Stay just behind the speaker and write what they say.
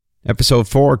Episode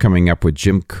 4 coming up with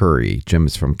Jim Curry. Jim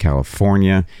is from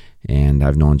California, and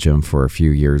I've known Jim for a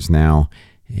few years now,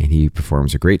 and he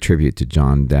performs a great tribute to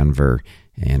John Denver,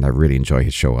 and I really enjoy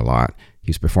his show a lot.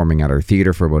 He's performing at our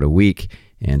theater for about a week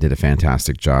and did a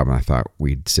fantastic job, and I thought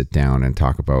we'd sit down and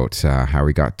talk about how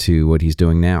he got to what he's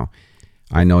doing now.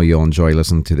 I know you'll enjoy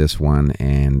listening to this one,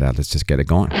 and let's just get it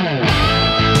going.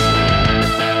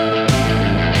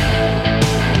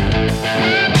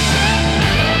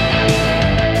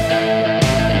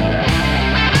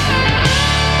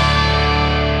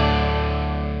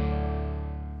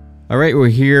 All right, we're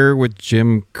here with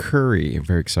Jim Curry. I'm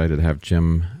very excited to have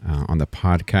Jim on the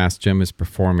podcast. Jim is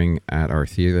performing at our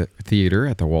theater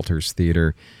at the Walters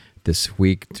Theater this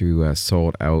week to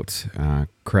sold-out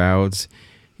crowds.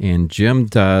 And Jim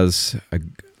does a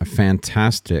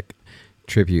fantastic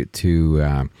tribute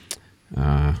to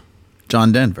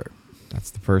John Denver.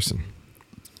 That's the person.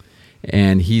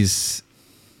 And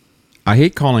I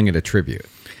hate calling it a tribute.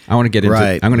 I'm going to get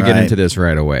into this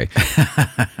right away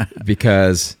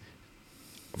because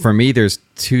for me, there's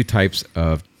two types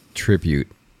of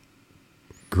tribute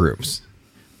groups.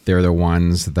 They're the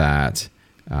ones that,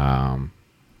 how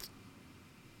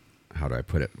do I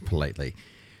put it politely?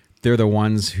 They're the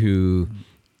ones who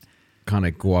kind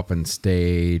of go up on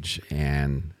stage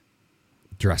and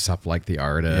dress up like the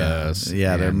artist.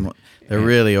 Yeah, they're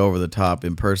really over the top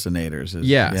impersonators. So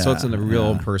it's a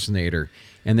real impersonator.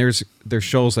 And there's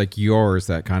shows like yours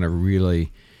that kind of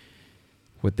really,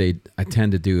 I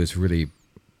tend to do is really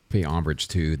pay homage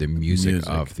to the music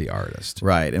of the artist.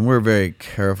 Right, and we're very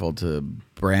careful to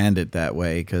brand it that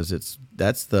way because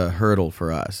that's the hurdle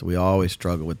for us. We always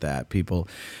struggle with that. People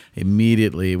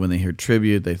immediately, when they hear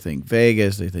tribute, they think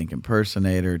Vegas, they think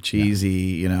impersonator,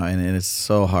 cheesy, and it's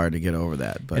so hard to get over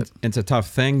that. But it's a tough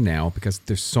thing now because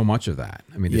there's so much of that.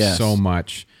 I mean, there's so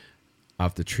much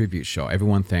of the tribute show.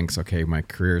 Everyone thinks, okay, my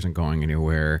career isn't going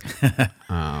anywhere.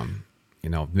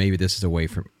 Maybe this is a way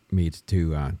for me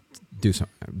to do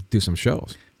some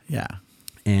shows. Yeah.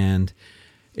 And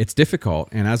it's difficult.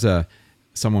 And as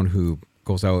someone who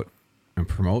goes out and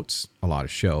promotes a lot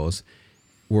of shows,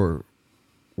 we're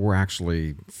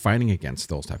actually fighting against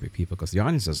those type of people because the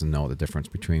audience doesn't know the difference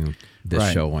between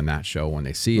this show and that show when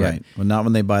they see it. Well, not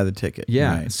when they buy the ticket.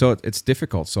 Yeah. Right. So it's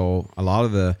difficult. So a lot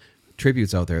of the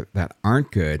tributes out there that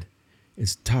aren't good,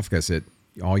 it's tough because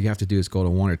all you have to do is go to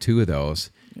one or two of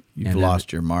those. You've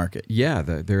lost your market. Yeah,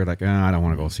 they're like, I don't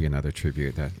want to go see another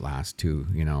tribute. That last two,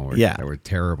 that were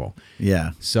terrible.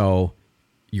 Yeah. So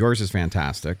yours is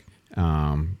fantastic,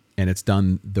 and it's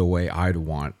done the way I'd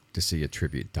want to see a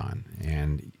tribute done.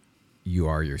 And you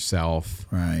are yourself.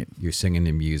 Right. You're singing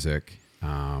the music.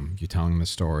 You're telling the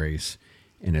stories,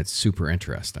 and it's super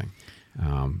interesting.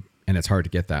 And it's hard to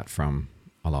get that from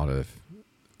a lot of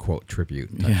quote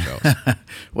tribute type shows.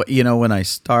 Well, when I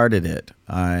started it,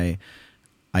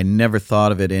 I never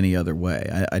thought of it any other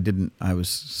way. Maybe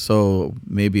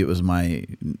it was my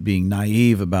being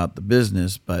naive about the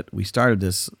business, but we started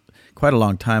this quite a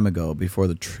long time ago before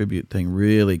the tribute thing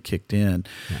really kicked in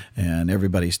and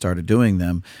everybody started doing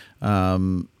them.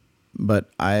 But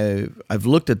I've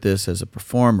looked at this as a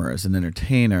performer, as an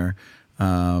entertainer.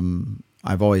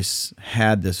 I've always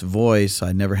had this voice.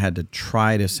 I never had to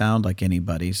try to sound like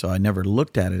anybody, so I never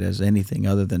looked at it as anything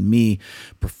other than me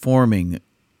performing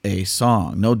a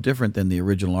song, no different than the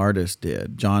original artist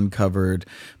did. John covered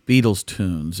Beatles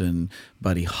tunes and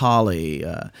Buddy Holly,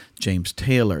 James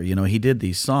Taylor. He did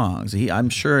these songs. I'm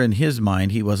sure in his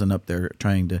mind he wasn't up there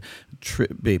trying to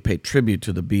pay tribute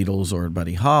to the Beatles or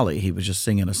Buddy Holly. He was just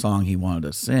singing a song he wanted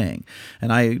to sing.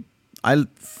 And I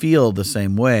feel the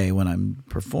same way when I'm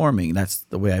performing. That's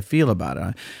the way I feel about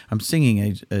it. I'm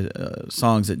singing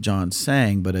songs that John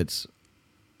sang, but it's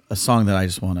a song that I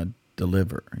just want to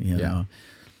deliver, know.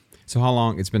 So how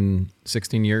long? It's been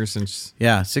 16 years since?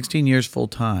 Yeah, 16 years full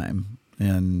time.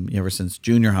 And ever since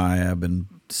junior high, I've been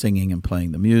singing and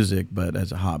playing the music, but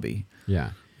as a hobby.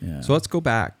 Yeah. So let's go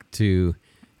back to,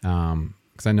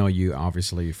 because I know you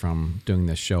obviously from doing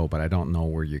this show, but I don't know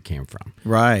where you came from.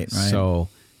 Right. So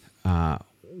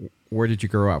where did you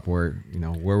grow up? Where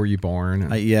were you born?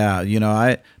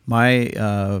 My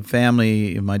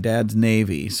family, my dad's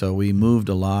Navy, so we moved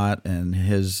a lot, and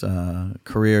his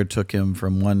career took him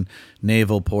from one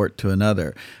naval port to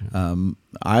another.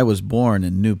 I was born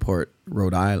in Newport,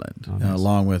 Rhode Island,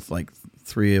 along with like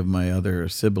three of my other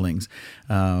siblings.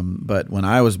 But when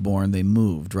I was born, they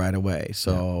moved right away.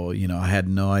 So, I had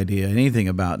no idea anything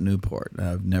about Newport.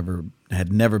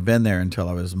 Had never been there until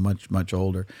I was much, much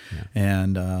older. Yeah.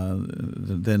 And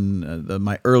then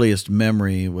my earliest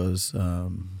memory was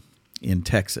in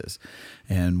Texas,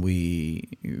 and we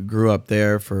grew up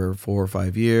there for 4 or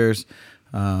 5 years.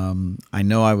 I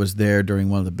know I was there during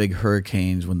one of the big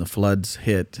hurricanes when the floods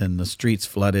hit and the streets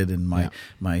flooded, and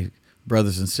my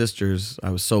brothers and sisters, I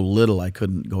was so little I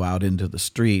couldn't go out into the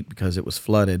street because it was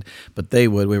flooded, but they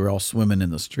would. We were all swimming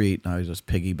in the street, and I was just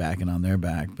piggybacking on their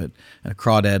back. But a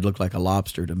crawdad looked like a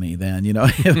lobster to me then.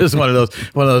 It was one of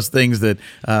those things that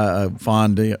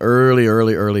fond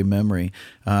early memory.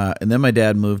 And then my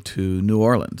dad moved to New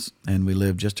Orleans, and we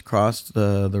lived just across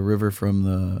the river from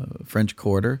the French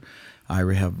Quarter. I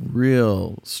have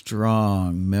real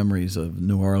strong memories of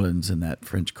New Orleans in that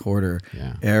French Quarter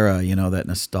era, that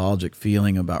nostalgic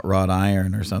feeling about wrought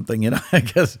iron or something. I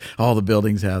guess all the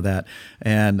buildings have that.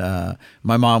 And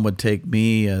my mom would take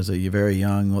me as a very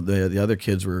young, the other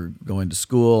kids were going to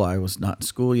school. I was not in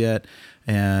school yet.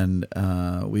 And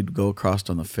we'd go across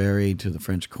on the ferry to the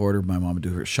French Quarter. My mom would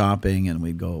do her shopping, and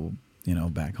we'd go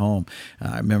back home.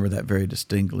 I remember that very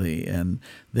distinctly. And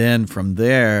then from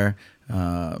there,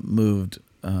 moved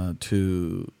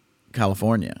to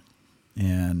California,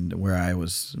 and where I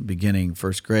was beginning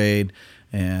first grade,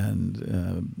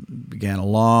 and began a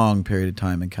long period of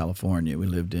time in California. We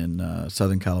lived in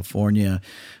Southern California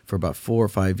for about 4 or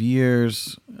 5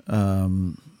 years,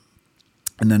 and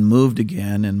then moved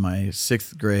again in my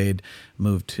 6th grade,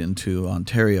 moved into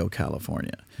Ontario,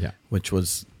 California, which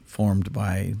was formed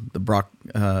by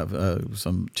the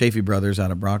some Chaffee brothers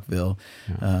out of Brockville,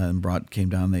 and came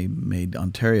down. They made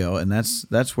Ontario, and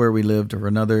that's where we lived for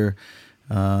another.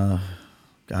 That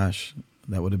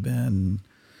would have been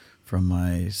from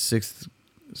my sixth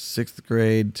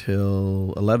grade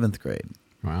till 11th grade.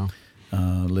 Wow,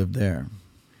 lived there.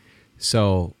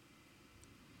 So,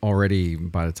 already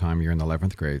by the time you're in the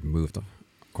 11th grade, moved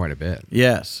quite a bit.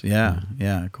 Yes, yeah,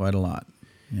 quite a lot.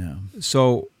 Yeah.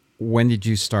 So, when did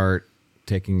you start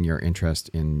taking your interest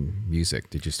in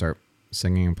music? Did you start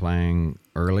singing and playing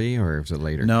early, or was it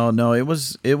later? No, it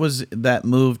was that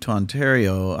move to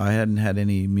Ontario. I hadn't had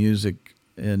any music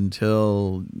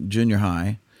until junior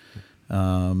high,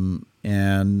 and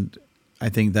I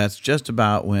think that's just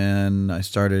about when I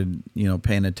started,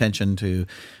 paying attention to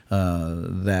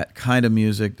that kind of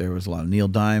music. There was a lot of Neil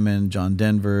Diamond, John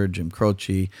Denver, Jim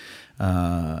Croce.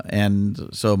 And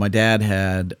so my dad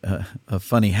had a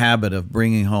funny habit of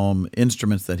bringing home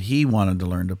instruments that he wanted to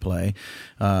learn to play.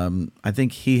 I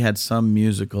think he had some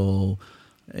musical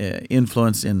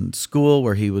influence in school,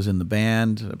 where he was in the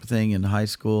band type of thing in high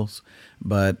schools,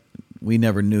 but we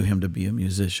never knew him to be a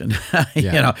musician,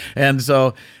 And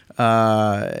so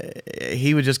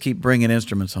he would just keep bringing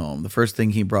instruments home. The first thing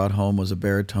he brought home was a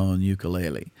baritone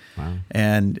ukulele. Wow.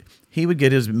 And he would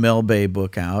get his Mel Bay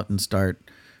book out and start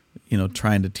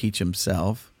trying to teach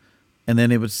himself, and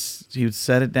then he would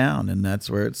set it down, and that's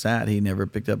where it sat. He never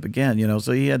picked up again,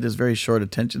 so he had this very short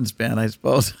attention span, I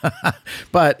suppose.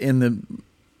 But in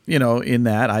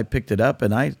that, I picked it up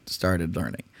and I started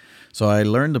learning. So I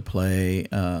learned to play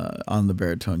on the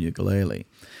baritone ukulele,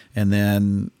 and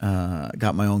then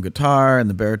got my own guitar, and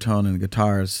the baritone and the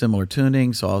guitar is similar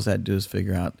tuning, so all I had to do is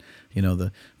figure out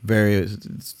the very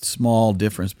small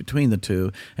difference between the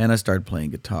two, and I started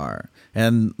playing guitar.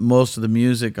 And most of the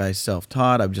music I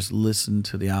self-taught. I would just listen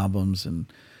to the albums and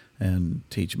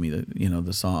teach me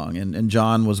the song. And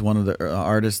John was one of the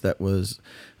artists that was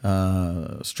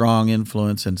strong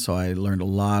influence, and so I learned a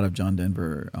lot of John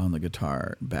Denver on the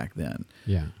guitar back then.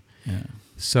 Yeah.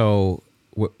 So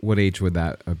what age would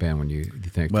that have been when you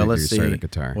think you started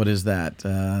guitar? What is that?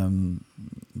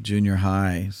 Junior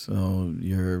high. So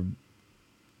you're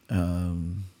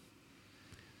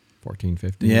 14,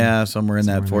 15? Yeah, somewhere in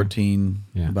that 14,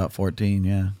 about 14,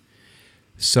 yeah.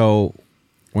 So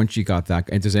once you got that,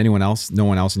 and no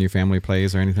one else in your family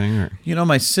plays or anything? Or?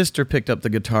 My sister picked up the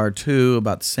guitar too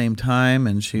about the same time,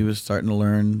 and she was starting to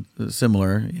learn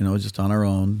similar, just on her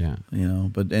own. Yeah.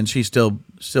 And she still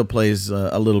plays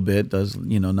a little bit, does,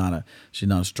 she's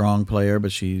not a strong player,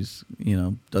 but she's,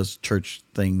 does church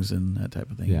things and that type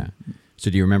of thing. Yeah.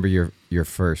 So do you remember your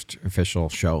first official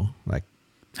show? Like,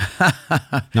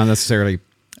 not necessarily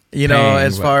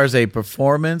as far as a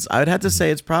performance, I would have to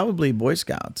say it's probably Boy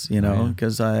Scouts,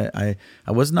 because I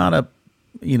was not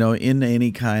in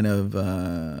any kind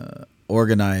of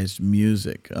organized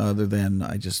music, other than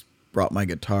I just brought my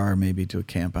guitar maybe to a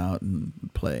camp out and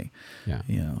play. Yeah.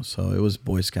 So it was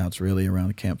Boy Scouts really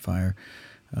around a campfire.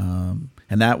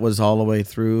 And that was all the way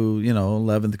through,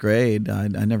 11th grade. I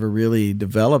never really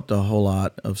developed a whole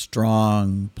lot of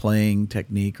strong playing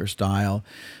technique or style.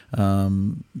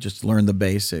 Just learned the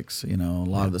basics. A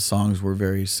lot of the songs were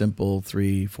very simple,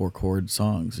 3-4 chord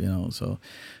songs. So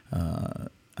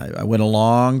I went a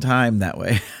long time that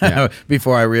way Yeah.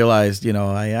 before I realized,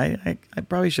 I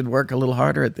probably should work a little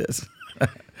harder at this.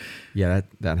 Yeah,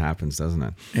 that happens, doesn't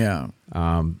it? Yeah.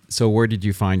 So where did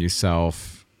you find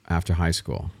yourself after high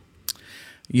school?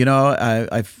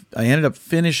 I ended up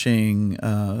finishing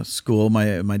school.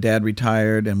 My dad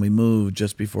retired, and we moved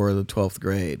just before the 12th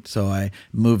grade. So I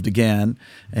moved again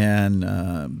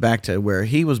and back to where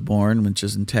he was born, which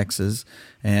is in Texas.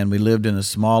 And we lived in a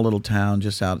small little town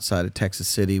just outside of Texas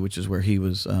City, which is where he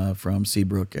was from,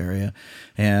 Seabrook area,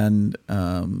 and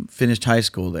finished high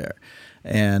school there.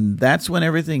 And that's when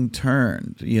everything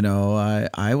turned.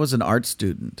 I was an art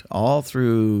student all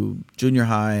through junior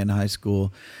high and high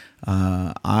school.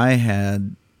 I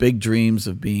had big dreams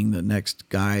of being the next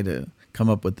guy to come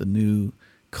up with the new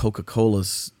Coca-Cola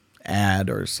ad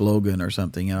or slogan or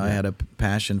something. I had a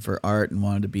passion for art and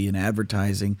wanted to be in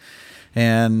advertising.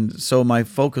 And so my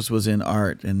focus was in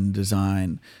art and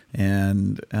design.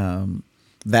 And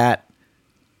that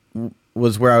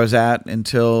was where I was at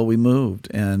until we moved.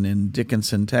 And in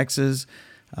Dickinson, Texas,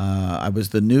 I was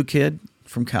the new kid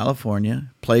from California,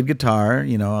 played guitar.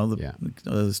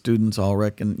 The students all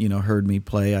heard me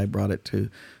play. I brought it to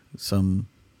some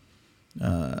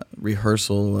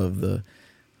rehearsal of the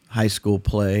high school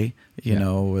play,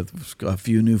 with a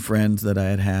few new friends that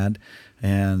I had.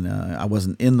 And I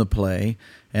wasn't in the play.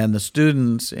 And the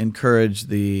students encouraged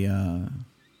the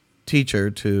teacher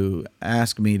to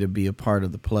ask me to be a part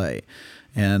of the play.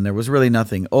 And there was really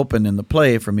nothing open in the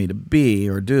play for me to be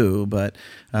or do, but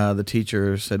the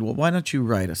teacher said, well, why don't you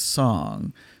write a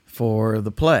song for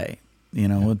the play,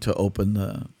 to open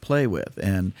the play with?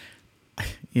 And,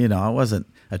 I wasn't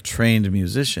a trained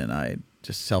musician. I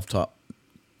just self-taught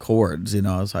chords,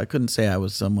 so I couldn't say I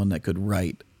was someone that could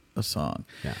write a song.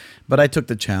 Yeah. But I took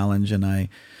the challenge, and I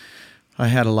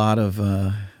had a lot of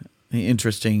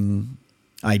interesting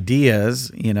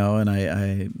ideas, and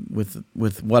I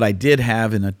with what I did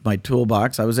have in my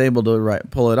toolbox, I was able to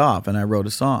pull it off, and I wrote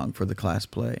a song for the class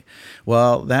play.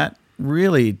 Well, that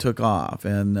really took off,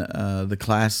 and the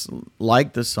class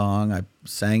liked the song. I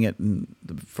sang it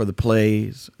for the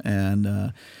plays,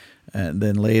 and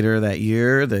then later that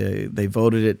year, they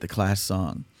voted it the class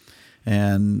song.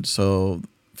 And so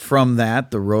from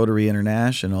that, the Rotary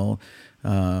International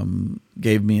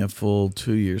gave me a full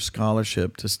 2-year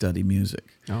scholarship to study music.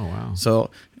 Oh, wow. So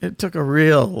it took a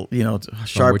real,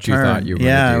 sharp what you turn. thought you were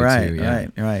gonna do, too, yeah.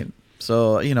 Right.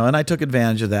 So, and I took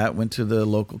advantage of that, went to the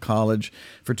local college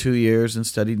for 2 years and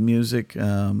studied music,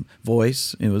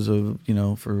 voice. It was,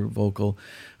 for vocal.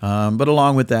 But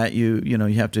along with that, you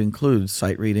have to include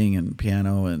sight reading and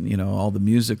piano and, all the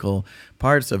musical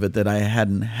parts of it that I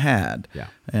hadn't had. Yeah.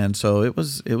 And so it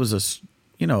was a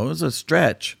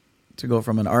stretch to go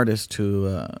from an artist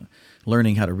to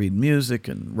learning how to read music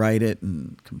and write it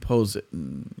and compose it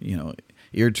and,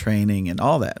 ear training and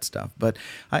all that stuff. But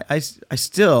I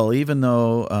still, even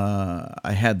though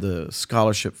I had the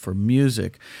scholarship for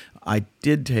music, I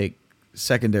did take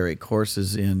secondary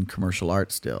courses in commercial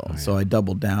art still. Oh, yeah. So I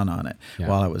doubled down on it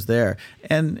while I was there.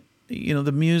 And,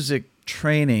 the music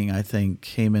training, I think,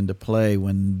 came into play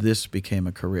when this became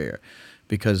a career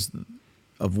because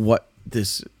of what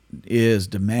this is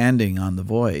demanding on the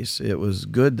voice. It was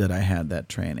good that I had that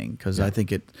training because I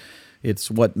think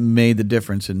it's what made the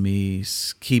difference in me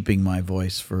keeping my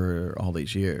voice for all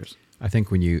these years. I think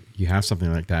when you have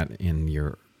something like that in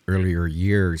your earlier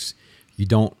years, you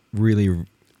don't really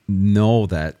know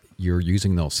that you're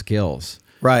using those skills.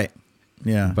 Right.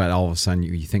 Yeah. But all of a sudden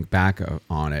you think back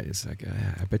on it, it's like,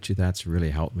 I bet you that's really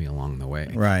helped me along the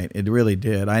way. Right. It really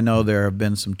did. I know there have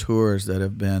been some tours that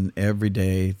have been every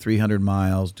day, 300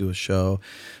 miles, do a show.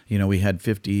 We had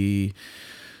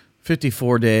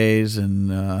 54 days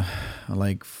and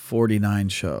like 49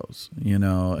 shows,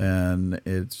 and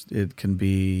it can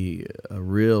be a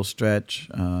real stretch,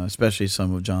 especially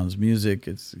some of John's music.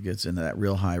 It gets into that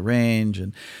real high range,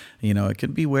 and it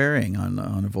can be wearing on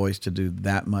a voice to do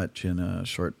that much in a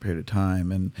short period of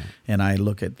time. And I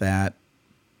look at that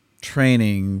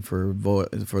training for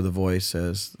the voice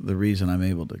as the reason I'm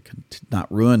able to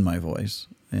not ruin my voice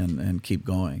and keep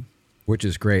going. Which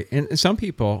is great. And some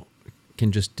people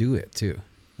can just do it too.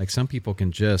 Like some people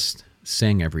can just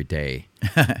sing every day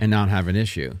and not have an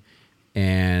issue.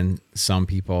 And some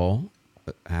people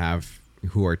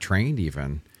who are trained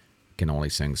even can only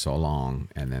sing so long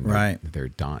and then they're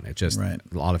done. It just, a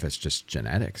lot of it's just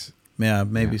genetics. Yeah,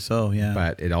 maybe so. Yeah.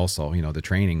 But it also, the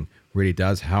training really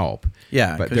does help.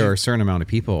 Yeah. But there are a certain amount of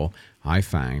people I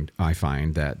find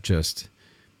that just,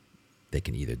 they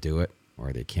can either do it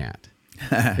or they can't.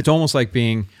 It's almost like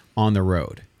being on the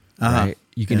road. Right?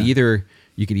 You can either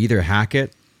hack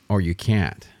it or you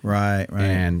can't. Right.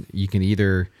 And you can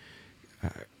either,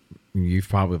 you've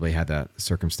probably had that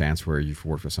circumstance where you've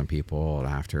worked with some people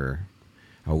after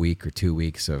a week or 2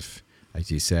 weeks of, as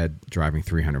you said, driving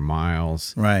 300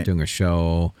 miles, right, doing a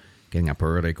show, getting up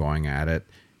early, going at it.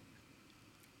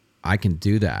 I can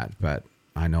do that, but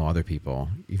I know other people,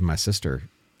 even my sister,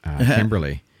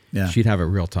 Kimberly, yeah, she'd have a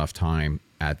real tough time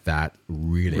at that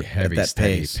really heavy, that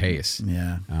steady pace.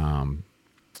 Yeah.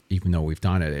 Even though we've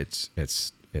done it,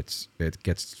 it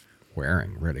gets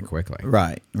wearing really quickly.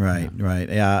 Right.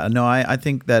 Yeah. No, I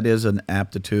think that is an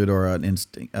aptitude or an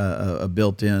instinct, a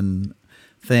built-in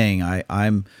thing.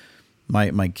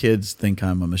 My kids think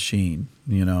I'm a machine,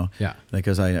 Yeah.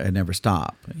 because I never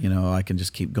stop. I can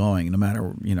just keep going no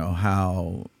matter,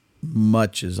 how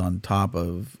much is on top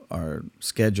of our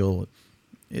schedule.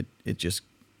 It just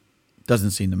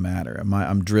doesn't seem to matter.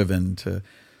 I'm driven to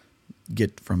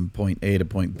get from point A to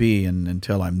point B, and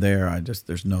until I'm there,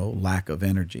 there's no lack of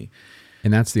energy.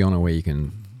 And that's the only way you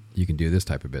can do this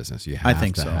type of business. You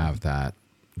have to have that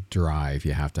drive.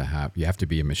 You have to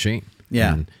be a machine.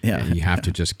 Yeah. And you have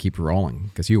to just keep rolling,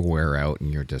 because you wear out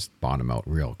and you're just bottom out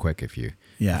real quick if you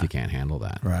can't handle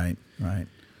that. Right.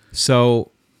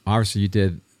 So obviously you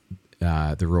did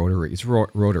the Rotary. It's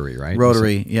Rotary, right?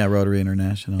 Rotary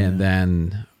International. And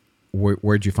then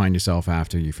where'd you find yourself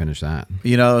after you finished that?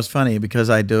 It was funny because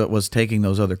I was taking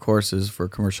those other courses for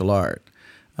commercial art.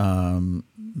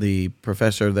 The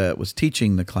professor that was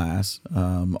teaching the class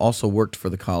also worked for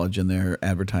the college in their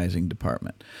advertising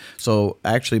department. So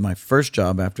actually my first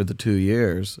job after the 2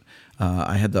 years,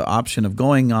 I had the option of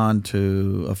going on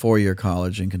to a 4-year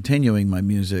college and continuing my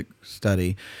music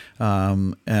study.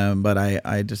 But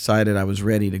I decided I was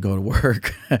ready to go to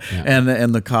work. Yeah.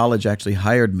 and the college actually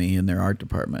hired me in their art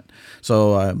department.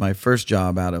 So my first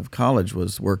job out of college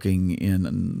was working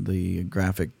in the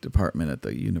graphic department at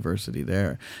the university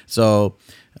there. So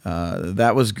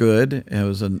that was good. It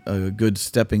was a good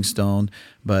stepping stone,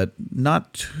 but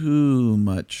not too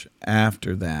much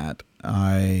after that.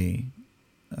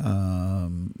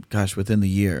 Within the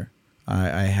year,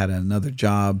 I had another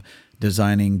job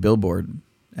designing billboard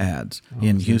ads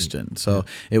in Houston. So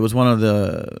it was one of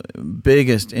the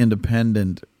biggest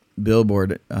independent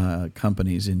billboard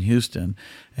companies in Houston,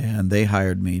 and they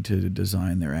hired me to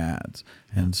design their ads.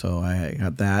 And so I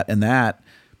got that, and that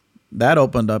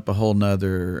opened up a whole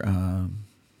nother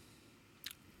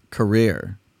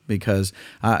career, because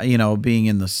being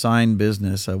in the sign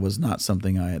business was not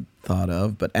something I had thought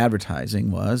of, but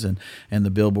advertising was, and the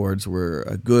billboards were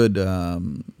a good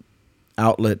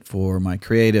outlet for my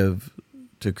creative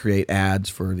to create ads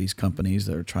for these companies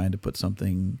that are trying to put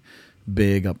something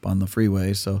big up on the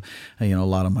freeway. So, a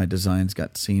lot of my designs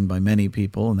got seen by many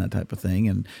people and that type of thing,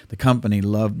 and the company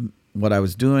loved what I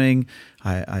was doing.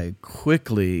 I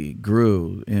quickly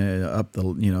grew up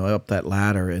that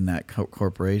ladder in that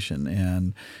corporation,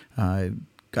 and I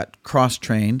got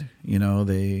cross-trained.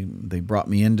 They brought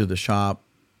me into the shop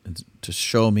to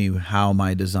show me how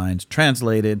my designs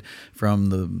translated from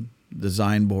the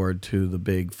design board to the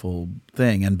big full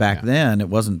thing. And back then it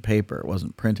wasn't paper, it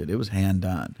wasn't printed, it was hand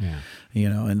done.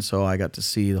 And so I got to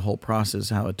see the whole process,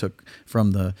 how it took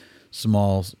from the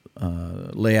small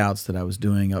layouts that I was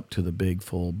doing up to the big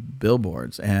full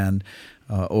billboards. And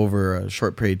over a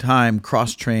short period of time,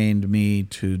 cross-trained me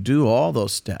to do all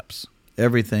those steps,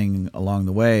 everything along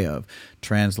the way of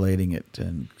translating it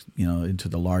and into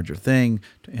the larger thing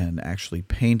and actually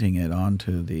painting it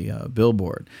onto the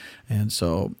billboard. And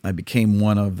so I became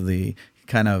one of the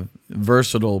kind of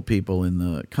versatile people in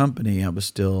the company. I was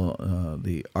still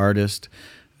the artist,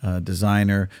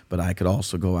 designer, but I could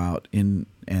also go out in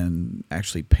and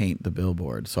actually paint the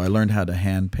billboard. So I learned how to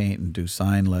hand paint and do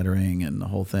sign lettering and the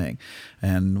whole thing,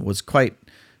 and was quite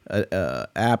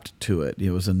apt to it. It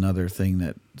was another thing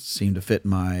that seemed to fit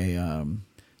my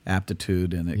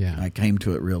aptitude, and I came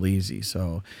to it real easy.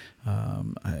 So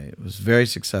I was very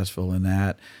successful in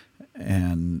that,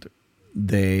 and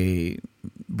they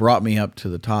brought me up to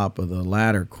the top of the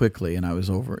ladder quickly, and I was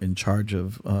over in charge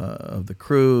of the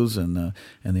crews and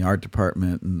the art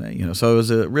department, and so it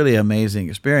was a really amazing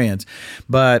experience.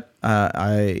 But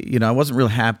I wasn't real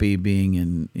happy being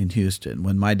in Houston.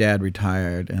 When my dad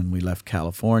retired and we left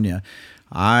California,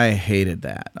 I hated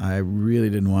that. I really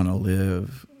didn't want to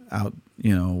live out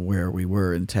where we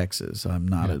were in Texas. I'm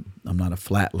not a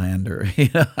flatlander.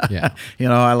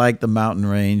 I like the mountain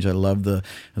range. I love the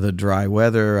dry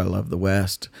weather. I love the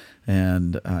West,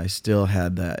 and I still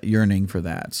had that yearning for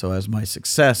that. So as my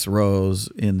success rose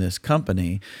in this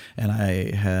company, and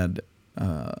I had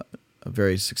a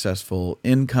very successful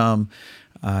income,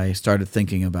 I started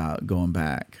thinking about going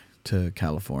back to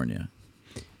California.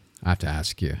 I have to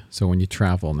ask you. So when you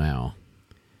travel now,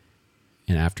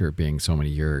 and after it being so many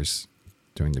years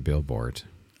doing the billboard,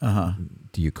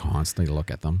 do you constantly look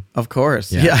at them? Of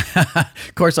course. Yeah.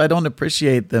 Of course, I don't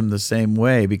appreciate them the same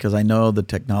way because I know the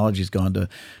technology's gone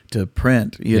to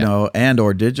print, you know, and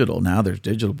or digital. Now there's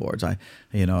digital boards.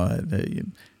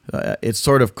 It's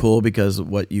sort of cool because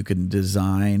what you can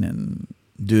design and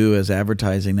do as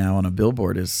advertising now on a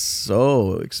billboard is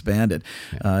so expanded.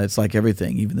 It's like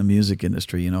everything, even the music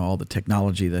industry, you know, all the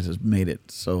technology that has made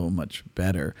it so much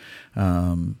better.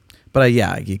 But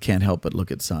you can't help but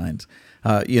look at signs.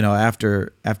 You know,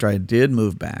 after I did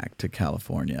move back to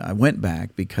California, I went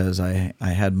back because I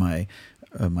had my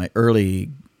early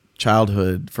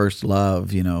childhood first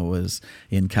love, you know, was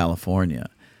in California.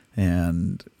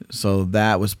 And so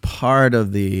that was part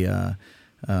of the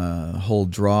whole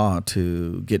draw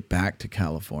to get back to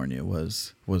California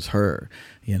was her.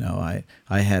 You know,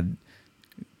 I had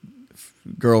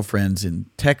girlfriends in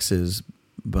Texas,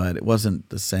 but it wasn't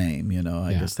the same. You know,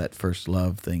 I guess that first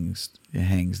love thing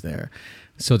hangs there.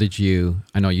 So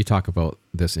I know you talk about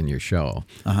this in your show,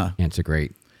 and it's a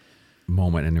great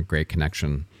moment and a great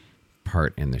connection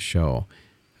part in the show.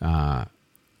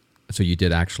 So you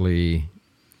did actually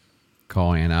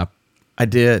call Ann up? I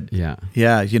did. Yeah.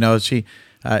 Yeah. You know,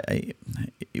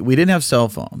 we didn't have cell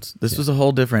phones. This was a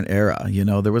whole different era. You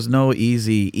know, there was no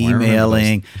easy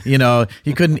emailing. You know,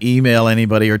 you couldn't email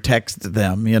anybody or text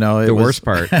them. You know, the worst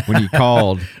part when you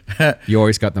called, you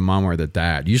always got the mom or the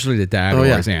dad. Usually the dad would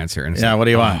always answer. And it's what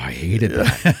do you want? I hated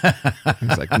that.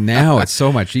 It's like now it's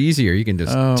so much easier. You can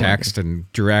just text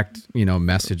and direct, you know,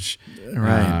 message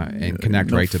and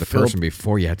connect right to the person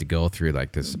before you had to go through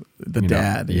like this. The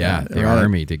dad. The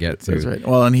army to get to. That's right.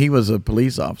 Well, and he was a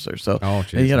police officer. So,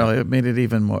 you know, it made it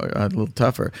even more a little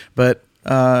tougher. But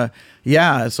so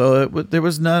there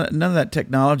was none of that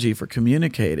technology for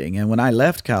communicating. And when I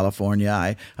left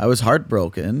California, I was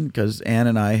heartbroken because Ann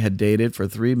and I had dated for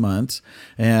 3 months,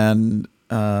 and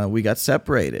we got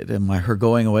separated. And her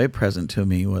going away present to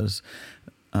me was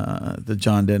the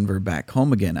John Denver Back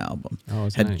Home Again album.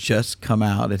 Had just come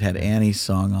out. It had Annie's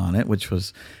song on it, which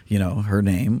was, you know, her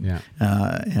name. Yeah.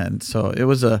 And so it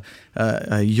was a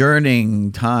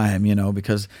yearning time, you know,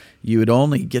 because you would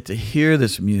only get to hear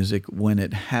this music when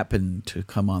it happened to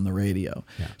come on the radio,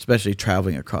 especially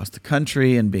traveling across the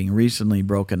country and being recently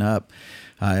broken up.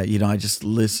 You know, I just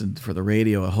listened for the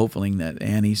radio, hoping that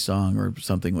Annie's song or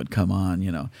something would come on,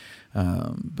 you know.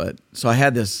 But so I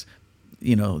had this,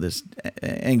 you know, this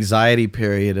anxiety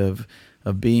period of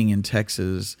being in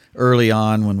Texas early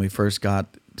on when we first got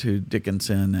to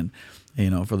Dickinson. And, you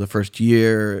know, for the first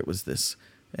year, it was this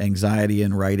anxiety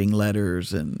in writing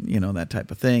letters and, you know, that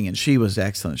type of thing. And she was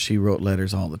excellent. She wrote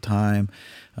letters all the time.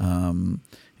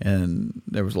 And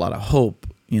there was a lot of hope,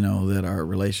 you know, that our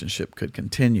relationship could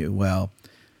continue. Well,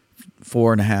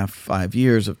 4.5, 5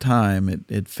 years of time,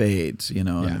 it fades, you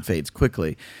know, and it fades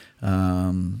quickly.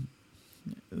 And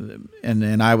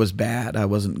I was bad. I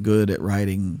wasn't good at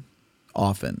writing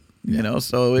often, you know,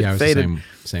 so it faded.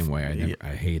 The same way. I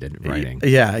hated writing.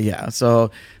 Yeah.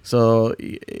 So,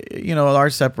 you know, our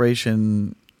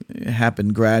separation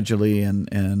happened gradually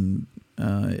and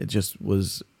it just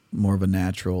was more of a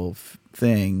natural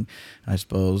thing, I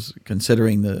suppose,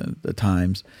 considering the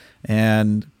times.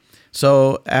 And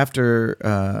so after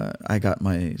I got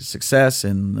my success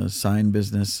in the sign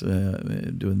business,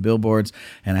 doing billboards,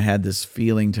 and I had this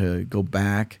feeling to go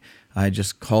back, I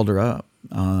just called her up,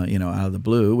 you know, out of the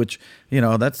blue, which, you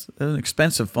know, that's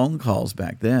expensive phone calls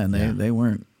back then. They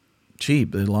weren't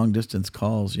cheap. The long distance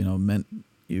calls, you know, meant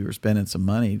you were spending some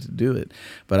money to do it.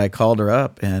 But I called her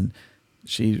up and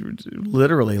she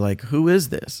literally like, who is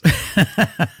this?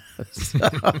 So,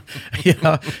 you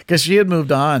know, because she had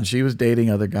moved on. She was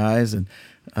dating other guys, and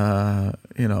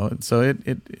you know, so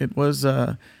it was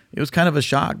kind of a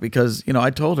shock because, you know,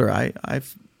 I told her I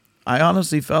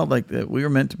honestly felt like that we were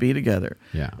meant to be together.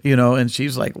 Yeah. You know, and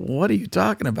she's like, "What are you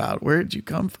talking about? Where did you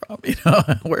come from? You know,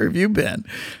 where have you been?"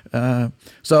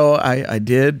 So I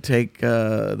did take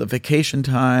the vacation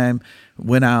time,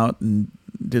 went out and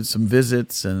did some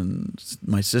visits, and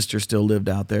my sister still lived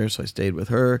out there, so I stayed with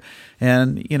her.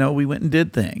 And, you know, we went and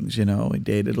did things, you know, we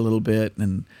dated a little bit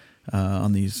and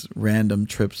on these random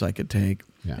trips I could take.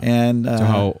 Yeah. And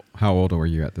so how old were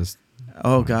you at this?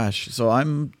 Oh gosh. So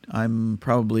I'm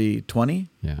probably 20.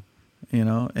 Yeah. You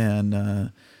know,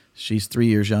 and she's 3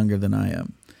 years younger than I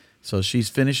am. So she's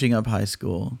finishing up high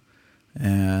school,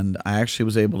 and I actually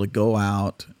was able to go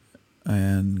out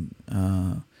and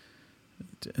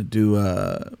do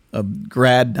a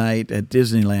grad night at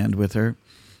Disneyland with her.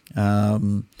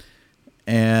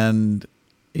 And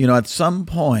at some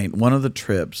point, one of the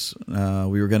trips,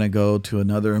 we were going to go to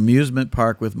another amusement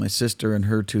park with my sister and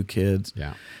her 2 kids,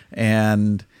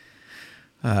 and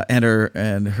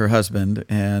her husband,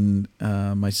 and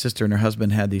my sister and her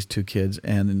husband had these 2 kids,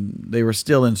 and they were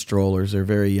still in strollers. They're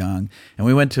very young, and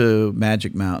we went to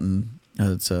Magic Mountain.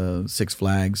 It's a Six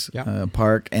Flags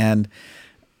park, and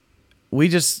we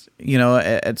just,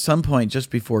 at some point just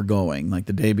before going, like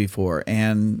the day before,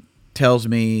 Anne tells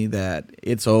me that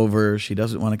it's over. She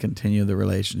doesn't want to continue the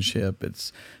relationship.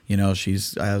 It's,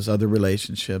 she's has other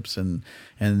relationships and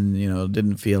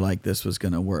didn't feel like this was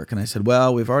going to work. And I said,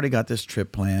 well, we've already got this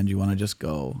trip planned. You want to just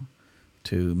go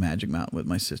to Magic Mountain with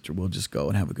my sister? We'll just go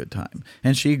and have a good time.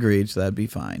 And she agreed, so that'd be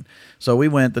fine. So we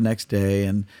went the next day,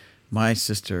 and my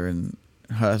sister and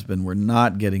husband were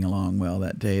not getting along well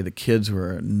that day. The kids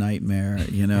were a nightmare,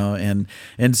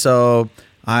 and so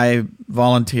I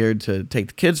volunteered to take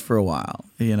the kids for a while.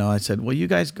 I said, well, you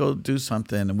guys go do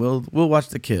something and we'll watch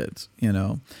the kids,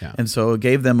 And so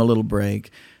gave them a little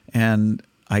break. And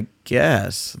I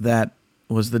guess that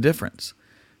was the difference,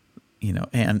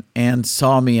 and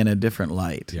saw me in a different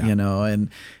light, and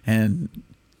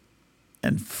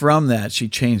from that, she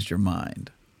changed her mind.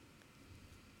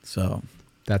 So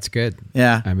that's good.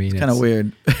 Yeah. I mean, it's kind of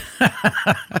weird.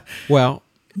 Well,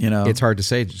 it's hard to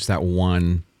say, just that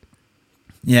one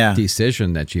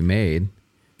decision that you made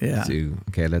to,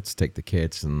 okay, let's take the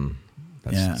kids and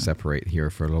let's separate here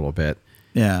for a little bit.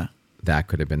 Yeah. That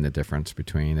could have been the difference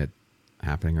between it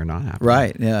happening or not happening.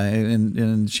 Right. Yeah.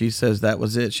 And she says that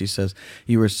was it. She says,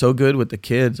 you were so good with the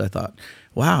kids. I thought,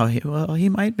 wow, he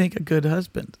might make a good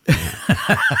husband.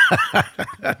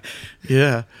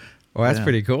 Yeah. Well, that's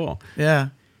pretty cool. Yeah.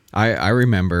 I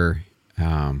remember,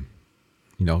 kind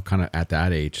of at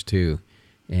that age too,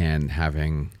 and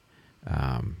having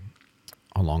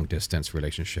a long distance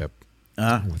relationship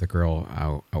with a girl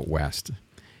out west,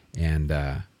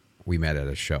 and we met at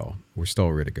a show. We're still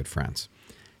really good friends,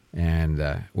 and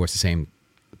it was the same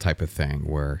type of thing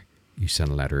where you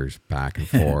send letters back and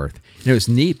forth. It was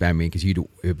neat. I mean, because it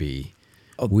would be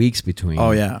weeks between.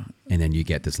 Oh yeah. And then you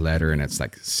get this letter, and it's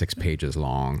like 6 pages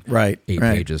long, right? 8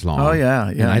 pages long. Oh yeah.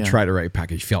 And I tried to write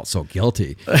back. I felt so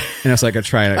guilty, and it's like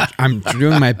I'm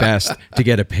doing my best to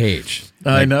get a page.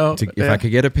 I know. If I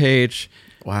could get a page,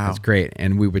 wow, that's great.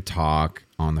 And we would talk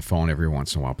on the phone every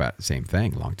once in a while about the same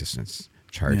thing. Long distance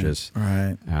charges,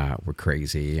 were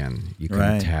crazy, and you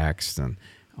couldn't text and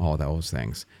all those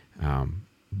things.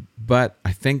 But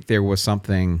I think there was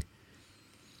something.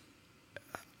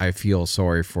 I feel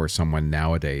sorry for someone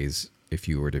nowadays if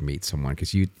you were to meet someone,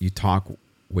 because you talk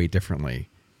way differently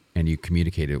and you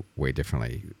communicate it way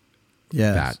differently.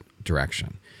 Yes. That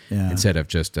direction. Yeah. Instead of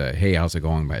just hey, how's it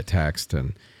going by a text,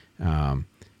 and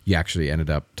you actually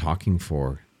ended up talking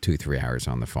for 2-3 hours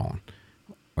on the phone,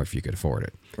 or if you could afford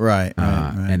it. Right.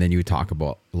 And then you would talk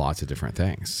about lots of different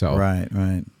things. So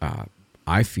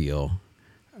I feel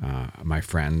my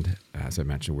friend, as I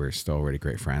mentioned, we're still really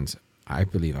great friends. I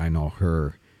believe I know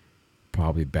her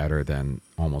probably better than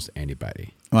almost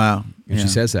anybody. Wow. And she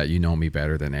says that, you know me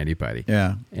better than anybody.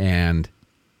 Yeah. And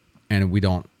we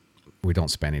don't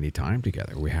spend any time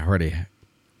together. We already,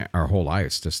 our whole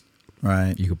lives, just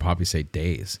you could probably say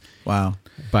days. Wow.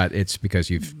 But it's because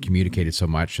you've communicated so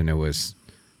much, and it was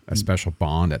a special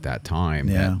bond at that time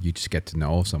that you just get to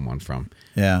know someone from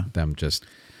them just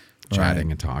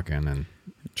chatting and talking. And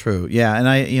true. Yeah. And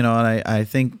I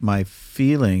think my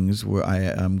feelings were,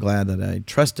 I'm glad that I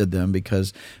trusted them,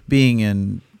 because being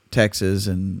in Texas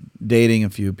and dating a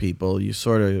few people,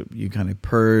 you kind of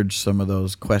purge some of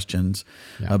those questions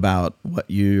about what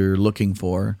you're looking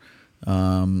for.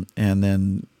 And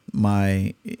then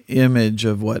my image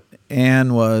of what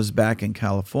Anne was back in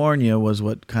California was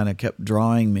what kind of kept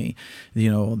drawing me,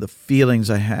 the feelings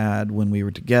I had when we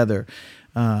were together.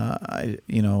 And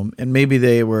maybe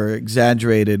they were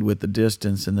exaggerated with the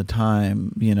distance and the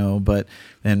time,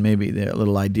 and maybe they're a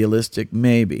little idealistic,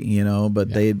 maybe,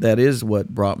 but that is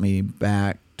what brought me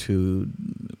back to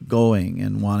going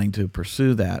and wanting to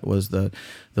pursue that, was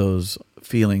those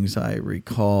feelings I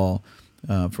recall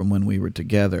from when we were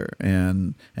together,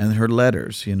 and her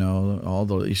letters, she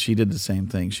did the same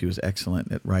thing. She was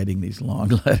excellent at writing these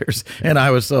long letters, and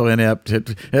I was so inept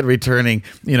at returning,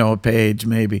 a page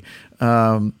maybe.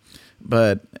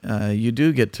 But you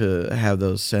do get to have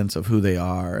those sense of who they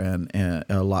are, and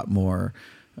a lot more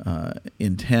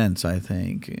intense, I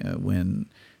think, when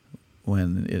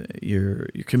your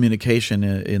communication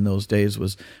in those days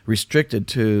was restricted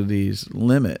to these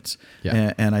limits.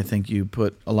 Yeah. And I think you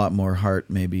put a lot more heart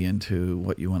maybe into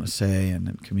what you want to say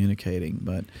and communicating.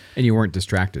 And you weren't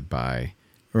distracted by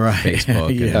Right. Facebook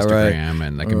and Yeah, Instagram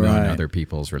and like a million Right. other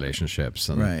people's relationships,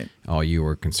 and Right. all you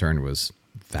were concerned was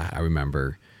that. I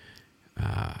remember,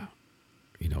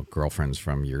 girlfriends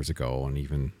from years ago, and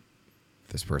even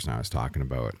this person I was talking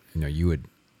about.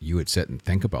 You would sit and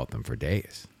think about them for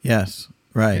days. Yes.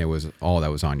 Right. And it was all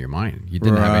that was on your mind. You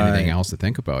didn't have anything Right. else to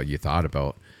think about. You thought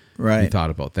about Right. You thought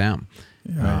about them.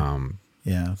 Right.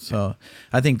 Yeah, so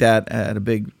I think that had a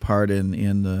big part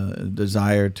in the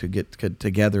desire to get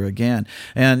together again.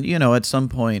 And at some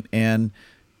point, and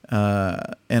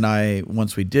I,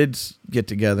 once we did get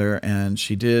together, and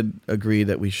she did agree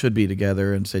that we should be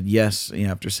together, and said yes,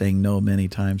 after saying no many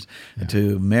times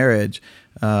to marriage.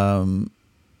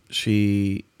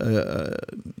 She,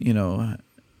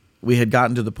 we had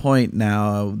gotten to the point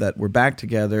now that we're back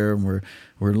together, and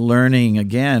we're learning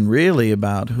again, really,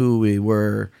 about who we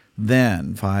were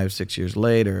then, 5-6 years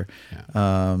later,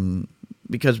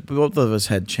 because both of us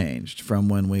had changed from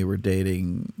when we were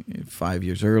dating 5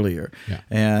 years earlier.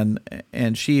 And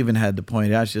she even had to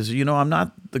point out, she says, I'm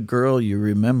not the girl you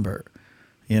remember,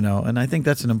 and I think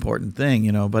that's an important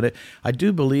thing, but I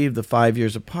do believe the 5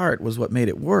 years apart was what made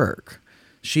it work.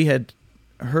 She had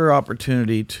her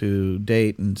opportunity to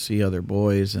date and see other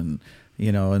boys and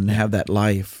have that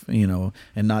life, and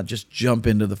not just jump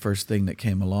into the first thing that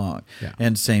came along.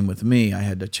 And same with me. I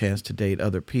had the chance to date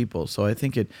other people. So I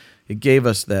think it gave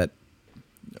us that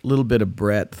little bit of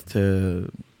breadth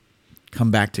to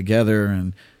come back together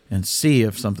and see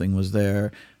if something was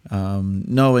there,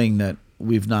 knowing that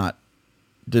we've not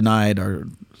denied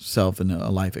ourselves in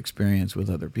a life experience with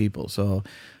other people. So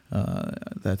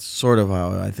that's sort of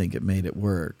how I think it made it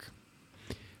work.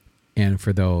 And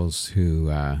for those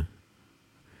who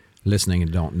listening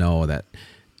and don't know, that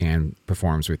Anne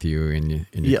performs with you in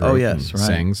your group, and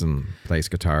sings and plays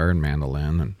guitar and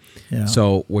mandolin, and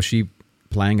so was she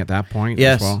playing at that point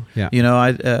as well?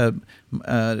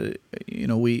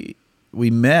 We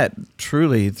met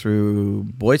truly through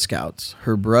Boy Scouts.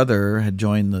 Her brother had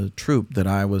joined the troop that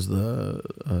I was the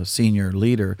senior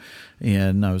leader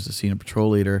in. I was the senior patrol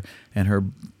leader, and her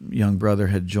young brother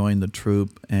had joined the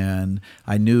troop, and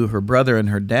I knew her brother and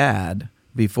her dad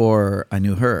before I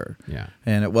knew her.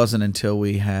 And it wasn't until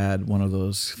we had one of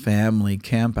those family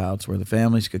campouts where the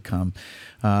families could come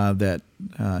that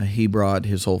he brought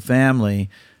his whole family,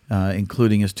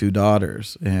 including his 2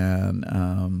 daughters.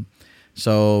 And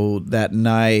so that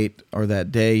night or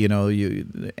that day,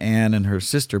 Anne and her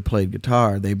sister played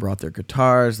guitar. They brought their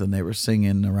guitars, and they were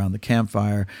singing around the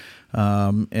campfire.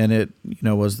 And it,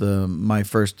 was my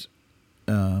first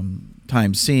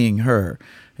time seeing her.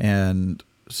 And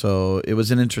so it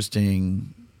was an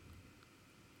interesting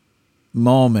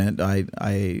moment.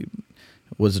 I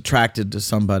was attracted to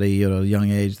somebody at a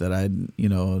young age that I'd,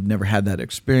 never had that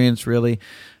experience really.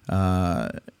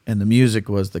 And the music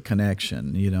was the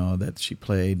connection, that she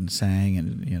played and sang,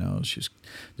 and, she's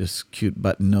this cute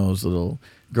button-nosed little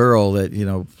girl that,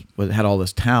 had all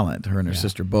this talent. Her and her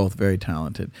sister both very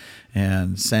talented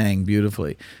and sang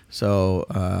beautifully.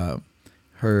 So,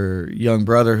 her young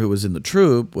brother, who was in the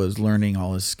troop, was learning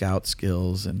all his scout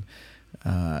skills, and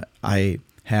I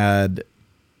had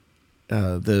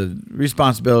the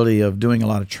responsibility of doing a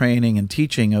lot of training and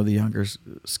teaching of the younger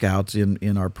scouts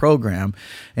in our program,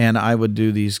 and I would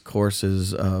do these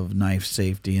courses of knife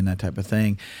safety and that type of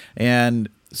thing. And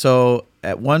so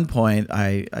at one point,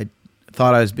 I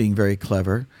thought I was being very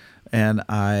clever, and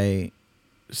I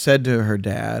said to her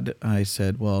dad, I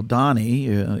said, well, Donnie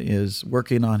is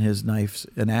working on his knife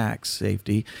and axe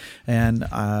safety, and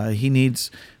he needs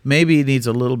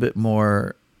a little bit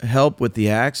more help with the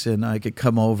axe, and I could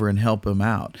come over and help him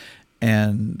out.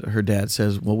 And her dad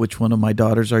says, well, which one of my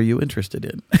daughters are you interested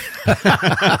in?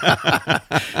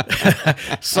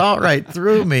 Saw right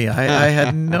through me. I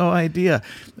had no idea.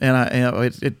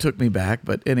 And it took me back.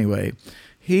 But anyway,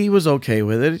 he was okay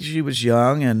with it. She was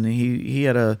young, and he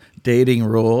had a dating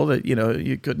rule that,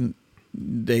 you couldn't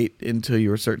date until you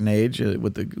were a certain age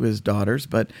with his daughters.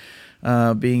 But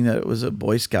being that it was a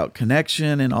Boy Scout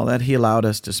connection and all that, he allowed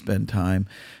us to spend time.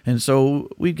 And so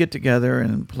we'd get together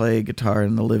and play guitar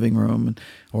in the living room,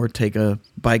 or take a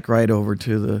bike ride over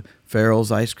to the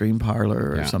Farrell's ice cream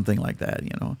parlor or something like that,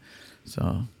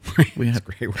 So we had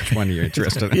great. Which one are you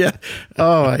interested in? Yeah.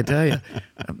 Oh, I tell you.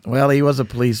 Well, he was a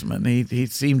policeman. He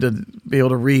seemed to be able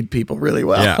to read people really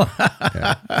well.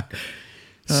 Yeah.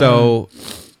 So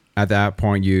at that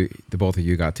point, the both of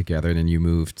you got together, and then you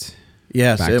moved.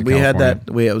 Yes, back to we had California.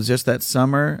 that. It was just that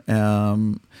summer,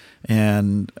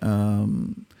 and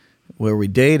where we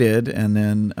dated, and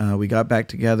then we got back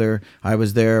together. I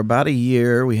was there about a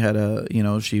year. We had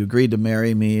she agreed to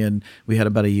marry me, and we had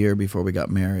about a year before we got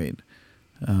married.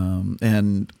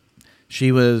 And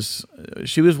she was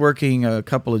working a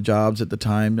couple of jobs at the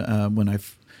time when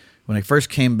I first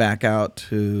came back out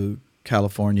to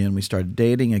California and we started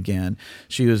dating again.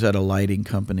 She was at a lighting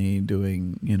company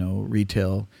doing,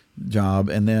 retail job.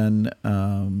 And then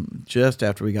just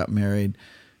after we got married,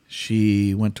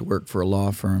 she went to work for a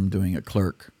law firm doing a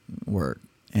clerk work.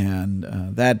 And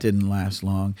that didn't last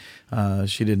long.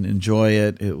 She didn't enjoy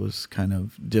it. It was kind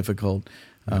of difficult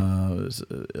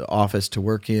office to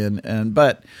work in.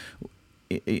 But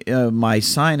my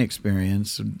sign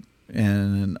experience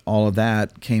and all of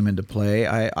that came into play.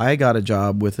 I got a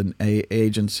job with an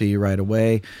agency right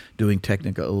away doing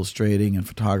technical illustrating and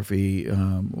photography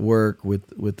work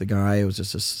with the guy. It was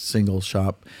just a single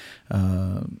shop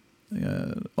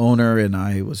owner, and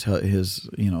I was his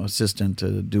assistant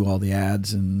to do all the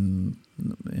ads and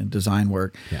design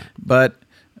work. Yeah. But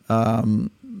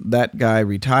that guy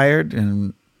retired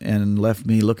and left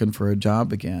me looking for a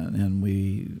job again, and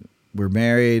we were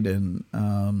married, and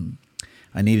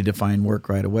I needed to find work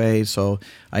right away. So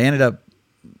I ended up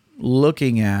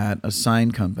looking at a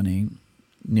sign company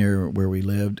near where we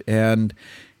lived, and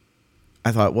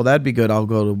I thought, well, that'd be good. I'll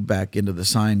go back into the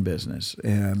sign business.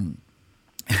 And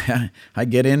I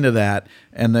get into that,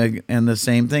 and the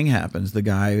same thing happens. The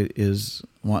guy is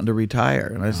wanting to retire,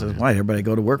 and I said, "Why? Everybody I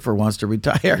go to work for wants to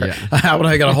retire. Yeah. How would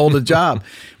I get a hold of a job?"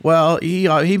 Well,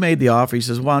 he made the offer. He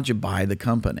says, "Why don't you buy the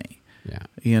company?"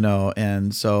 Yeah,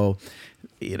 and so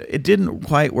it didn't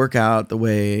quite work out the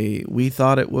way we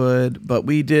thought it would, but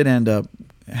we did end up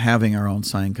having our own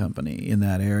sign company in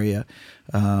that area.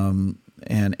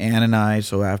 And Ann and I,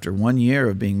 so after 1 year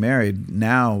of being married,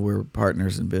 now we're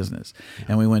partners in business. Yeah.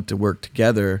 And we went to work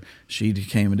together. She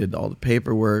came and did all the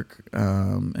paperwork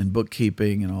and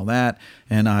bookkeeping and all that,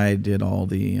 and I did all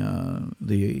the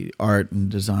art and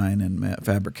design and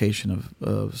fabrication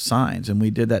of signs. And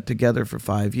we did that together for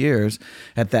 5 years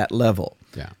at that level.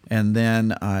 Yeah. And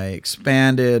then I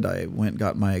expanded. I went and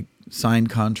got my sign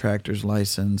contractor's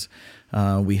license.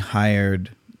 We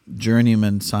hired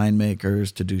journeyman sign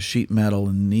makers to do sheet metal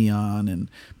and neon and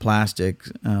plastic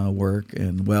work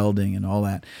and welding and all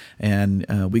that. And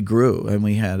we grew, and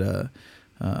we had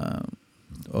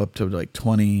up to like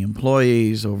 20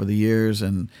 employees over the years,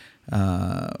 and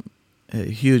a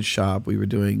huge shop. We were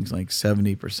doing like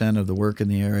 70% of the work in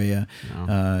the area.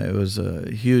 Wow. It was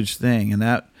a huge thing, and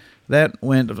that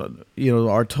went,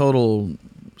 our total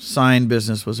sign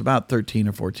business was about 13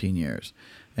 or 14 years.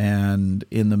 And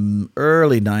in the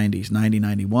early 90s, 90,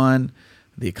 91,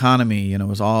 the economy,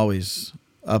 was always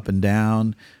up and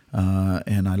down.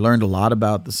 And I learned a lot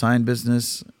about the sign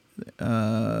business,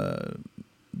 the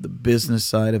business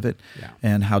side of it, yeah,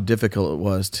 and how difficult it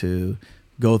was to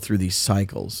go through these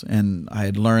cycles. And I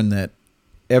had learned that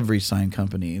every sign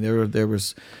company, there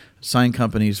was sign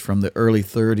companies from the early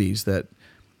 30s that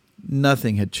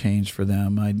nothing had changed for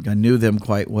them. I knew them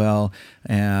quite well,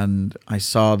 and I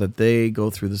saw that they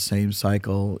go through the same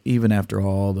cycle even after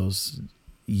all those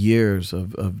years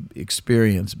of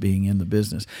experience being in the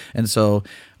business. And so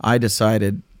I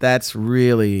decided that's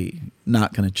really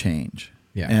not going to change.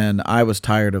 Yeah. And I was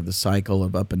tired of the cycle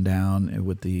of up and down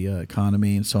with the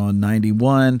economy. And so in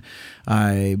 91,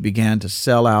 I began to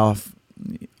sell off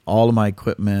all of my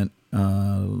equipment,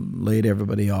 laid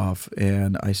everybody off,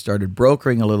 and I started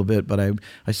brokering a little bit, but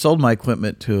I sold my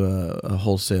equipment to a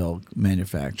wholesale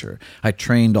manufacturer. I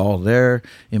trained all their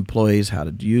employees how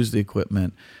to use the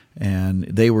equipment, and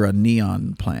they were a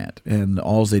neon plant, and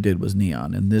all they did was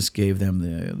neon, and this gave them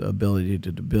the ability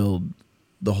to build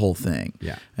the whole thing.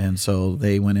 Yeah. And so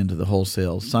they went into the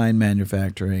wholesale sign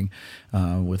manufacturing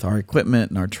with our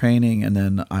equipment and our training, and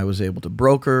then I was able to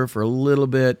broker for a little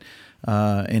bit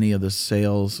any of the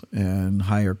sales and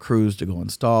hire crews to go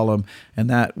install them. And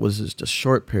that was just a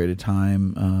short period of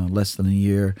time, less than a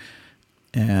year.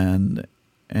 And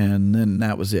then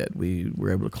that was it. We were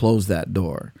able to close that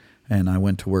door. And I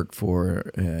went to work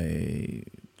for a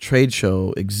trade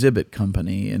show exhibit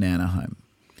company in Anaheim.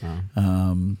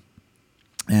 Oh.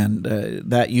 And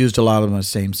that used a lot of my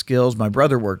same skills. My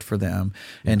brother worked for them,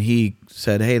 and he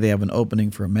said, "Hey, they have an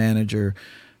opening for a manager."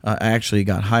 I actually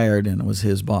got hired, and it was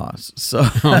his boss. So,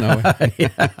 and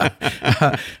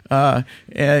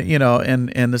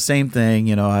the same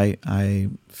thing. I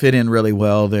fit in really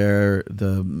well there.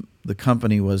 The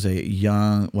company was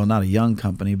not a young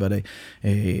company, but a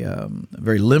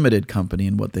very limited company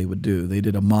in what they would do. They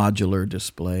did a modular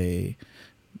display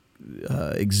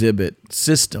exhibit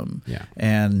system, yeah,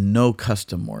 and no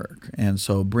custom work. And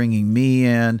so bringing me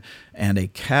in and a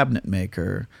cabinet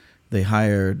maker, they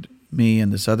hired me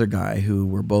and this other guy who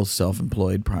were both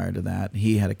self-employed prior to that.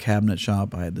 He had a cabinet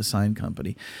shop, I had the sign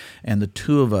company, and the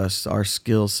two of us, our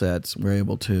skill sets, were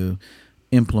able to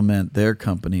implement their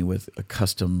company with a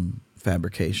custom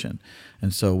fabrication.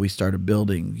 And so we started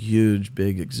building huge,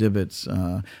 big exhibits,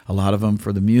 a lot of them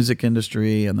for the music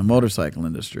industry and the motorcycle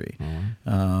industry.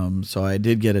 So I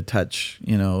did get a touch,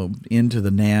 into the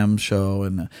NAMM show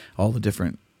and all the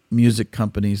different music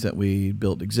companies that we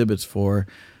built exhibits for.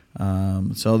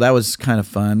 So that was kind of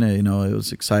fun. It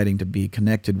was exciting to be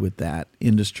connected with that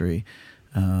industry.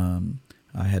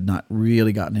 I had not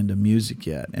really gotten into music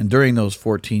yet. And during those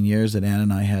 14 years that Ann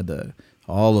and I had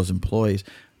all those employees,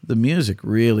 the music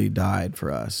really died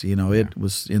for us. It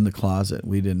was in the closet.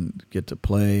 We didn't get to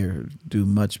play or do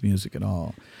much music at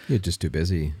all. You're just too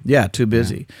busy. Yeah, too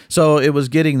busy. Yeah. So it was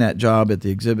getting that job at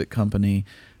the exhibit company,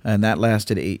 and that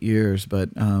lasted 8 years.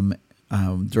 But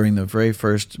during the very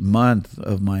first month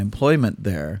of my employment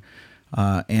there,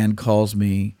 Ann calls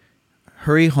me,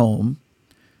 "Hurry home.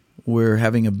 We're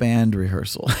having a band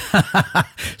rehearsal."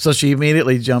 So she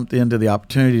immediately jumped into the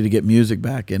opportunity to get music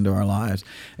back into our lives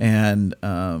and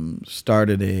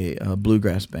started a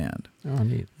bluegrass band. Oh,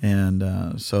 neat. And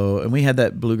and we had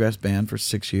that bluegrass band for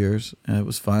 6 years. And it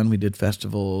was fun. We did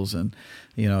festivals, and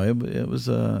it was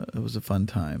a fun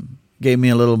time. Gave me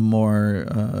a little more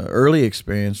early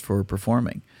experience for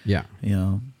performing. Yeah.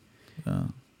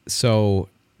 So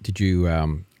did you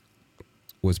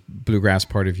was bluegrass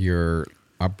part of your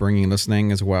upbringing,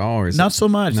 listening as well, or not so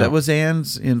much? No. That was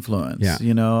Ann's influence. Yeah.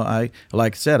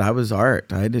 Like I said, I was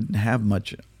art. I didn't have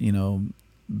much,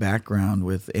 background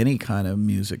with any kind of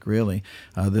music really,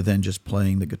 other than just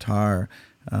playing the guitar.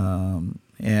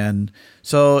 And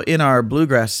so in our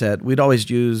bluegrass set, we'd always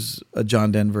use a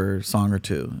John Denver song or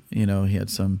two. He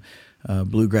had some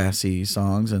bluegrassy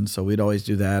songs, and so we'd always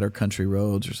do that, or Country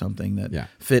Roads or something that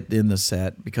fit in the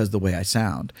set because of the way I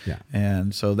sound. Yeah.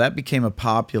 And so that became a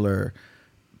popular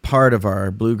part of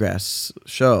our bluegrass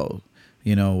show,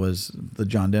 was the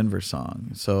John Denver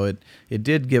song. So it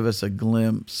did give us a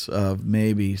glimpse of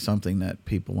maybe something that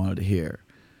people wanted to hear.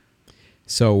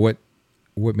 So what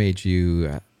made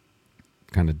you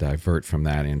kind of divert from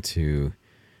that into,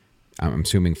 I'm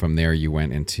assuming from there you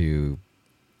went into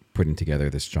putting together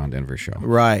this John Denver show?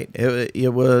 Right.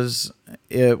 It was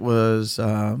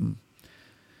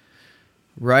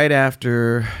right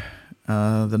after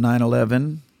the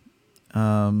 9/11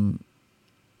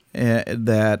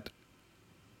 that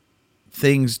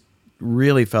things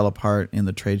really fell apart in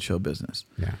the trade show business.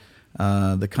 Yeah.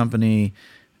 The company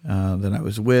that I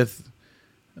was with,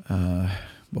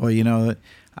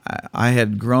 I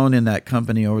had grown in that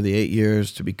company over the 8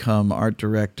 years to become art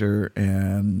director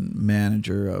and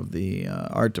manager of the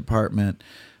art department.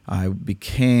 I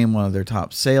became one of their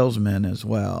top salesmen as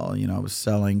well. I was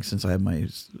selling, since I had my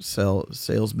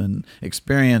salesman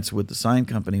experience with the sign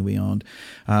company we owned.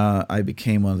 I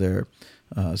became one of their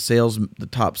the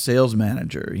top sales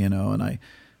manager, and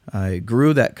I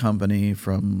grew that company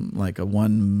from like a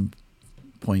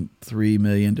 1.3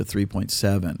 million to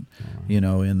 3.7,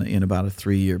 in about a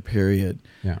 3-year period.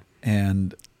 Yeah.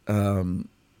 And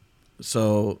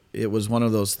so it was one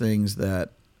of those things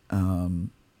that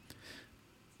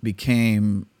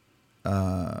became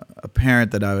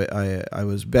apparent that I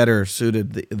was better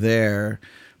suited there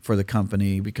for the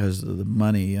company because of the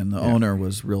money, and the owner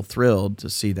was real thrilled to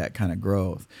see that kind of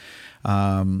growth.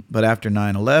 But after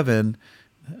 9/11,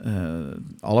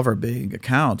 all of our big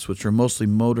accounts, which were mostly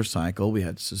motorcycle, we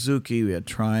had Suzuki, we had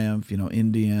Triumph,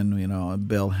 Indian,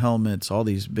 Bell Helmets, all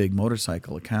these big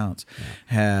motorcycle accounts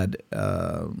had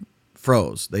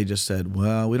froze. They just said,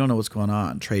 well, we don't know what's going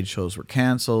on. Trade shows were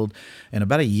canceled, and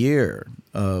about a year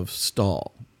of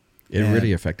stall. It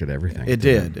really affected everything. It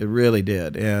did. It really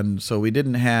did. And so we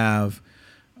didn't have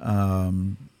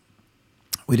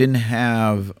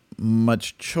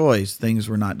much choice. Things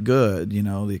were not good,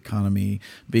 the economy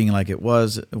being like it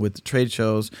was with the trade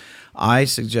shows. I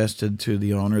suggested to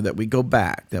the owner that we go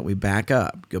back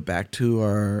to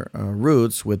our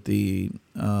roots with the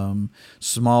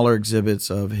smaller exhibits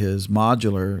of his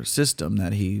modular system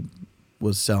that he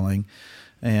was selling,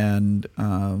 and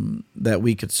that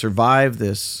we could survive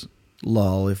this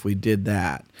lull if we did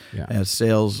that. Yeah. As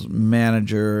sales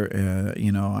manager,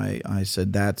 I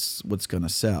said that's what's going to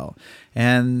sell,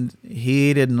 and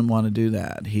he didn't want to do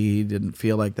that. He didn't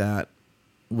feel like that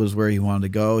was where he wanted to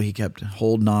go. He kept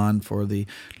holding on for the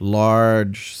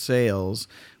large sales.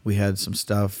 We had some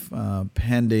stuff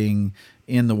pending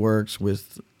in the works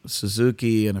with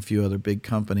Suzuki and a few other big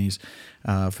companies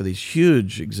for these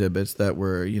huge exhibits that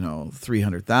were,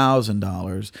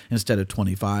 $300,000 instead of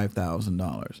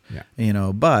 $25,000. Yeah.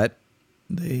 But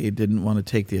They didn't want to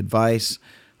take the advice,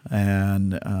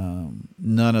 and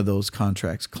none of those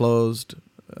contracts closed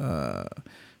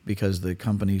because the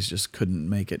companies just couldn't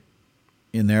make it.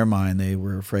 In their mind, they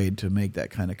were afraid to make that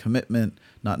kind of commitment,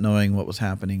 not knowing what was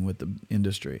happening with the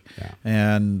industry. Yeah.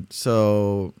 And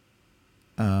so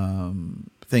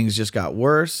things just got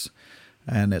worse.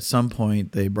 And at some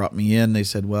point, they brought me in. They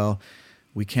said, well,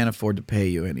 we can't afford to pay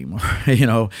you anymore.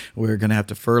 We're going to have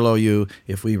to furlough you.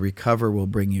 If we recover, we'll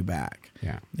bring you back.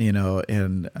 Yeah.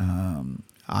 And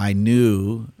I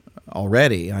knew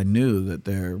that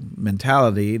their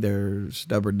mentality, their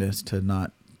stubbornness to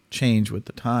not change with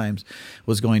the times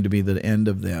was going to be the end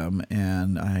of them.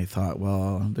 And I thought,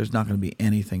 well, there's not going to be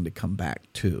anything to come back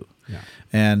to. Yeah.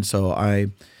 And so I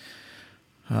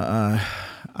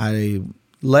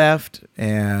left,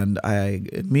 and I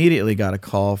immediately got a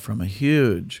call from a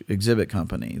huge exhibit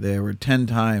company. They were 10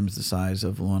 times the size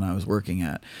of the one I was working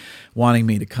at, wanting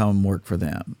me to come work for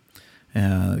them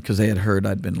because they had heard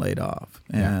I'd been laid off.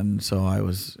 And so I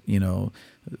was,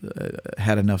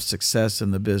 had enough success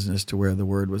in the business to where the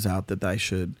word was out that I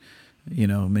should,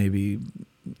 maybe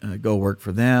go work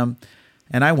for them.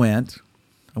 And I went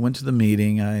to the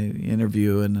meeting, I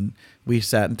interviewed, and then we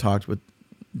sat and talked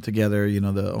together,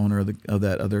 the owner of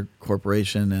that other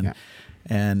corporation.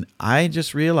 And I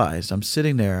just realized I'm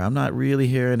sitting there, I'm not really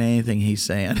hearing anything he's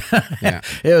saying. Yeah.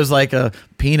 It was like a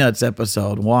Peanuts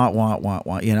episode, wah, wah, wah,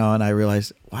 wah, and I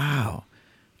realized, wow,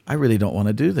 I really don't want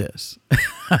to do this.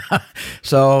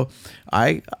 So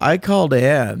I called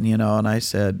Ann, and I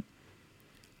said,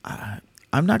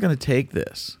 I'm not going to take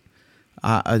this,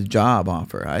 a job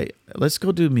offer. Let's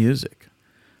go do music.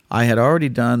 I had already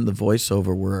done the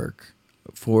voiceover work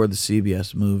for the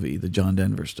CBS movie, The John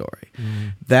Denver Story. Mm-hmm.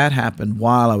 That happened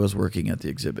while I was working at the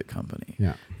exhibit company.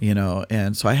 Yeah.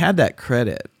 And so I had that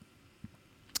credit.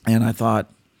 And I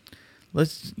thought,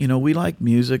 we like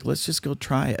music. Let's just go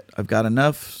try it. I've got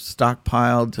enough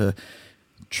stockpiled to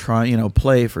try,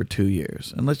 play for 2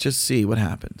 years. And let's just see what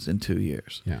happens in 2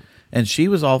 years. Yeah. And she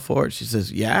was all for it. She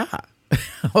says, yeah,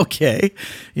 okay.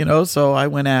 So I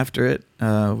went after it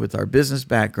with our business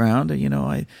background. And,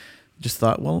 I just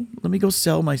thought, well, let me go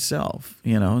sell myself,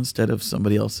 instead of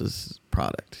somebody else's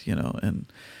product, and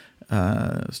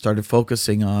started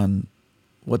focusing on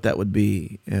what that would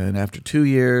be. And after 2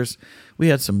 years, we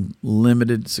had some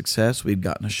limited success. We'd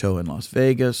gotten a show in Las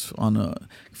Vegas on a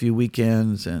few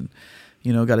weekends and,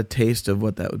 got a taste of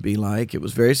what that would be like. It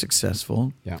was very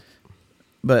successful. Yeah.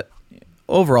 But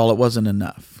overall, it wasn't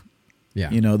enough.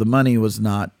 Yeah. The money was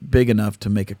not big enough to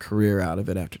make a career out of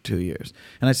it after 2 years.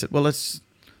 And I said, well, let's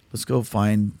go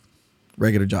find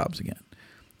regular jobs again.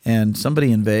 And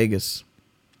somebody in Vegas,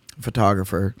 a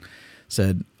photographer,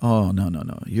 said, oh,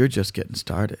 no, you're just getting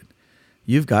started.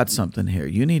 You've got something here.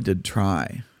 You need to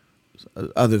try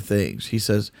other things. He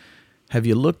says, have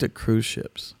you looked at cruise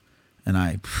ships?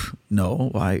 And no,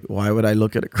 why would I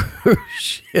look at a cruise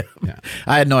ship? Yeah.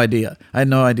 I had no idea. I had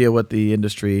no idea what the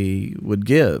industry would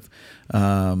give.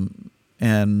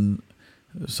 And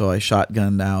so I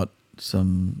shotgunned out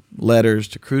some letters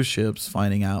to cruise ships,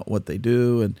 finding out what they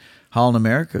do. And Holland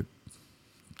America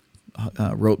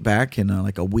wrote back in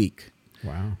like a week.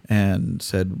 Wow. And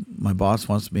said, my boss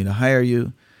wants me to hire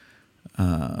you,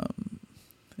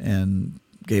 and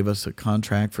gave us a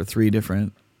contract for 3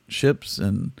 different ships.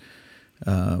 And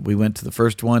we went to the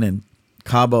first one in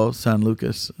Cabo San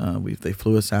Lucas. They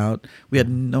flew us out. We had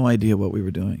no idea what we were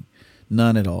doing,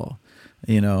 none at all.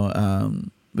 We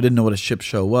didn't know what a ship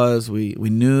show was. We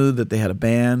knew that they had a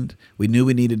band. We knew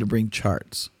we needed to bring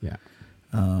charts. Yeah.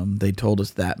 They told us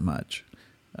that much.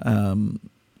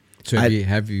 So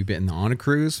have you been on a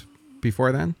cruise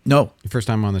before then? No. Your first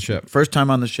time on the ship? First time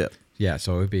on the ship. Yeah,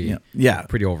 so it would be yeah.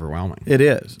 pretty overwhelming. It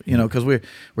is, because we're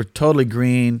totally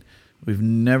green. We've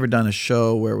never done a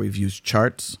show where we've used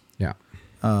charts. Yeah.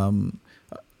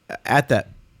 At that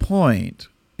point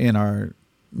in our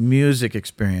music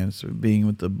experience, being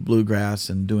with the bluegrass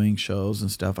and doing shows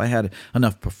and stuff, I had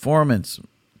enough performance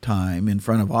time in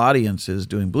front of audiences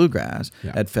doing bluegrass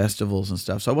at festivals and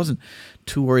stuff. So I wasn't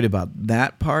too worried about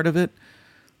that part of it.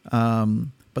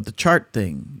 But the chart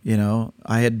thing,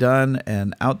 I had done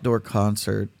an outdoor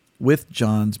concert with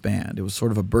John's band. It was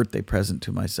sort of a birthday present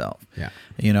to myself. Yeah.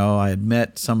 I had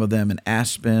met some of them in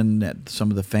Aspen at some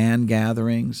of the fan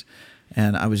gatherings,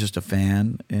 and I was just a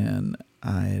fan, and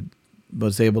I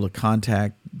was able to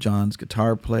contact John's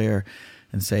guitar player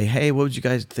and say, hey, what would you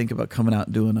guys think about coming out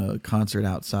and doing a concert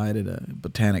outside at a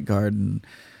botanic garden?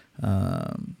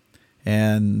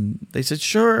 And they said,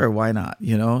 sure, why not?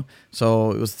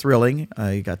 So it was thrilling.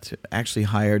 I got to actually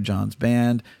hire John's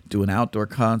band, do an outdoor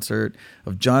concert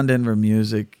of John Denver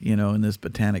music, in this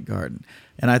botanic garden.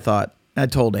 And I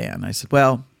told Ann, I said,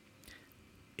 well,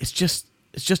 it's just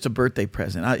a birthday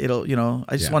present. I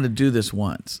just want to do this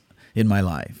once in my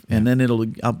life, and then it'll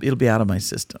be out of my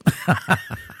system.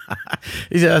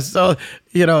 Yeah, so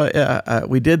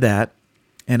we did that,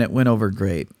 and it went over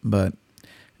great. But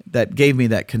that gave me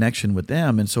that connection with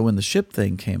them, and so when the ship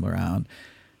thing came around,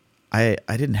 I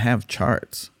didn't have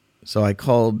charts, so I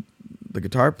called the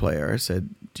guitar player. I said,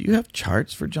 "Do you have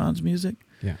charts for John's music?"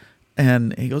 Yeah,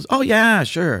 and he goes, "Oh yeah,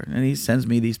 sure," and he sends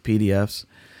me these PDFs,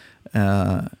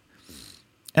 and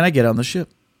I get on the ship.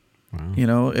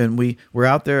 Wow. And we're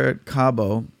out there at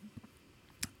Cabo,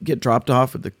 get dropped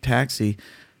off at the taxi,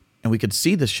 and we could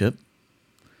see the ship.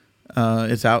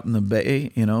 It's out in the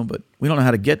bay, but we don't know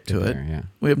how to get to it. Yeah.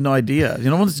 We have no idea.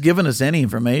 No one's given us any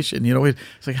information.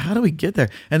 It's like, how do we get there?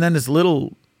 And then this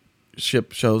little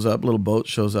ship shows up, little boat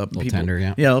shows up. Little tender,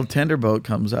 yeah. Yeah, a little tender boat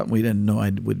comes up, and we didn't know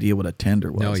idea what a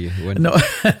tender was. No, you wouldn't. No.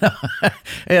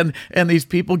 and these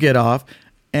people get off.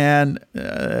 And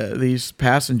these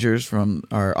passengers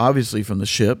are obviously from the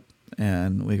ship,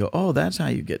 and we go, oh, that's how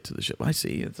you get to the ship. I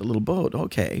see, it's a little boat.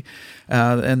 Okay,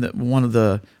 and one of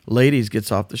the ladies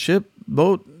gets off the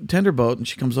tender boat, and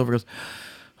she comes over and goes,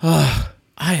 oh,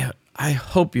 I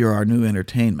hope you're our new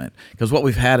entertainment, because what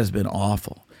we've had has been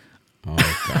awful. Oh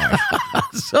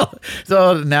gosh.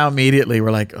 so now immediately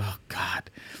we're like, oh God,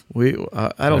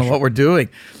 I don't know what we're doing,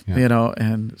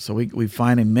 and so we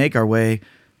finally make our way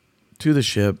to the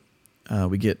ship.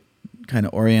 We get kind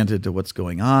of oriented to what's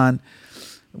going on.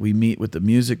 We meet with the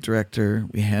music director.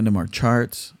 We hand him our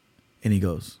charts, and he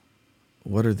goes,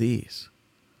 "What are these?"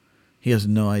 He has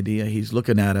no idea. He's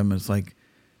looking at him, and it's like,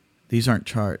 "These aren't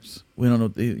charts. We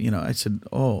don't know." I said,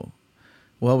 "Oh,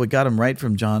 well, we got them right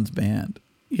from John's band.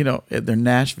 They're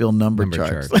Nashville number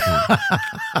charts."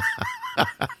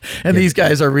 And these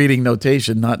guys are reading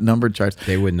notation, not number charts.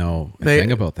 They would know a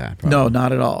thing about that. Probably. No,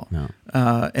 not at all. No.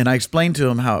 And I explained to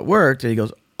him how it worked, and he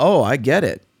goes, "Oh, I get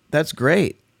it. That's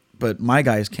great. But my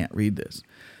guys can't read this."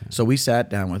 Yeah. So we sat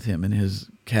down with him in his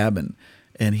cabin,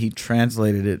 and he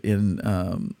translated it in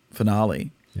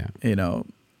Finale,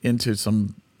 into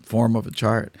some form of a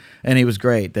chart. And he was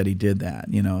great that he did that.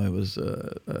 It was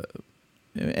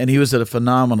and he was a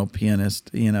phenomenal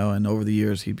pianist, and over the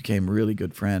years he became a really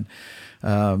good friend.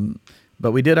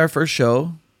 But we did our first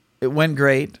show. It went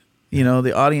great.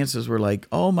 The audiences were like,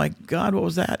 oh my God, what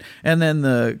was that? And then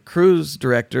the cruise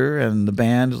director and the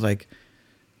band was like,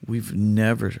 we've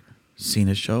never seen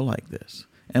a show like this.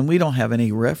 And we don't have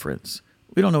any reference.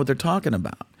 We don't know what they're talking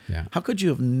about. Yeah. How could you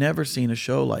have never seen a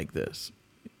show like this?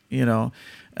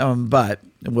 But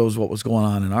it was what was going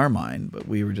on in our mind. But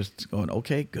we were just going,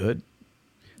 okay, good.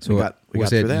 So we got was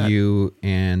through it that. You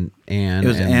and Ann? It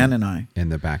was Ann and I.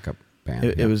 And the backup band.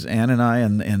 It was Ann and I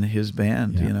and his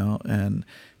band, and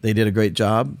they did a great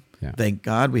job. Yeah. Thank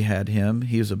God we had him.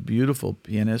 He was a beautiful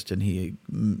pianist, and he,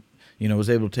 was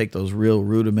able to take those real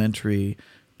rudimentary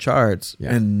charts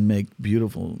and make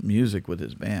beautiful music with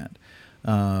his band.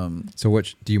 So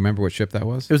do you remember what ship that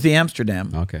was? It was the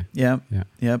Amsterdam. Okay. Yeah. Yeah.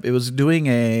 Yep. It was doing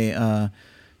a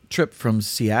trip from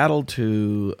Seattle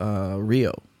to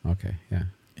Rio. Okay. Yeah.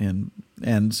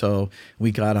 And so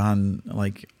we got on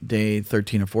like day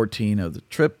 13 or 14 of the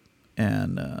trip,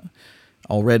 and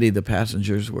already the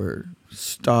passengers were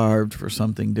starved for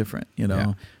something different,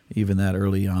 even that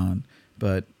early on.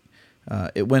 But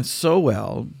it went so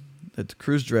well that the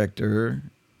cruise director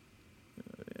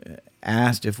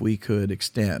asked if we could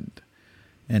extend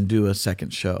and do a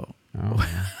second show. Oh,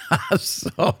 yeah.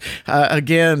 So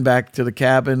again, back to the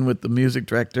cabin with the music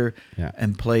director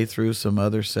and play through some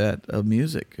other set of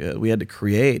music. We had to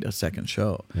create a second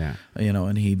show,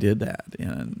 and he did that.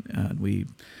 And we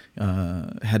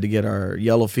had to get our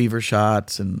yellow fever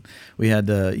shots, and we had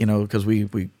to, because we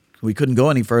couldn't go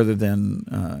any further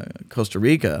than Costa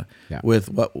Rica with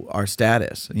what our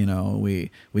status. We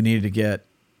needed to get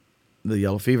the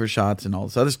yellow fever shots and all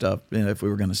this other stuff, if we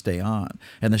were going to stay on.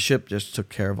 And the ship just took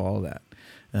care of all of that.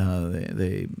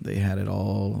 They had it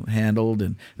all handled,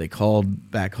 and they called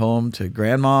back home to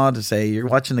Grandma to say, you're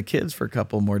watching the kids for a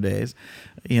couple more days,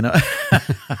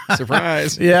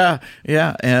 Surprise. Yeah.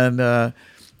 And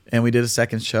we did a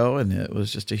second show, and it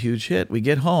was just a huge hit. We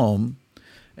get home,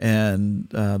 and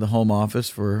the home office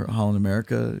for Holland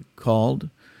America called,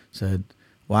 said,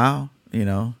 wow,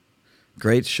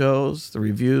 great shows. The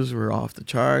reviews were off the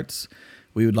charts.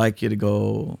 We would like you to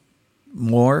go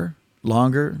more,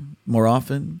 longer, more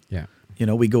often. Yeah.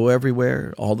 We go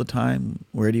everywhere all the time.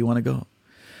 Where do you want to go?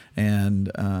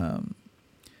 And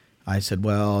I said,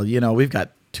 well, we've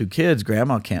got 2 kids.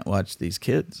 Grandma can't watch these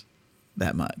kids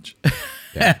that much.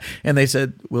 Yeah. And they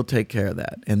said, we'll take care of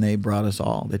that. And they brought us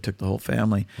all. They took the whole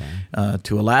family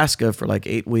to Alaska for like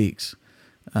 8 weeks.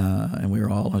 And we were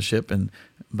all on a ship. And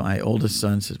my oldest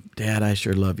son says, Dad, I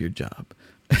sure love your job.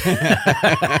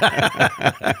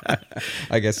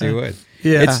 I guess you would.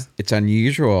 Yeah. It's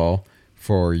unusual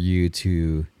for you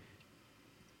to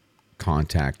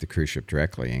contact the cruise ship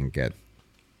directly and get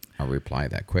a reply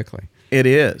that quickly. It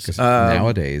is. 'Cause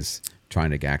nowadays,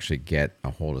 trying to actually get a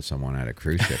hold of someone at a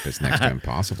cruise ship is next to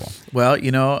impossible. Well,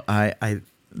 I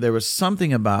there was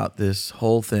something about this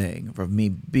whole thing of me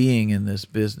being in this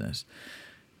business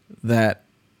that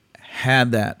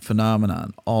had that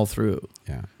phenomenon all through.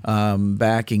 Yeah.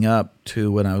 Backing up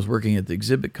to when I was working at the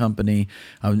exhibit company,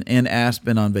 I was in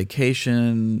Aspen on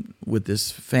vacation with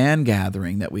this fan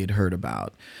gathering that we had heard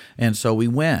about. And so we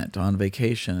went on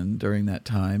vacation during that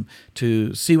time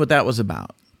to see what that was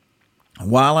about.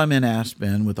 While I'm in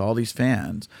Aspen with all these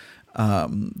fans,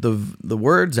 the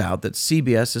word's out that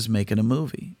CBS is making a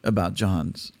movie about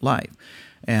John's life.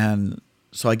 And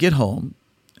so I get home,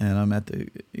 and I'm at the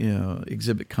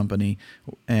exhibit company,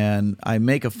 and I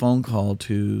make a phone call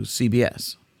to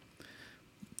CBS.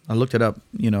 I looked it up,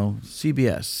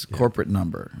 CBS corporate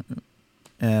number,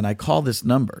 and I call this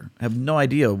number. I have no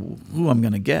idea who I'm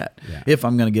going to get, if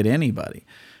I'm going to get anybody.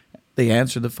 They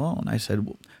answer the phone. I said,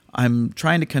 I'm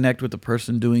trying to connect with the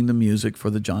person doing the music for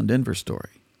the John Denver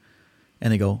story.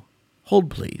 And they go, hold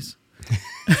please.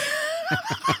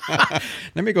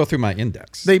 Let me go through my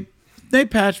index. They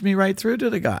patched me right through to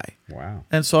the guy. Wow.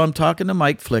 And so I'm talking to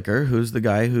Mike Flicker, who's the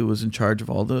guy who was in charge of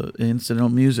all the incidental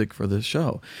music for the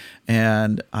show.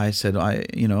 And I said,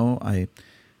 I'm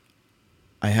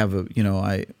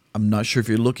not sure if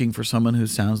you're looking for someone who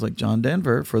sounds like John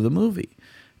Denver for the movie.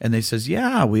 And they says,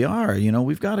 yeah, we are.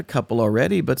 We've got a couple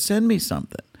already, but send me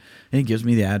something. And he gives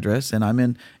me the address, and I'm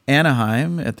in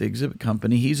Anaheim at the exhibit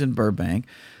company. He's in Burbank.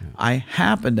 Yeah. I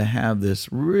happen to have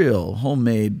this real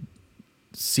homemade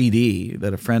CD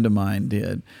that a friend of mine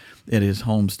did at his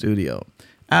home studio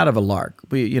out of a lark.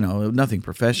 Nothing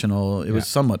professional. It was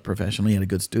somewhat professional. He had a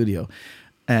good studio.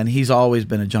 And he's always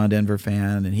been a John Denver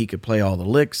fan, and he could play all the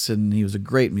licks, and he was a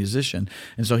great musician.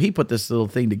 And so he put this little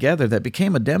thing together that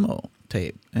became a demo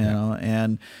tape,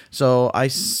 And so I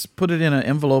put it in an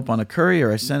envelope on a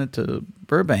courier. I sent it to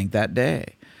Burbank that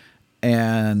day.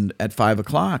 And at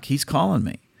 5:00, he's calling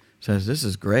me. Says, this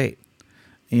is great.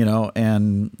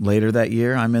 And later that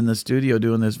year, I'm in the studio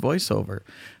doing this voiceover.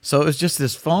 So it was just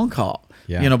this phone call.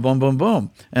 Yeah. Boom, boom,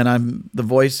 boom. And I'm the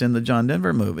voice in the John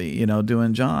Denver movie,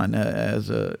 doing John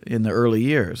in the early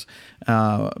years,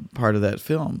 part of that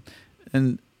film.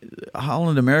 And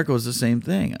Holland America was the same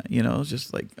thing. It's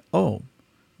just like, oh,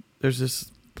 there's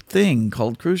this thing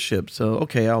called cruise ships. So,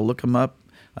 okay, I'll look them up.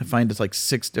 I find it's like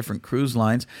 6 different cruise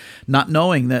lines, not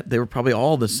knowing that they were probably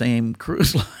all the same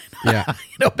cruise line. Yeah.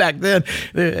 Back then,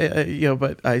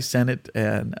 but I sent it,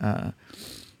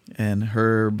 and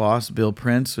her boss, Bill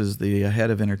Prince, is the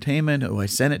head of entertainment, who I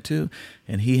sent it to,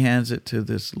 and he hands it to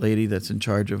this lady that's in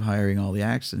charge of hiring all the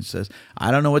acts and says,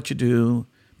 I don't know what you do,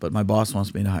 but my boss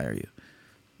wants me to hire you.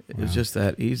 It was just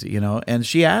that easy, And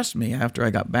she asked me after I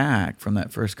got back from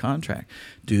that first contract,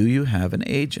 do you have an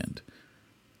agent?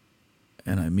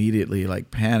 And I immediately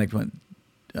panicked, went,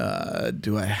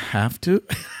 do I have to?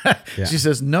 Yeah. She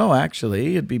says, no,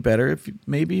 actually, it'd be better if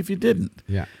you didn't.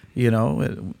 Yeah.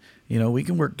 We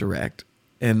can work direct.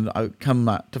 And I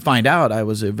come to find out I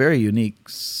was a very unique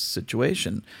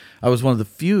situation. I was one of the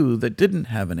few that didn't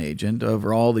have an agent.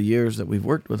 Over all the years that we've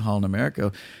worked with Holland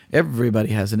America, everybody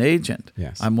has an agent.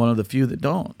 Yes. I'm one of the few that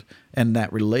don't. And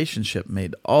that relationship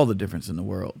made all the difference in the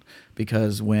world.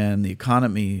 Because when the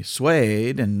economy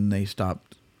swayed and they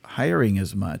stopped hiring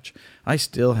as much, I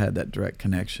still had that direct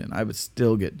connection. I would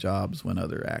still get jobs when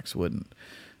other acts wouldn't.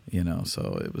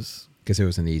 So it was... Because it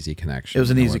was an easy connection. It was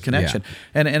an easy connection.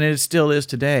 Yeah. And it still is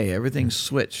today. Everything's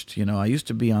switched. I used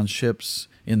to be on ships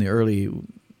in the early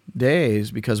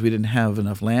days because we didn't have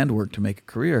enough land work to make a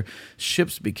career.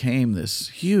 Ships became this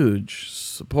huge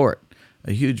support,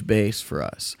 a huge base for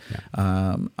us.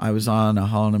 Yeah. I was on a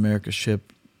Holland America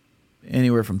ship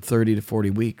anywhere from 30 to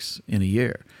 40 weeks in a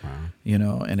year.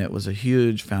 Wow. And it was a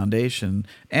huge foundation.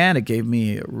 And it gave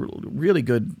me a really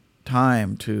good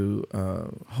time to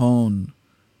hone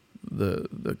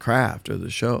the craft or the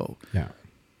show. Yeah.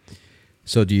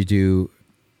 So do you do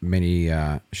many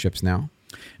ships now?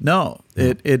 No,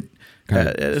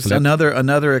 it's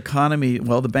another economy.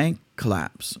 Well, the bank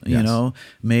collapse,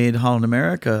 made Holland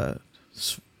America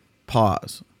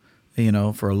pause,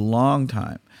 for a long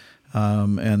time.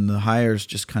 and the hires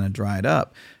just kind of dried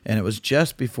up. And it was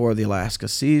just before the Alaska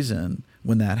season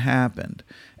when that happened.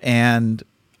 And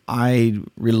I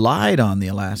relied on the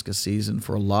Alaska season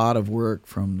for a lot of work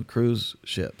from the cruise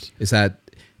ships. Is that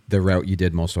the route you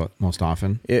did most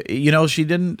often? She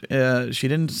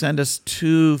didn't send us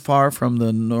too far from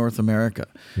the North America.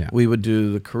 Yeah. We would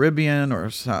do the Caribbean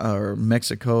or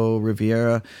Mexico,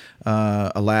 Riviera,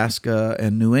 Alaska,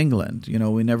 and New England.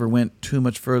 We never went too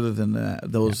much further than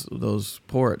those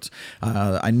ports.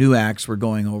 I knew acts were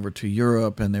going over to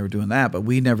Europe and they were doing that, but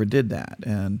we never did that.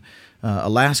 And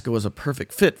Alaska was a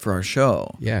perfect fit for our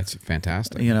show. Yeah, it's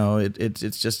fantastic.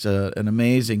 It's just an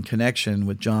amazing connection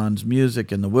with John's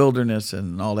music and the wilderness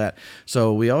and all that.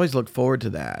 So we always looked forward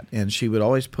to that. And she would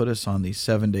always put us on these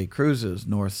 7-day cruises,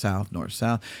 north-south,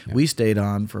 north-south. Yeah. We stayed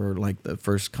on for the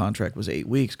first contract was 8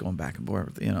 weeks, going back and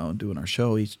forth, doing our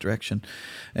show each direction.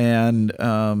 And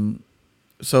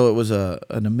so it was an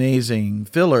amazing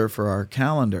filler for our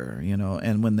calendar,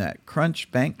 and when that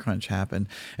bank crunch happened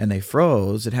and they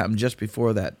froze, it happened just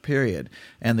before that period,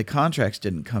 and the contracts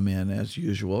didn't come in as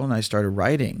usual, and I started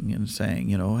writing and saying,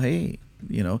 hey,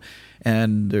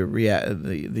 and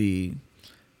the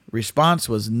response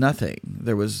was nothing.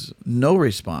 There was no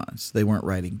response. They weren't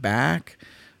writing back.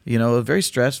 Very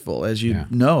stressful, as you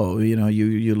know.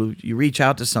 You reach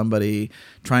out to somebody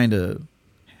trying to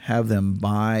have them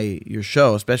buy your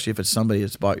show, especially if it's somebody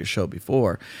that's bought your show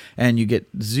before, and you get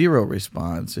zero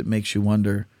response. It makes you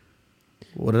wonder,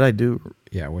 what did I do?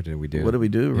 Yeah, what did we do? What did we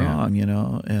do wrong?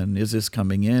 And is this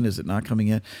coming in? Is it not coming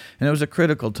in? And it was a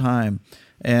critical time.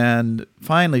 And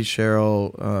finally,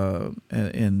 Cheryl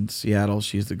in Seattle,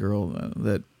 she's the girl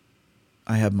that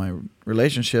I have my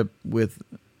relationship with,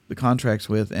 the contracts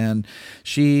with, and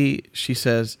she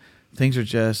says things are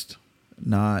just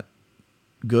not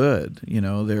good.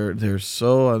 They're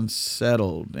so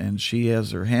unsettled, and she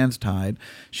has her hands tied.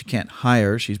 She can't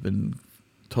hire. She's been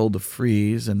told to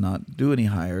freeze and not do any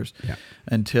hires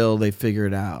until they figure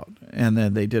it out. And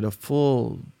then they did a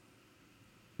full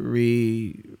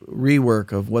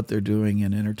rework of what they're doing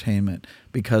in entertainment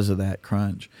because of that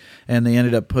crunch. And they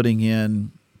ended up putting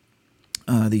in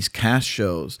these cast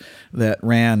shows that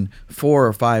ran 4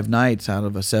 or 5 nights out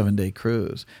of a 7-day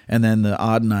cruise. And then the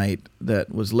odd night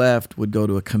that was left would go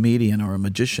to a comedian or a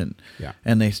magician. Yeah.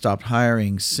 And they stopped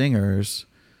hiring singers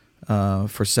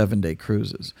for 7-day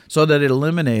cruises. So that it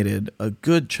eliminated a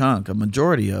good chunk, a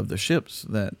majority of the ships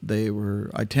that they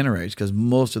were itineraries, because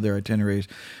most of their itineraries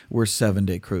were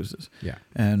 7-day cruises. Yeah.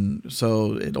 And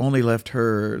so it only left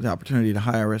her the opportunity to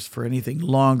hire us for anything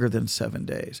longer than 7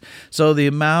 days. So the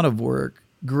amount of work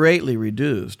greatly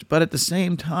reduced. But at the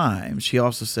same time, she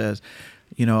also says,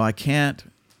 I can't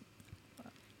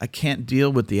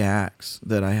deal with the acts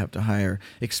that I have to hire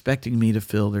expecting me to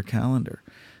fill their calendar.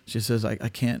 She says, I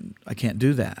can't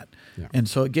do that. Yeah. And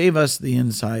so it gave us the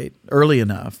insight early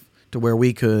enough to where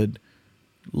we could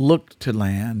look to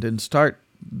land and start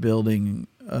building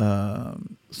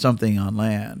something on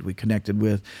land. We connected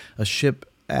with a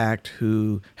ship act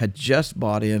who had just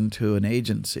bought into an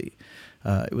agency.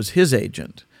 It was his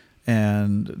agent,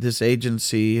 and this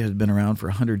agency has been around for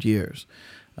 100 years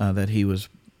that he was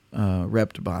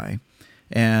repped by.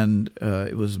 And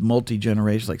it was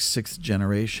multi-generation, like 6th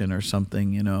generation or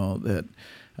something, that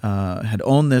had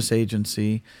owned this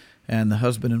agency. And the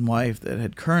husband and wife that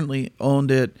had currently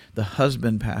owned it, the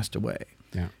husband passed away.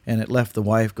 Yeah. And it left the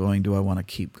wife going, do I want to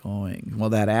keep going? Well,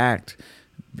 that act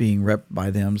being repped by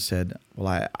them said,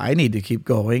 well, I need to keep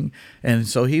going. And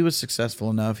so he was successful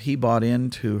enough. He bought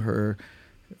into her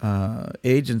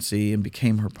agency and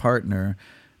became her partner.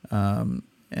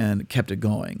 And kept it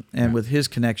going. And with his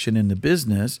connection in the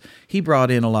business, he brought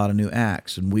in a lot of new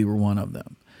acts, and we were one of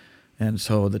them. And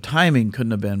so the timing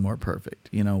couldn't have been more perfect.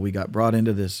 We got brought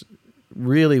into this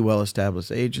really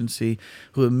well-established agency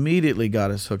who immediately got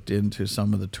us hooked into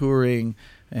some of the touring,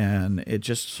 and it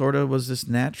just sort of was this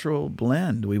natural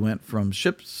blend. We went from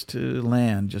ships to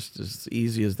land just as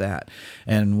easy as that,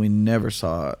 and we never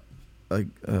saw a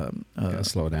slowdown.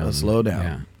 A slowdown.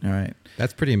 Yeah. All right.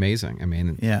 That's pretty amazing. I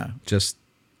mean, just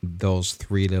those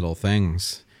 3 little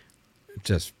things,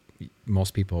 just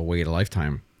most people wait a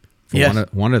lifetime for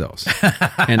one of those,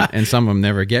 and some of them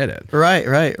never get it. Right.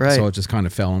 So it just kind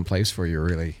of fell in place for you,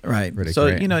 really. Right. Really so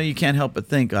great. You can't help but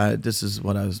think this is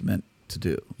what I was meant to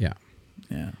do. Yeah.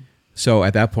 Yeah. So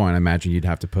at that point, I imagine you'd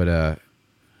have to put a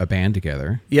band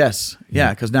together. Yes.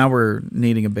 Yeah. Because now we're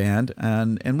needing a band,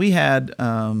 and we had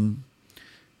a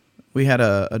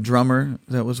drummer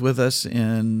that was with us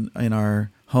in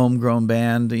our homegrown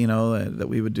band, that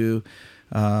we would do.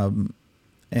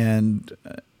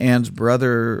 Ann's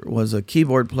brother was a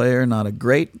keyboard player, not a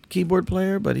great keyboard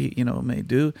player, but he, may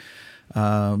do.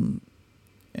 And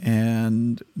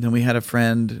then we had a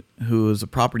friend who was a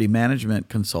property management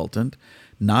consultant,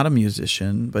 not a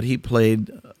musician, but he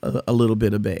played a little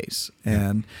bit of bass.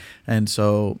 And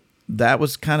so that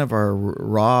was kind of our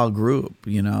raw group,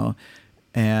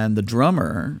 And the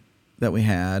drummer that we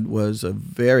had was a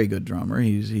very good drummer.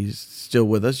 He's still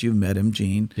with us. You've met him,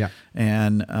 Gene. Yeah.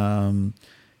 And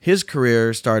his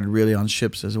career started really on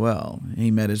ships as well.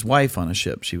 He met his wife on a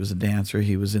ship. She was a dancer.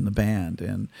 He was in the band.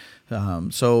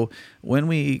 And so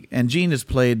and Gene has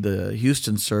played the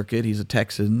Houston circuit. He's a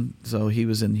Texan, so he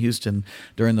was in Houston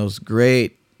during those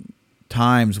great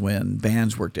times when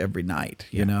bands worked every night,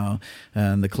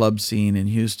 and the club scene in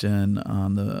Houston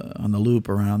on the loop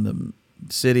around the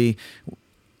city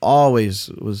always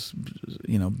was,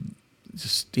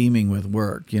 just steaming with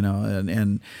work,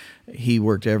 and he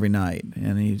worked every night,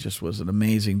 and he just was an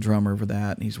amazing drummer for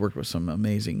that. And he's worked with some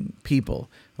amazing people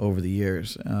over the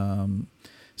years.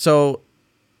 So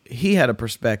he had a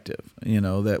perspective,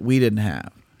 that we didn't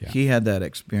have. Yeah. He had that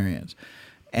experience.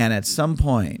 And at some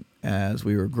point, as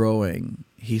we were growing,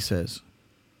 he says,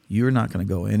 "You're not going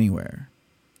to go anywhere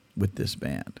with this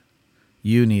band.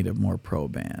 You need a more pro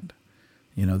band.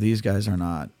 These guys are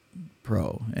not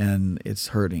pro, and it's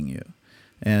hurting you."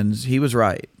 And he was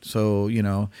right. So,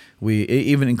 we,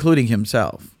 even including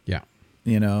himself. Yeah.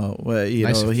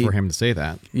 Nice for him to say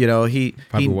that. He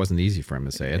probably wasn't easy for him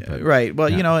to say it, but right.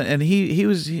 Well, and he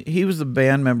was the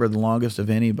band member the longest of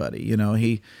anybody.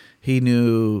 He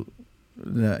knew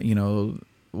that,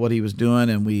 what he was doing,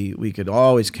 and we could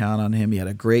always count on him. He had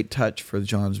a great touch for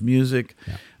John's music.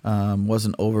 Yeah.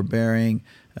 Wasn't overbearing.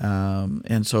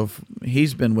 And so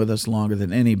he's been with us longer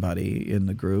than anybody in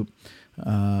the group.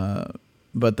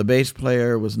 But the bass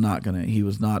player was not he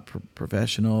was not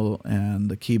professional,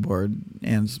 and the keyboard,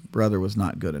 Ann's brother, was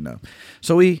not good enough.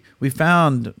 So we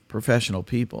found professional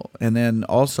people, and then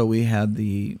also we had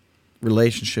the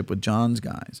relationship with John's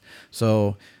guys.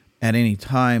 So at any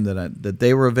time that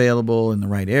they were available in the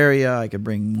right area, I could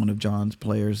bring one of John's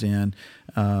players in,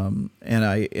 and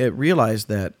I realized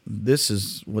that this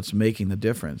is what's making the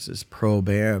difference. Is pro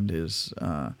band is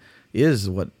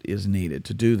what is needed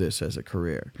to do this as a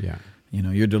career. Yeah.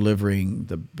 You're delivering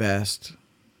the best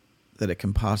that it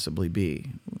can possibly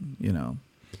be,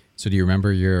 So do you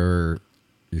remember your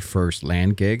first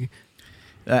land gig?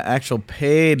 Actual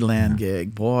paid land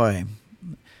gig, boy.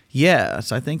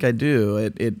 Yes, I think I do.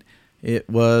 It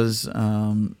was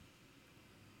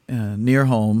near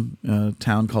home, a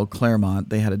town called Claremont.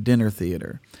 They had a dinner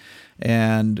theater.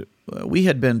 And we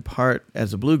had been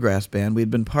as a bluegrass band,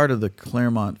 we'd been part of the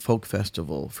Claremont Folk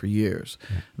Festival for years.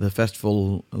 Yeah. The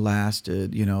festival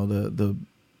lasted,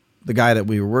 the guy that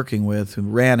we were working with who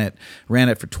ran it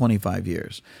for 25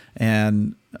 years.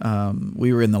 And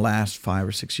we were in the last 5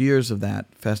 or 6 years of that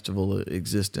festival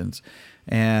existence.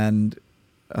 And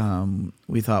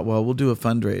we thought, well, we'll do a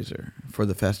fundraiser for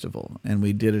the festival. And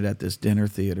we did it at this dinner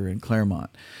theater in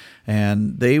Claremont.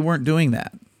 And they weren't doing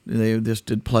that. They just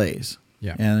did plays.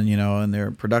 Yeah. And, and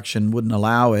their production wouldn't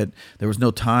allow it. There was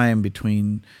no time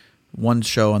between one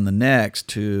show and the next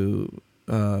to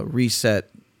reset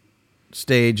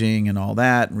staging and all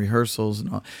that, and rehearsals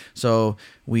and all. So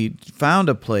we found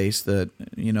a place that,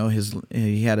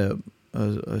 he had a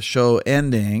show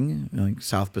ending, like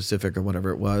South Pacific or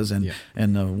whatever it was, and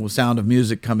the Sound of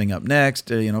Music coming up next,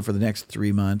 for the next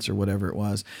 3 months or whatever it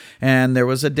was. And there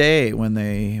was a day when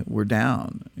they were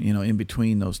down, in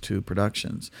between those two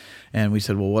productions. And we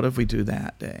said, well, what if we do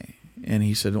that day? And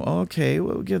he said, well, okay,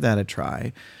 we'll give that a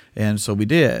try. And so we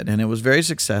did, and it was very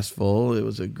successful. It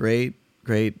was a great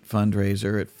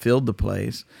fundraiser. It filled the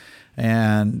place,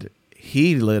 and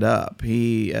he lit up.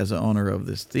 He, as the owner of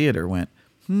this theater, went,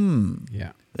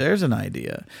 there's an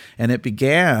idea. And it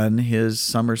began his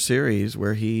summer series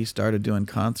where he started doing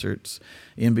concerts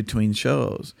in between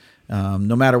shows.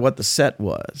 No matter what the set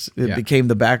was, it became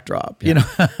the backdrop, So,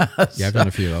 I've done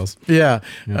a few of those. Yeah.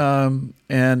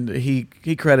 And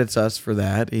he credits us for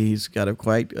that. He's got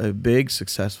quite a big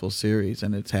successful series,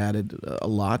 and it's added a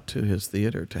lot to his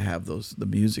theater to have the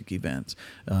music events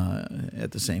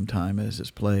at the same time as his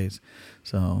plays.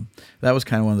 So that was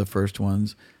kind of one of the first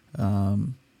ones.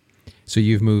 So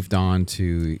you've moved on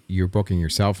to, you're booking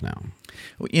yourself now.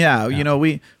 Yeah.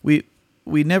 We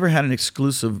never had an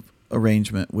exclusive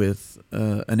arrangement with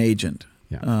an agent.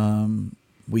 Yeah.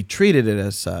 We treated it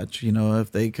as such.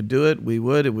 If they could do it, we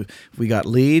would. If we got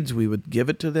leads, we would give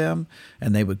it to them,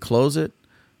 and they would close it.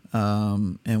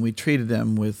 And we treated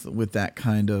them with that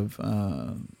kind of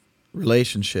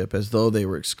relationship as though they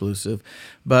were exclusive.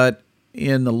 But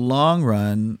in the long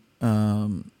run,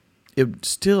 it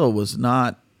still was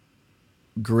not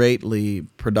greatly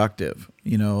productive.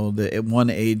 The one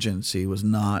agency was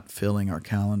not filling our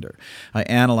calendar. I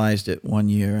analyzed it one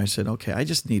year. I said, okay, I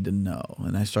just need to know.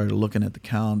 And I started looking at the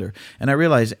calendar, and I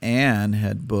realized Ann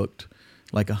had booked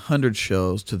like 100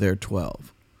 shows to their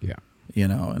 12. Yeah.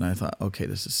 And I thought, okay,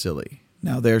 this is silly.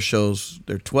 Now their shows,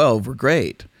 their 12 were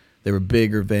great. They were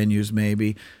bigger venues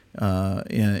maybe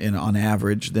in on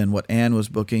average than what Ann was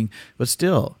booking, but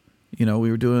still, we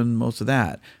were doing most of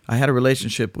that. I had a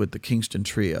relationship with the Kingston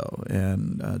Trio,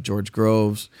 and George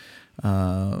Groves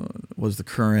was the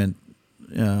current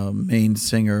main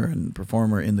singer and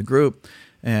performer in the group,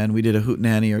 and we did a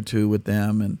hootenanny or two with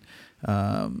them,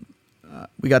 and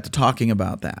we got to talking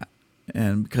about that.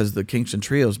 And because the Kingston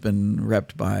Trio's been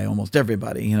repped by almost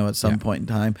everybody, at some point in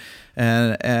time,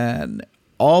 and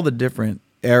all the different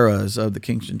eras of the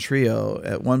Kingston Trio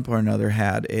at one point or another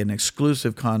had an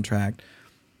exclusive contract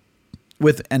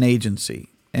with an agency,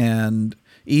 and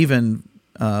even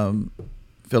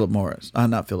Philip Morris,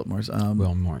 not Philip Morris,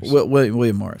 William Morris.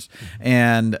 William Morris,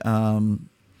 and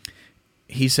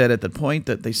he said at the point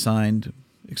that they signed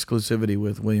exclusivity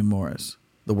with William Morris,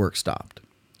 the work stopped.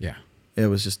 Yeah, it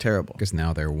was just terrible. Because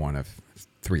now they're one of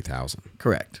 3,000.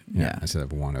 Correct. Yeah. Instead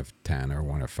of one of 10 or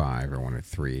one of 5 or one of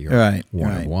 3 or right.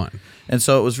 one of 1. And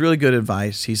so it was really good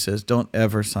advice. He says, don't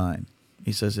ever sign.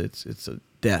 He says it's a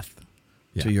death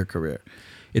to your career.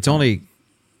 It's only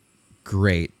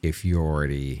great if you're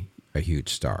already a huge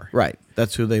star. Right.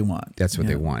 That's who they want. That's what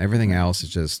they want. Everything else is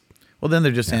just... Well, then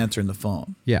they're just answering the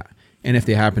phone. Yeah. And if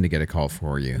they happen to get a call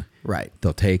for you, right,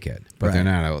 they'll take it. But they're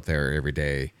not out there every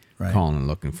day calling and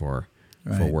looking for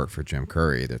work for Jim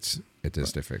Curry. If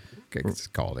it gets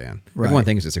called in. Right. Everyone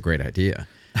thinks it's a great idea.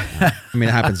 I mean,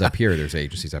 it happens up here. There's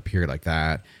agencies up here like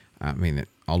that. I mean,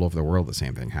 all over the world, the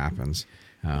same thing happens.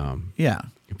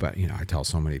 But, I tell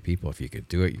so many people, if you could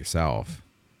do it yourself,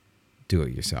 do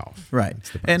it yourself. Right.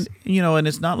 And, and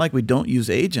it's not like we don't use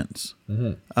agents.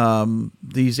 Mm-hmm.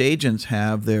 These agents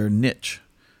have their niche.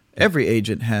 Every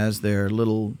agent has their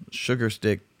little sugar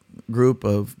stick group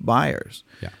of buyers.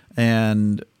 Yeah.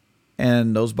 And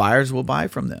those buyers will buy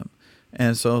from them.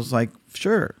 And so it's like,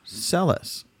 sure, sell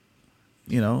us.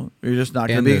 You're just not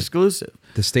going to be exclusive.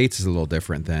 The States is a little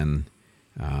different than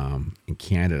in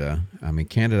Canada. I mean,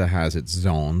 Canada has its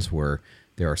zones where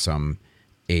there are some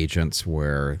agents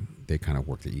where they kind of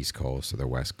work the East Coast or the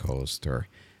West Coast,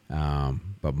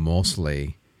 but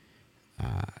mostly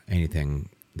anything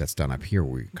that's done up here,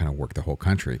 we kind of work the whole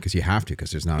country because you have to,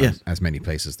 because there's not as many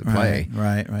places to play.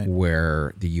 Right.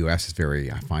 Where the U.S. is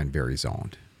I find very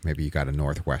zoned. Maybe you got a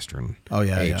Northwestern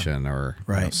agent or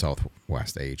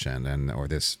Southwest agent, or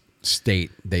this state.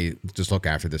 They just look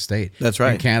after the state. That's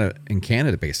right. In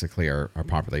Canada, basically, our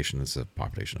population is the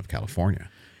population of California.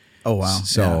 Oh wow!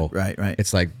 So right.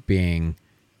 It's like being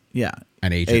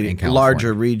an agent in California.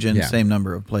 Larger region, same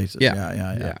number of places.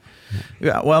 Yeah.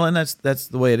 Well, and that's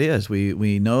the way it is.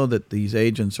 We know that these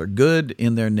agents are good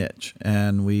in their niche,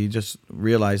 and we just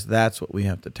realize that's what we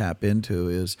have to tap into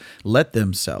is let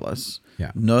them sell us.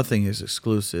 Yeah. Nothing is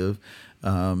exclusive.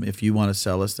 If you want to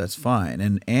sell us, that's fine.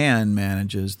 And Ann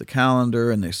manages the calendar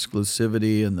and the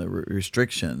exclusivity and the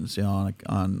restrictions,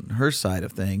 on her side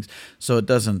of things, so it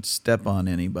doesn't step on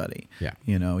anybody. Yeah.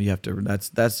 You have to.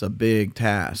 That's a big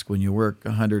task when you work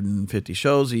 150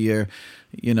 shows a year.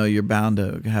 You're bound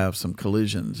to have some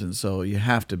collisions, and so you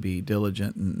have to be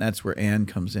diligent. And that's where Ann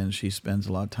comes in. She spends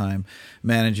a lot of time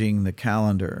managing the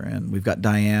calendar, and we've got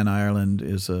Diane Ireland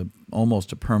is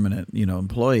almost a permanent,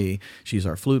 employee. She's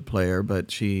our flute player,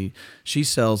 but she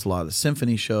sells a lot of the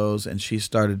symphony shows, and she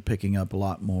started picking up a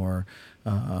lot more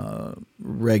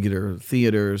regular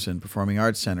theaters and performing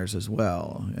arts centers as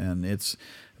well. And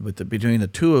between the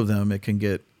two of them, it can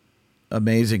get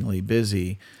amazingly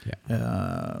busy.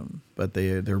 But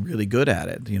they're really good at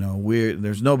it.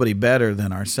 There's nobody better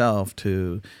than ourselves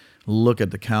to look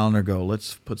at the calendar and go,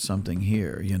 let's put something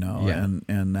here,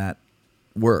 and that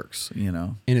works,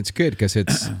 And it's good because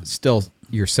it's still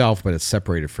yourself, but it's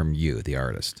separated from you, the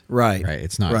artist. Right.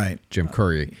 It's not Jim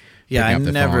Curry. I up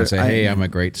the phone and say, hey, I'm a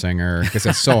great singer, because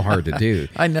it's so hard to do.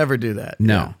 I never do that.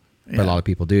 No, but a lot of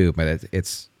people do. But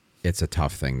it's a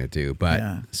tough thing to do.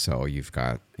 But so you've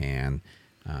got Ann,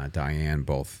 Diane,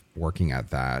 both working at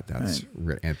that. That's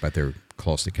but they're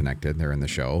closely connected. They're in the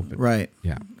show. But right.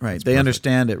 Yeah. Right. They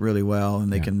understand it really well,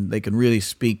 and they can really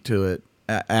speak to it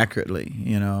accurately.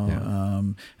 Yeah.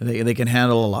 They can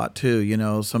handle a lot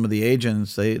too. Some of the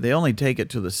agents, they only take it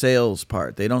to the sales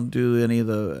part. They don't do any of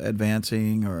the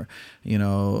advancing or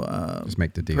Just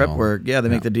make the deal. prep work. Yeah, they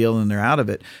make the deal and they're out of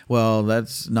it. Well,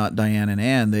 that's not Diane and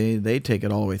Ann. They take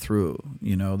it all the way through.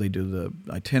 They do the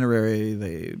itinerary.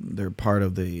 They're part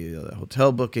of the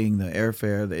hotel booking, the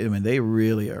airfare. They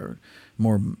really are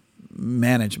more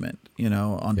management,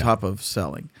 on top of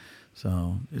selling.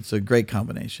 So it's a great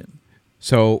combination.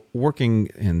 So working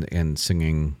and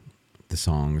singing the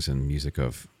songs and music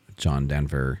of John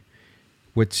Denver,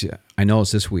 which I know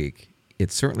is this week,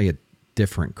 it's certainly a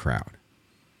different crowd.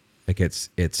 Like it's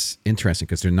interesting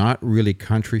because they're not really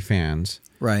country fans.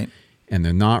 Right. And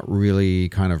they're not really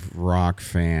kind of rock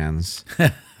fans.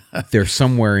 They're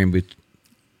somewhere in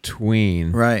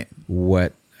between. Right.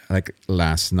 What, like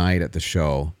last night at the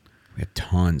show, we had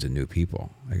tons of new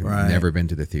people. Like Right. never been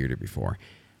to the theater before,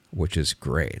 which is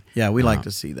great. Yeah, we like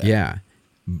to see that. Yeah.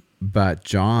 But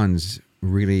John's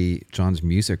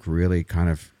music really kind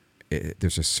of,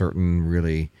 there's a certain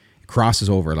really, crosses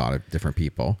over a lot of different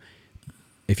people.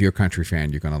 If you're a country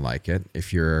fan, you're going to like it.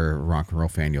 If you're a rock and roll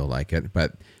fan, you'll like it.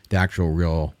 But the actual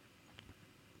real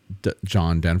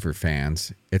John Denver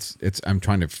fans, I'm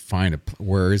trying to find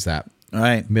where is that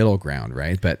Right. middle ground,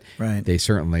 right? But Right. they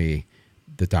certainly,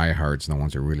 the diehards and the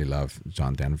ones that really love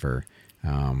John Denver,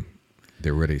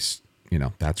 they're really,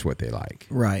 that's what they like.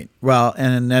 Right. Well,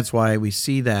 and that's why we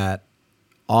see that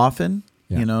often,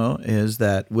 Yeah. is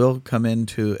that we'll come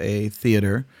into a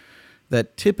theater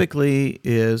that typically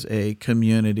is a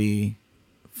community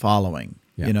following,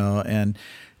 Yeah.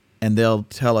 and they'll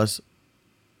tell us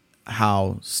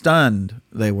how stunned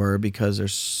they were because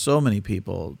there's so many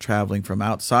people traveling from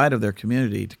outside of their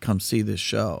community to come see this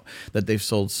show, that they've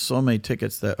sold so many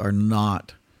tickets that are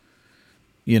not,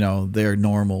 their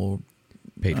normal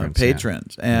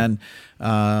patrons. Yeah.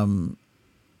 And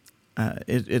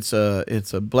it's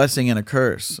a blessing and a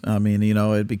curse. I mean,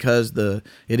 because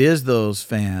it is those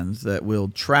fans that will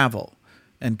travel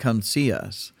and come see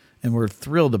us, and we're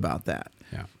thrilled about that.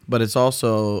 Yeah. But it's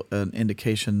also an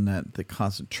indication that the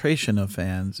concentration of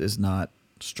fans is not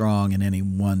strong in any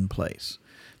one place,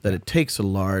 that it takes a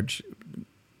large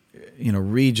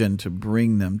region to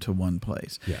bring them to one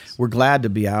place. Yes. We're glad to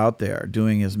be out there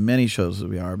doing as many shows as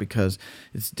we are, because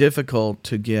it's difficult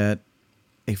to get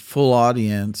a full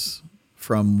audience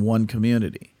from one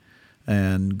community,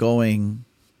 and going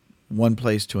one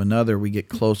place to another, we get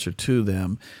closer to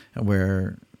them,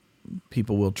 where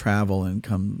people will travel and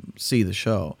come see the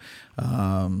show.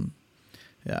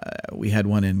 We had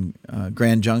one in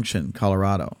Grand Junction,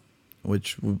 Colorado,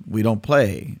 which we don't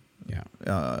play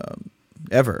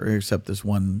ever, except this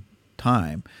one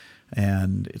time.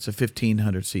 And it's a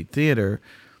 1,500 seat theater,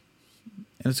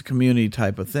 and it's a community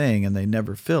type of thing, and they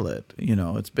never fill it.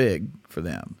 It's big for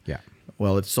them. Yeah.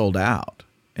 Well, it's sold out,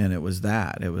 and it was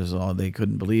that. It was all, they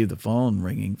couldn't believe the phone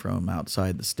ringing from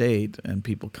outside the state and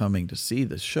people coming to see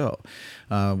the show.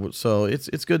 So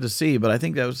it's good to see, but I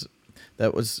think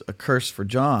that was a curse for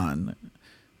John,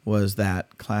 was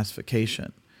that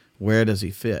classification. Where does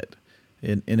he fit?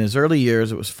 In his early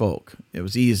years, it was folk. It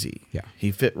was easy. Yeah.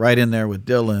 He fit right in there with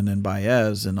Dylan and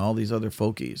Baez and all these other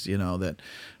folkies, that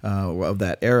of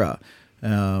that era.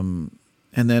 And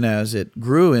then as it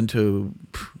grew into,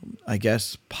 I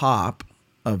guess, pop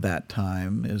of that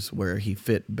time is where he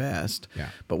fit best. Yeah.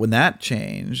 But when that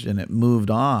changed and it moved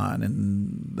on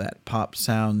and that pop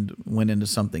sound went into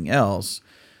something else,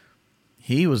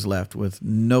 he was left with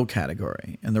no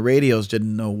category. And the radios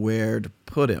didn't know where to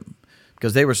put him,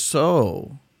 because they were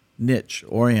so niche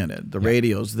oriented. The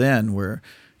radios then were,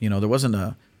 there wasn't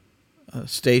a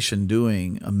station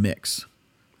doing a mix.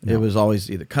 No. It was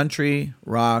always either country,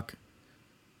 rock,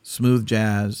 smooth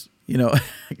jazz,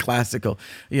 classical,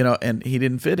 and he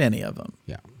didn't fit any of them.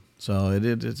 Yeah. So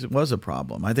it was a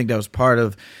problem. I think that was part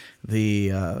of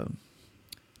the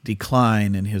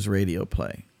decline in his radio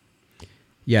play.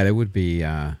 Yeah, there would be,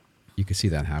 you could see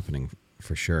that happening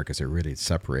for sure, because it really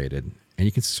separated. And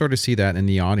you can sort of see that in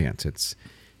the audience.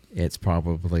 It's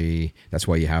probably, that's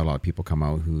why you have a lot of people come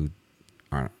out who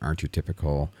aren't your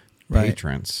typical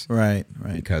patrons. Right.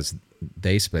 Because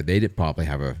they did probably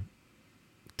have a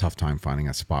tough time finding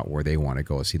a spot where they want to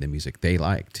go see the music they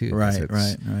like too. Right.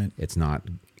 It's not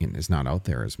out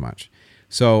there as much.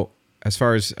 So as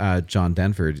far as John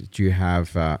Denver, do you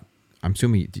have, I'm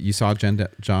assuming you saw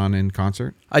John in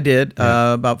concert? I did,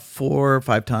 about 4 or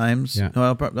 5 times. Yeah.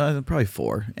 Well, probably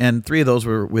 4. And 3 of those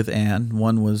were with Ann.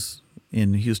 One was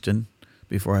in Houston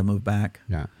before I moved back.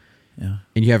 Yeah. Yeah.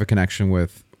 And you have a connection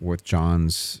with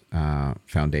John's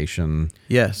foundation.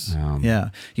 Yes. Yeah.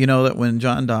 That when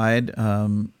John died,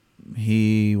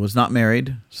 he was not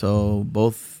married, so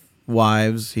both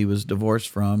wives he was divorced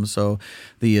from. So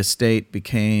the estate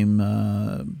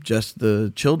became just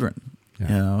the children. Yeah.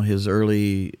 You know, his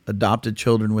early adopted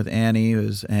children with Annie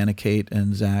was Anna Kate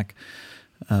and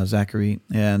Zachary,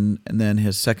 and then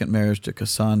his second marriage to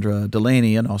Cassandra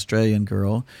Delaney, an Australian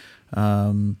girl.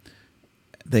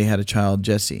 They had a child,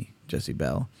 Jessie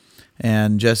Bell,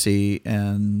 and Jessie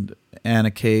and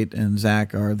Anna Kate and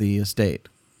Zach are the estate.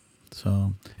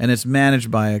 So, and it's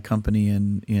managed by a company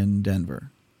in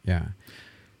Denver. Yeah.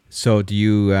 So do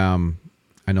you?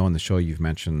 I know on the show you've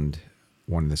mentioned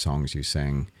one of the songs you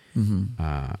sang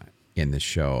in the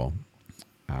show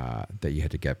that you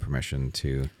had to get permission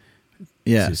to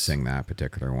sing that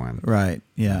particular one. Right.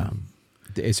 Yeah.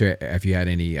 Have you had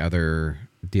any other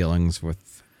dealings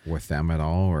with them at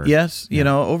all? Or yes. You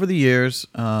know, over the years,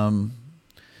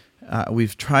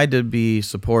 we've tried to be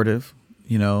supportive.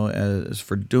 You know, as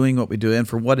for doing what we do and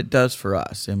for what it does for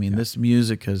us. I mean, this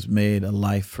music has made a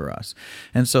life for us.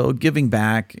 And so giving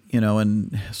back, you know,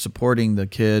 and supporting the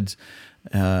kids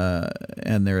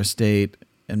and their estate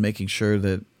and making sure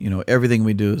that, you know, everything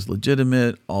we do is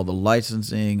legitimate, all the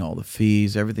licensing, all the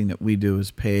fees, everything that we do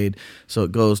is paid. So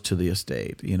it goes to the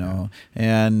estate, you know,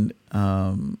 and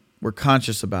we're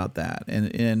conscious about that.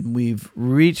 And we've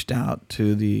reached out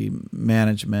to the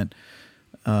management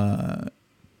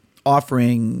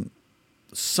offering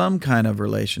some kind of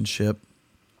relationship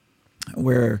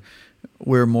where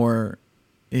we're more,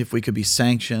 if we could be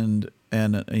sanctioned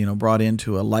and, you know, brought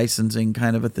into a licensing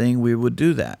kind of a thing, we would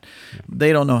do that. Yeah.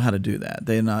 They don't know how to do that.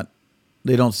 They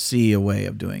don't see a way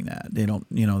of doing that. They don't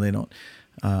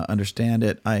understand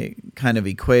it. I kind of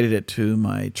equated it to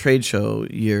my trade show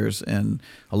years and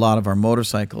a lot of our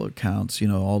motorcycle accounts, you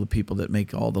know, all the people that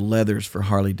make all the leathers for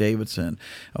Harley Davidson,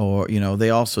 or, you know, they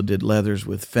also did leathers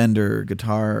with Fender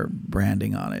guitar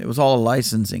branding on it. It was all a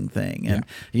licensing thing. And,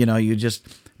 you know,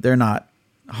 they're not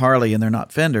Harley and they're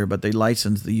not Fender, but they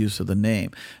license the use of the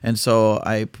name. And so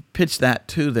I pitched that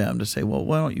to them to say, well,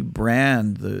 why don't you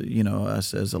brand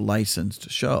us as a licensed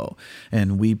show,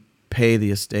 and we pay the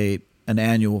estate an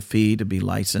annual fee to be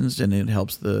licensed, and it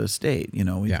helps the state. You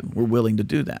know, we're willing to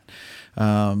do that.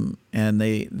 And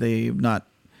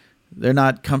they're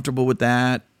not comfortable with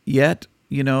that yet.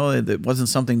 You know, it wasn't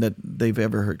something that they've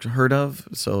ever heard of,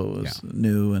 so it was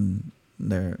new and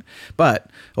there.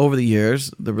 But over the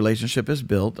years, the relationship is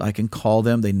built. I can call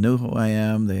them. They know who I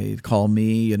am. They call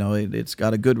me. You know, it's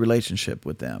got a good relationship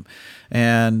with them.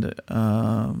 And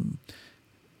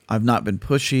I've not been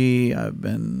pushy. I've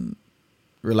been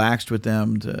relaxed with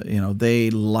them.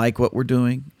 They like what we're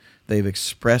doing. They've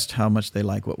expressed how much they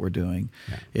like what we're doing.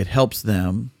 Yeah. It helps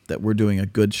them that we're doing a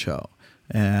good show,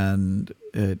 and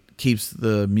it keeps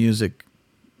the music,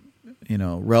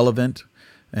 relevant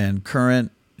and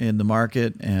current in the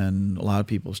market, and a lot of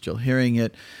people still hearing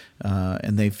it,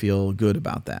 and they feel good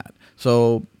about that.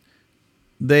 So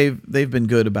they've been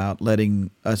good about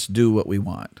letting us do what we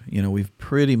want. We've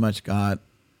pretty much got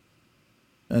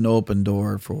an open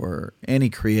door for any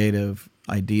creative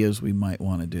ideas we might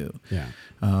want to do. Yeah.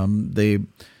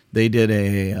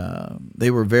 They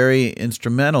were very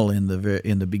instrumental in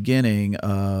the beginning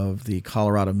of the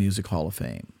Colorado Music Hall of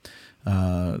Fame.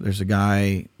 There's a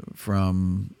guy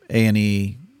from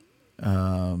A&E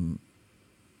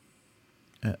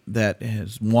that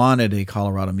has wanted a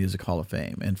Colorado Music Hall of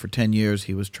Fame, and for 10 years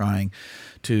he was trying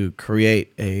to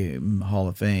create a Hall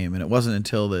of Fame, and it wasn't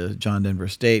until the John Denver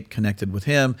Estate connected with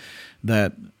him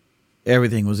that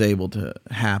everything was able to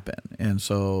happen. And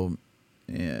so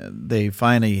they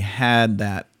finally had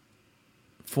that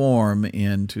form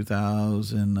in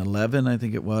 2011, I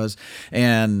think it was,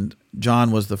 and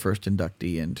John was the first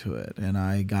inductee into it, and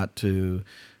I got to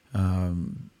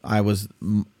I was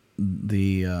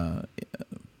the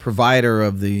provider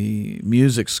of the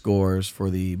music scores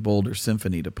for the Boulder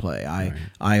Symphony to play.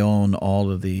 I own all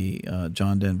of the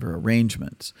John Denver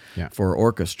arrangements for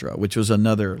orchestra, which was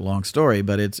another long story,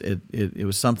 but it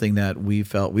was something that we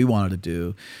felt we wanted to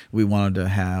do. We wanted to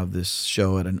have this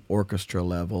show at an orchestra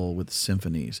level with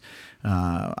symphonies.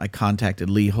 I contacted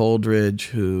Lee Holdridge,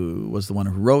 who was the one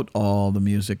who wrote all the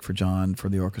music for John for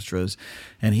the orchestras,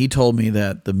 and he told me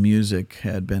that the music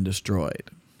had been destroyed.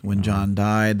 When John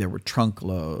died, there were trunk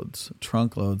loads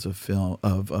of film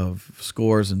of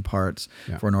scores and parts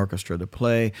for an orchestra to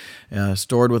play,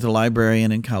 stored with a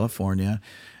librarian in California,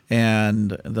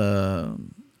 and the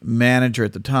manager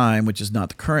at the time, which is not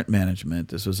the current management,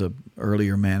 this was a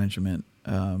earlier management,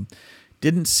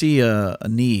 didn't see a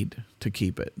need to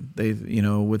keep it. They,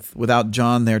 without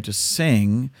John there to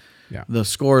sing, Yeah. The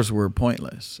scores were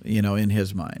pointless, in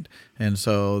his mind. And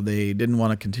so they didn't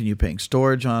want to continue paying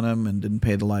storage on them and didn't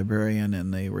pay the librarian,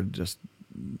 and they were just,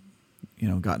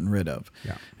 gotten rid of.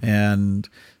 Yeah. And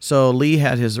so Lee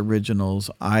had his originals.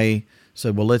 I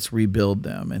said, well, let's rebuild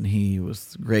them. And he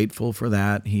was grateful for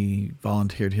that. He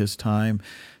volunteered his time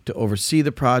to oversee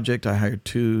the project. I hired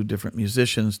 2 different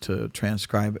musicians to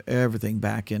transcribe everything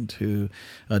back into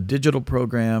a digital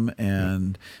program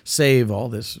and save all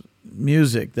this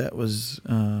music that was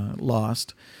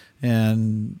lost,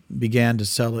 and began to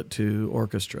sell it to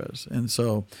orchestras. And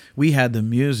so we had the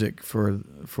music for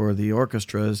the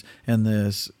orchestras, and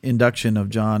this induction of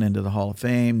John into the Hall of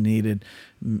Fame needed,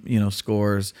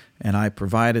 scores, and I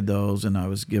provided those, and I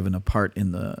was given a part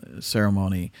in the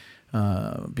ceremony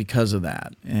because of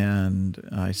that. And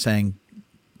I sang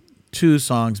 2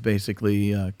 songs,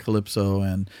 basically, Calypso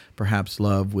and Perhaps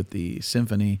Love, with the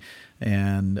symphony,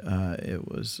 and it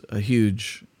was a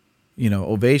huge,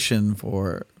 ovation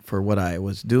for what I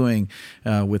was doing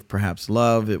with Perhaps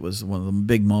Love. It was one of the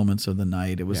big moments of the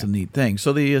night. It was a neat thing.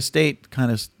 So the estate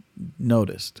kind of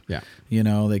noticed. Yeah.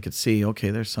 They could see, okay,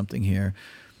 there's something here.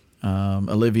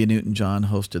 Olivia Newton-John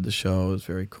hosted the show. It was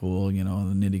very cool, the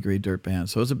Nitty Gritty Dirt Band.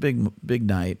 So it was a big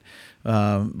night.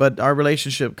 But our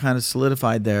relationship kind of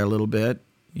solidified there a little bit,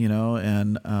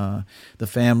 and the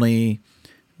family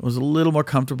was a little more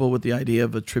comfortable with the idea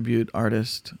of a tribute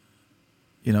artist,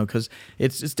 because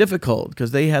it's difficult,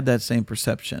 because they had that same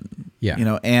perception.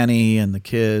 Yeah. Annie and the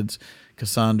kids,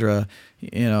 Cassandra,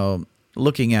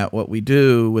 looking at what we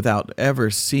do without ever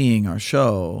seeing our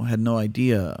show, had no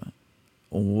idea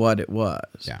what it was.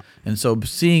 Yeah. And so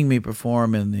seeing me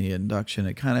perform in the induction,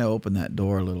 it kind of opened that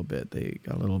door a little bit. They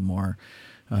got a little more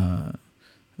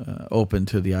open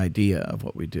to the idea of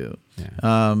what we do.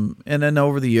 Yeah. And then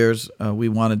over the years, we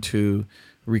wanted to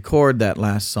record that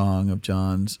last song of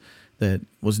John's that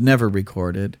was never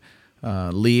recorded.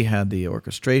 Lee had the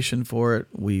orchestration for it.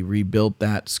 We rebuilt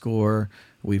that score.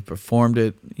 We performed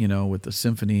it, with the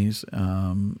symphonies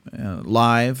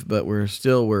live, but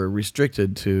we're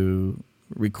restricted to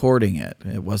recording it.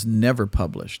 It was never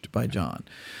published by John.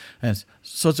 And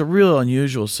so it's a real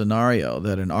unusual scenario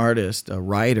that an artist, a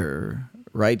writer,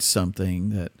 writes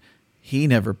something that he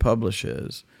never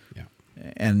publishes,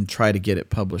 and try to get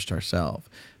it published ourselves.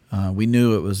 We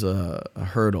knew it was a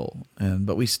hurdle,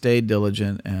 but we stayed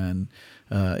diligent, and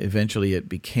eventually it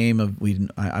became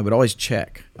I would always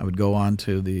check. I would go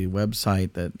onto the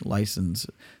website that licensed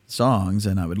songs,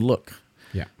 and I would look.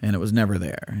 Yeah. And it was never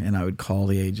there. And I would call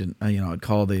the agent, I'd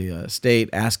call the state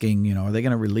asking, are they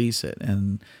going to release it?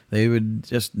 And they would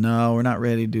just, no, we're not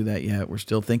ready to do that yet. We're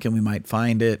still thinking we might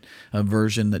find it, a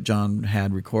version that John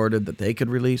had recorded that they could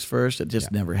release first. It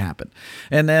just never happened.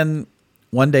 And then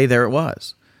one day there it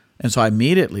was. And so I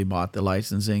immediately bought the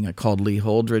licensing. I called Lee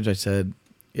Holdridge. I said,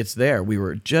 it's there. We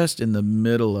were just in the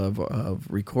middle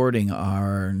of recording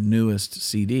our newest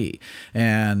CD,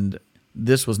 and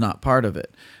this was not part of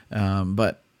it.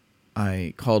 But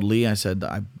I called Lee. I said,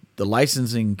 the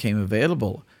licensing came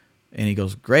available. And he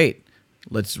goes, great,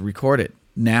 let's record it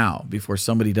now before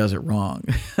somebody does it wrong.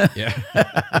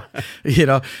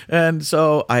 Yeah. And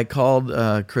so I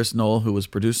called Chris Knoll, who was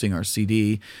producing our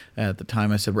CD at the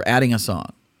time. I said, we're adding a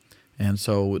song. And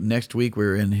so next week we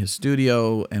were in his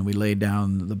studio, and we laid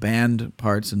down the band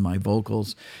parts and my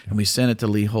vocals, and we sent it to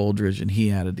Lee Holdridge, and he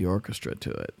added the orchestra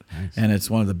to it. Nice. And it's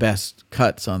one of the best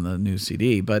cuts on the new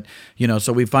CD. But,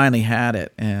 so we finally had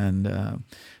it. And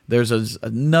there's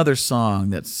another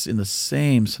song that's in the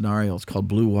same scenario. It's called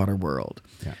Blue Water World.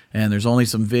 Yeah. And there's only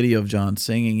some video of John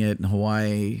singing it in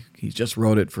Hawaii. He just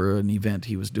wrote it for an event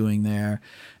he was doing there.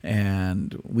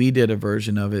 And we did a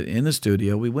version of it in the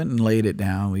studio. We went and laid it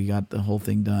down. We got the whole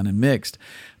thing done and mixed.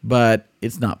 But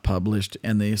it's not published.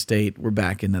 And the estate, we're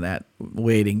back into that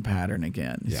waiting pattern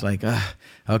again. It's like,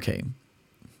 okay,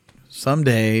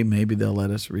 someday maybe they'll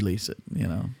let us release it,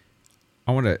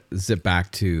 I want to zip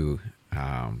back to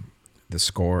the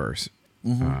scores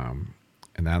and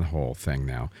that whole thing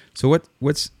now. So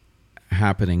what's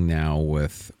happening now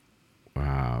with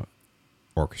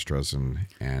orchestras and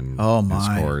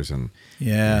scores and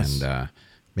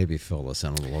maybe fill us in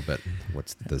a little bit.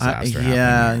 What's the disaster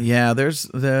happening here? Yeah. There's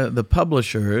the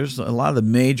publishers, a lot of the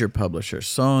major publishers,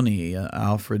 Sony,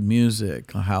 Alfred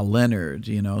Music, Hal Leonard,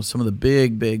 some of the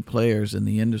big players in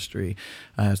the industry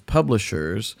as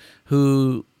publishers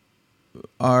who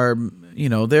are,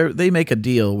 they make a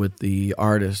deal with the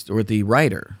artist or the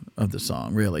writer of the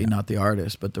song, really, not the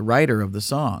artist, but the writer of the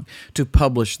song, to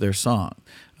publish their song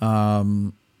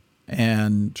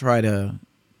and try to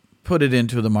put it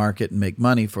into the market and make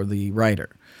money for the writer.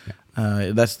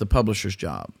 That's the publisher's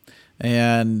job.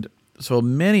 And so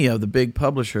many of the big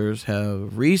publishers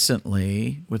have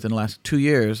recently, within the last 2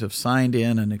 years, have signed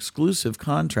in an exclusive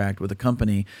contract with a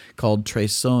company called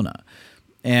Tresona.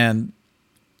 And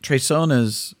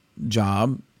Tresona's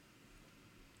job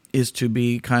is to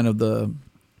be kind of the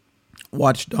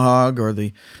watchdog or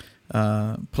the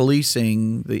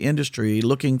policing the industry,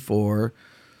 looking for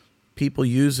people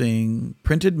using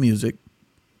printed music,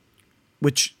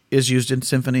 which is used in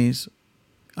symphonies,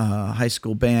 high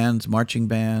school bands, marching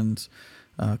bands,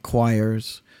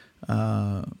 choirs,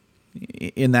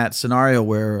 in that scenario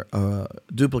where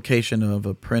duplication of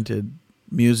a printed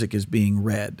music is being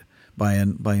read by a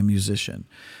musician,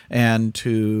 and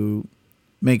to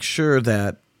make sure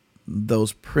that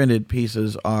those printed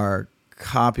pieces are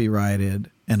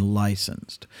copyrighted and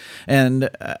licensed. And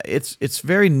it's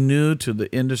very new to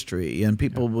the industry, and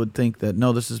people would think that,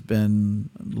 no, this has been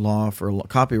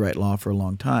copyright law for a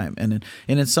long time. And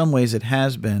in some ways it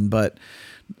has been, but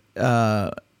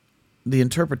the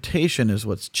interpretation is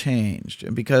what's changed.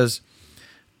 And because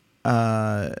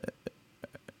a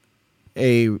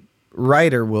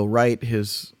writer will write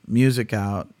his music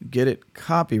out, get it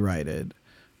copyrighted,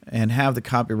 and have the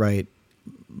copyright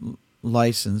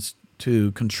license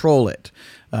to control it.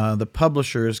 The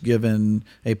publisher is given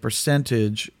a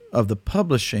percentage of the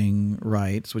publishing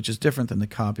rights, which is different than the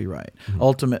copyright. Mm-hmm.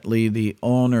 Ultimately, the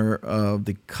owner of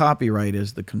the copyright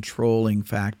is the controlling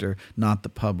factor, not the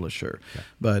publisher. Okay.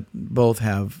 But both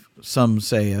have some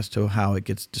say as to how it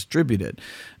gets distributed.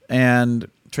 And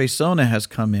Tresona has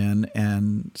come in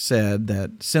and said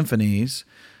that symphonies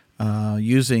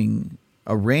using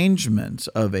arrangements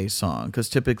of a song, because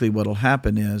typically what will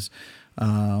happen is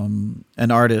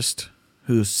an artist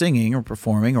who's singing or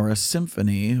performing, or a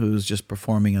symphony who's just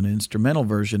performing an instrumental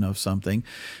version of something,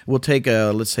 will take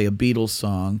let's say a Beatles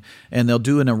song, and they'll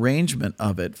do an arrangement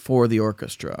of it for the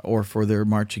orchestra or for their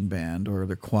marching band or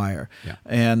their choir. Yeah.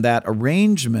 And that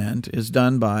arrangement is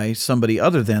done by somebody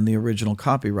other than the original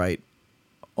copyright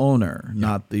owner,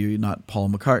 yeah. not Paul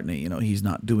McCartney. He's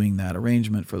not doing that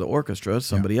arrangement for the orchestra.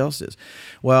 Somebody else is.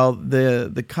 Well,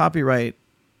 the copyright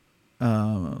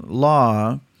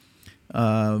law,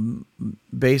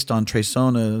 based on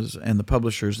Tresona's and the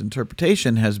publisher's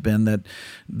interpretation, has been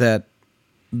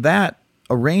that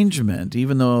arrangement,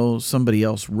 even though somebody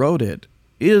else wrote it,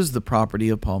 is the property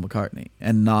of Paul McCartney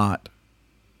and not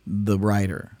the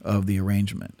writer of the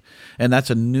arrangement. And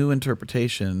that's a new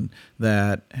interpretation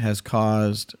that has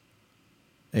caused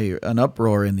an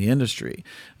uproar in the industry.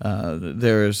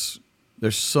 There's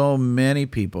so many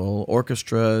people,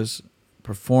 orchestras,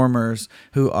 performers,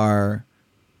 who are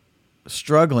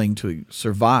struggling to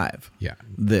survive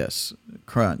this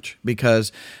crunch,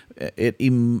 because it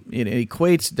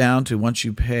equates down to, once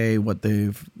you pay what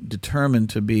they've determined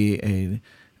to be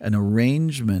an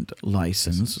arrangement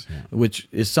license, which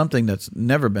is something that's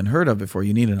never been heard of before.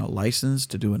 You need a license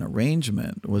to do an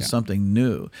arrangement was something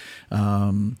new.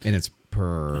 And it's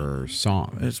per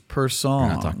song. It's per song.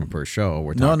 We're not talking per show.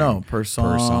 We're talking per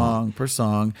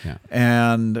song. Yeah.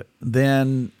 And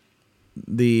then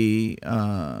the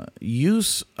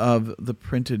use of the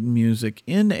printed music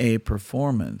in a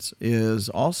performance is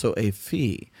also a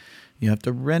fee. You have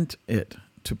to rent it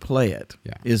to play it.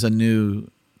 Is a new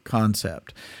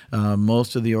concept.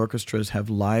 Most of the orchestras have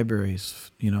libraries,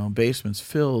 basements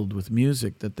filled with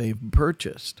music that they've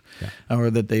purchased or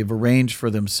that they've arranged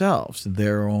for themselves.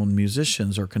 Their own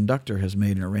musicians or conductor has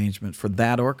made an arrangement for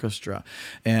that orchestra,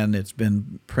 and it's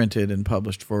been printed and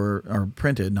published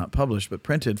not published, but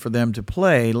printed for them to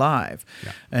play live.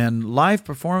 And live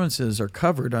performances are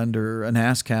covered under an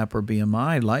ASCAP or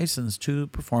BMI license to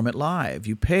perform it live.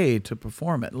 You pay to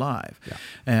perform it live.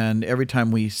 And every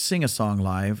time we sing a song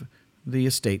live, the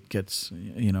estate gets,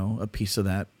 a piece of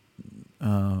that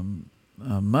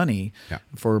money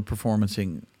for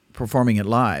performing it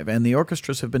live. And the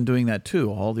orchestras have been doing that too.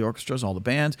 All the orchestras, all the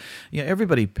bands,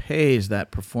 everybody pays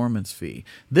that performance fee.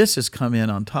 This has come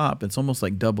in on top. It's almost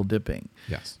like double dipping.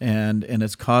 Yes. And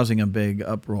it's causing a big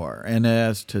uproar. And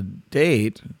as to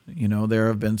date, there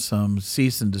have been some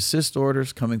cease and desist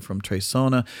orders coming from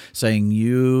Tresona saying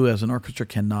you as an orchestra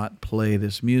cannot play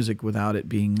this music without it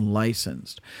being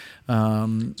licensed.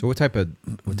 So what type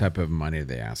of money are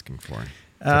they asking for?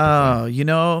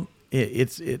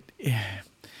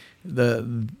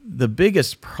 The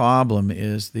biggest problem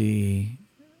is the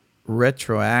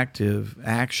retroactive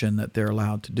action that they're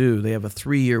allowed to do. They have a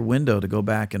 3-year window to go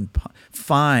back and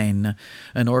fine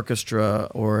an orchestra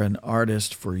or an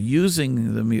artist for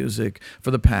using the music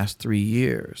for the past 3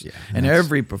 years. And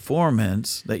every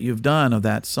performance that you've done of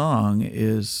that song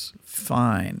is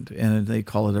fined, and they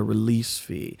call it a release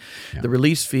fee. The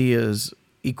release fee is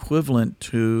equivalent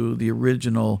to the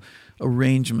original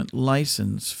arrangement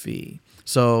license fee.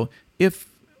 So if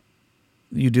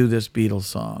you do this Beatles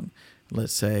song,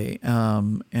 let's say,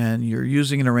 and you're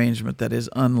using an arrangement that is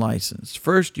unlicensed,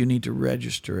 first you need to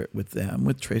register it with them,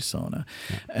 with Tresona,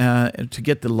 to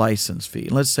get the license fee.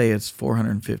 Let's say it's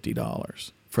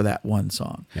 $450 for that one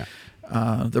song. Yeah.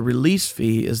 The release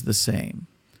fee is the same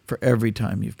for every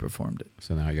time you've performed it.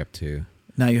 So now you're up to...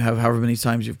 Now you have however many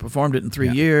times you've performed it in 3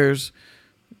 years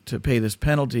to pay this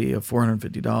penalty of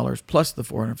 $450 plus the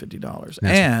 $450.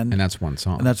 And that's one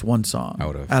song. And that's one song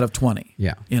out of 20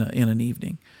 in an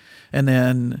evening. And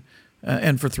then,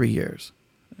 and for 3 years,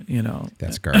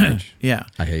 That's garbage. Yeah.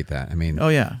 I hate that. I mean, oh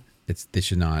yeah. They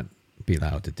should not be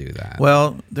allowed to do that.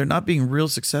 Well, they're not being real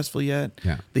successful yet.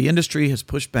 Yeah. The industry has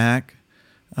pushed back.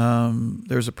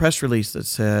 There's a press release that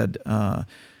said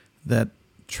that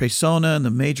Tresona and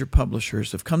the major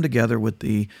publishers have come together with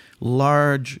the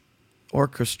large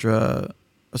orchestra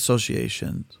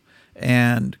associations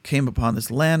and came upon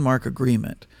this landmark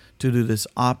agreement to do this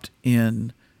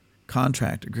opt-in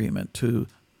contract agreement to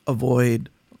avoid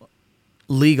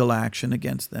legal action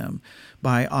against them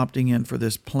by opting in for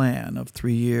this plan of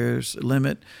 3 years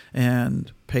limit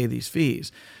and pay these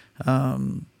fees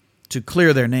to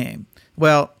clear their name.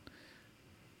 Well,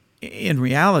 in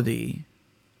reality,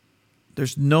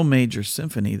 there's no major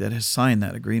symphony that has signed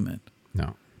that agreement.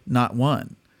 No. Not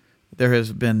one. There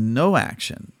has been no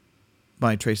action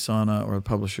by Tresona or the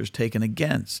publishers taken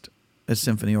against a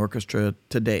symphony orchestra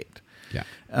to date. Yeah.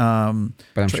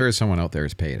 But I'm sure someone out there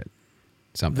has paid it.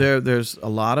 Something. There's a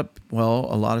lot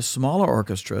of smaller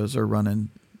orchestras are running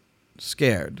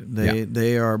scared.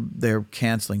 They're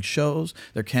canceling shows.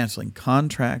 They're canceling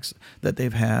contracts that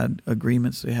they've had,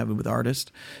 agreements they have with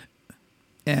artists.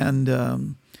 And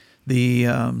the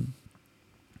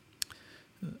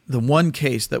one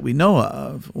case that we know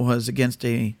of was against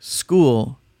a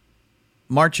school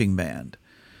marching band,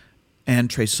 and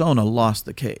Tresona lost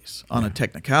the case on a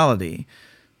technicality.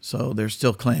 So they're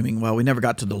still claiming, well, we never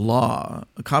got to the law,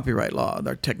 the copyright law.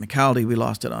 Our technicality, we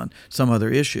lost it on some other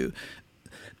issue.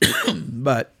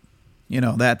 But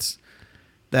that's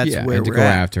where and we're to go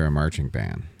at. after a marching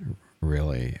band,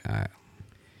 really.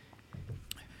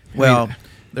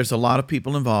 There's a lot of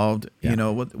people involved. Yeah.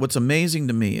 What's amazing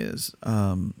to me is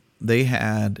they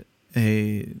had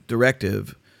a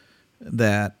directive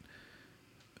that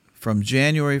from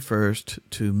January 1st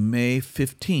to May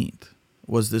 15th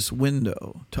was this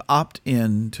window to opt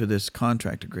in to this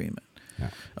contract agreement,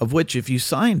 of which if you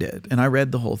signed it, and I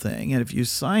read the whole thing, and if you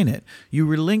sign it, you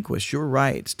relinquish your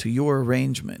rights to your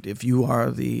arrangement if you are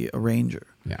the arranger.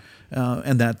 Yeah.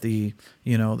 And that the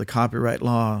copyright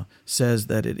law says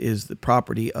that it is the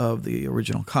property of the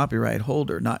original copyright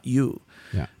holder, not you.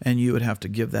 Yeah. And you would have to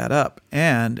give that up.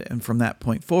 And from that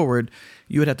point forward,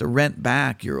 you would have to rent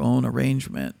back your own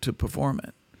arrangement to perform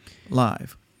it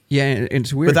live. Yeah, and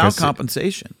it's weird. Without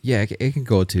compensation. Yeah, it can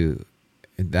go to,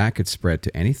 that could spread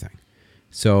to anything.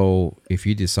 So if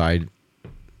you decide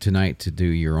tonight to do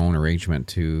your own arrangement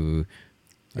to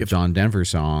a John Denver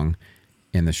song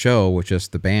in the show with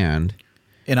just the band,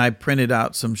 and I printed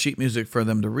out some sheet music for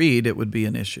them to read, it would be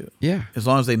an issue. Yeah. As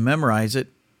long as they memorize it,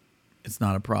 it's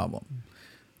not a problem.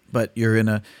 But you're in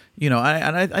a,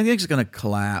 I think it's going to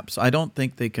collapse. I don't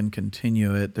think they can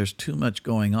continue it. There's too much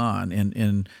going on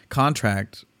in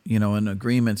contract, in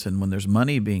agreements, and when there's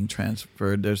money being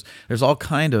transferred, there's all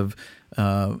kind of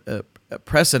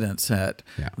precedent set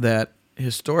that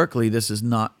historically this has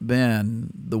not been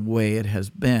the way it has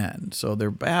been. So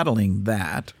they're battling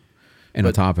that. And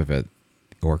on top of it,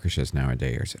 orchestras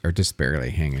nowadays are just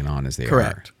barely hanging on as they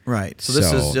correct. are. Right. So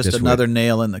this is just another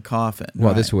nail in the coffin. Well,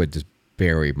 right. This would just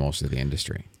bury most of the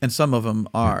industry. And some of them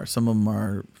are. Yeah. Some of them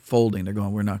are folding. They're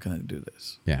going, we're not going to do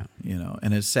this. Yeah.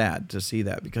 And it's sad to see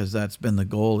that, because that's been the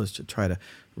goal, is to try to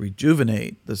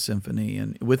rejuvenate the symphony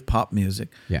and with pop music.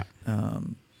 Yeah.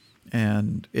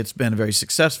 And it's been very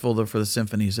successful for the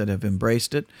symphonies that have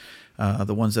embraced it.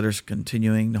 The ones that are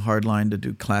continuing the hardline to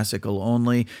do classical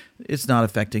only, it's not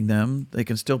affecting them. They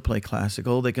can still play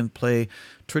classical. They can play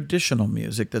traditional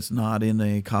music that's not in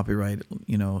a copyright,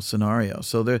 scenario.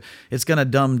 So it's going to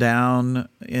dumb down,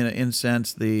 in a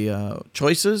sense, the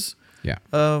choices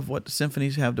of what the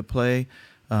symphonies have to play.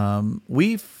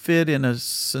 We fit in a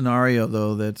scenario,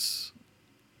 though, that's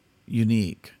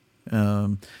unique.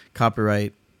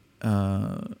 Copyright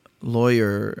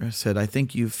lawyer said, I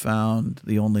think you've found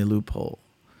the only loophole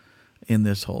in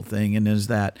this whole thing, and is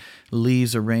that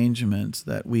Lee's arrangements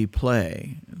that we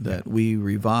play, that we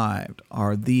revived,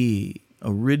 are the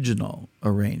original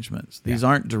arrangements. These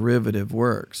aren't derivative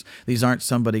works. These aren't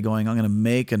somebody going, I'm going to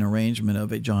make an arrangement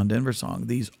of a John Denver song.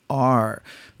 These are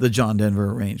the John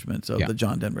Denver arrangements of the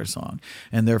John Denver song.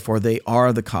 And therefore, they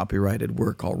are the copyrighted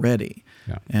work already.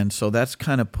 Yeah. And so that's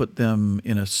kind of put them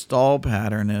in a stall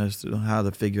pattern as to how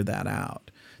to figure that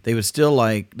out. They would still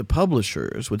like, the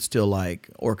publishers would still like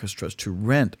orchestras to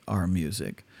rent our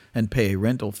music and pay a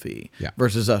rental fee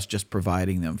versus us just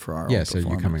providing them for our own performance. So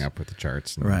you're coming up with the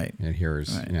charts. And, right. And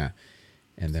here's, and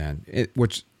then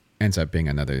which ends up being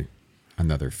another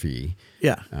fee.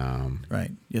 Yeah.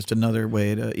 Right. Just another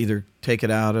way to either take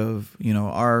it out of,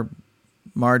 our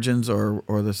margins or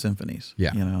the symphonies.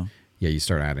 Yeah. Yeah, you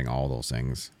start adding all those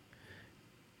things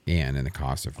in, and the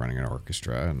cost of running an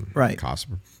orchestra and the cost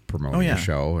of promoting a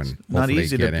show. And it's not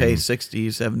easy to pay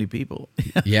 60, 70 people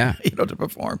to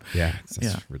perform. Yeah,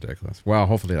 it's ridiculous. Well,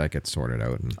 hopefully that gets sorted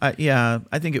out. And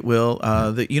I think it will.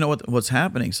 What's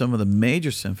happening, some of the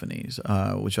major symphonies,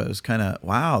 which I was kind of,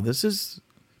 wow, this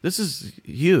is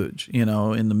huge, in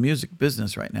the music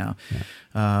business right now.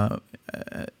 Yeah.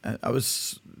 I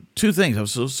was two things. I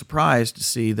was so surprised to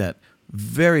see that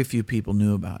very few people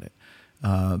knew about it.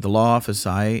 The law office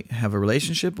I have a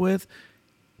relationship with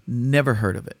never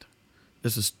heard of it.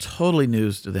 This is totally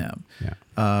news to them.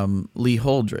 Yeah. Lee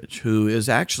Holdridge, who is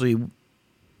actually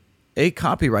a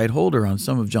copyright holder on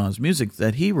some of John's music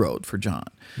that he wrote for John.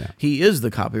 Yeah. He is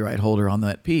the copyright holder on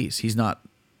that piece. He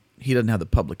doesn't have the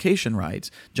publication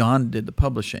rights. John did the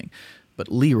publishing,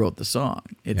 but Lee wrote the song.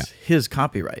 It's his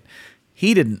copyright.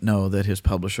 He didn't know that his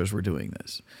publishers were doing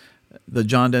this. The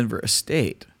John Denver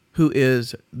estate, who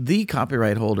is the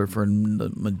copyright holder for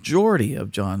the majority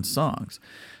of John's songs,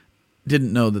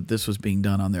 didn't know that this was being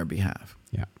done on their behalf.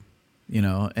 Yeah.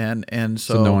 And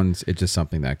so no one's, it's just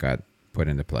something that got put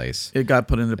into place. It got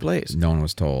put into place. No one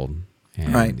was told.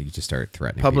 And you just start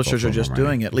threatening publishers people are just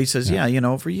doing it. Lee says,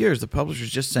 for years, the publishers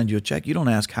just send you a check. You don't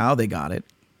ask how they got it.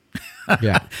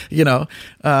 Yeah.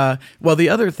 Well, the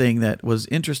other thing that was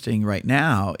interesting right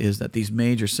now is that these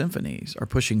major symphonies are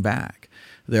pushing back.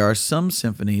 There are some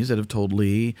symphonies that have told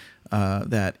Lee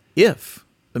that if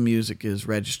the music is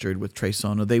registered with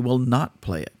Trey-Sona, they will not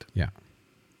play it. Yeah.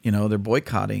 They're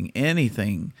boycotting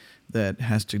anything that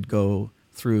has to go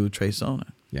through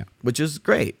Trey-Sona. Yeah. Which is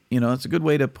great. It's a good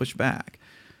way to push back.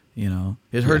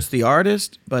 It hurts the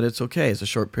artist, but it's okay. It's a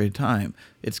short period of time.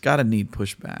 It's got to need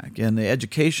pushback. And the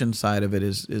education side of it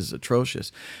is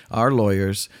atrocious. Our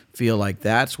lawyers feel like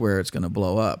that's where it's going to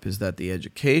blow up, is that the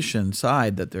education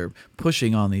side that they're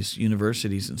pushing on these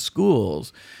universities and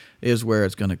schools is where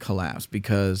it's going to collapse,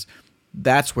 because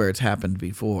that's where it's happened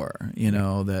before,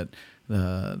 that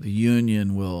the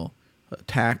union will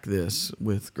attack this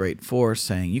with great force,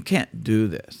 saying you can't do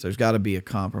this. There's got to be a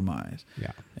compromise.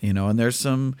 Yeah. And there's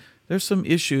some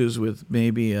issues with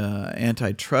maybe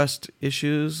antitrust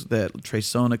issues that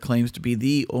Trey-Sona claims to be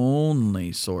the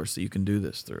only source that you can do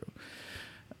this through.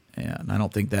 And I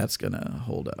don't think that's going to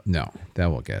hold up. No,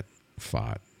 that will get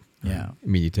fought. Yeah. I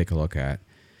mean, you take a look at,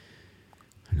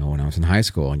 I know when I was in high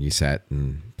school and you sat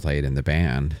and played in the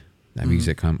band, that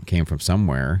music came from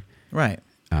somewhere. Right.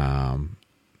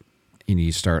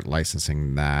 You start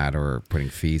licensing that or putting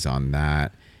fees on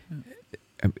that.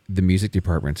 The music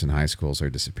departments in high schools are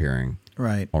disappearing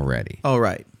already. Oh,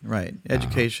 right.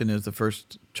 Education is the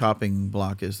first chopping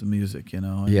block, is the music,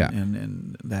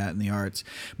 and that and the arts.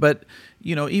 But,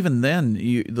 even then,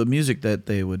 the music that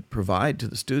they would provide to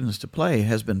the students to play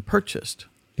has been purchased.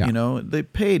 Yeah. They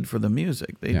paid for the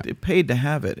music. They paid to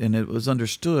have it, and it was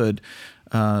understood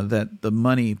that the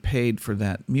money paid for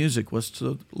that music was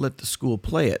to let the school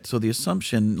play it. So the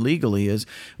assumption legally is,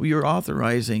 you're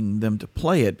authorizing them to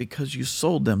play it because you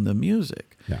sold them the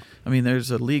music. Yeah. I mean,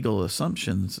 there's a legal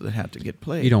assumptions that have to get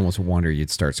played. You'd almost wonder you'd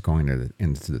start going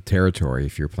into the territory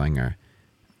if you're playing a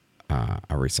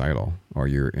recital or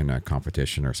you're in a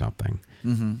competition or something,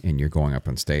 and you're going up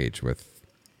on stage with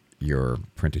your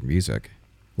printed music.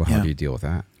 Well, how do you deal with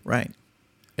that? Right.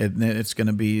 And then it's going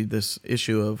to be this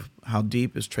issue of how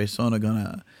deep is Trey-Sona going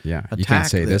to attack you can't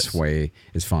say this way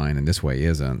is fine and this way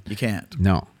isn't. You can't.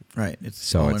 No. Right.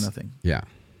 It's all or nothing. Yeah.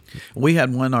 We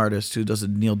had one artist who does a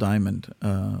Neil Diamond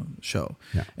show.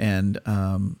 Yeah. And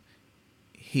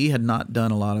he had not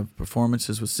done a lot of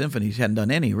performances with symphonies. He hadn't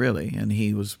done any, really. And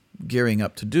he was gearing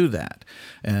up to do that.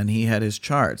 And he had his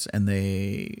charts. And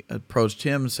they approached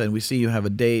him and said, we see you have a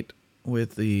date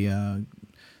with the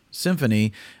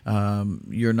symphony.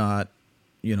 You're not,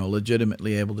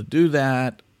 legitimately able to do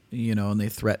that, and they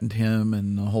threatened him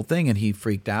and the whole thing. And he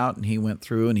freaked out, and he went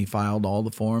through and he filed all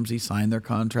the forms. He signed their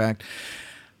contract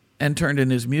and turned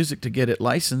in his music to get it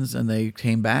licensed. And they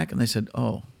came back and they said,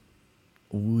 oh,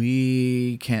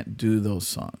 we can't do those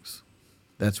songs.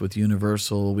 That's with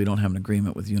Universal. We don't have an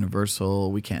agreement with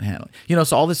Universal. We can't handle it.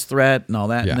 So all this threat and all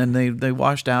that, Yeah. and then they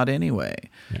washed out anyway.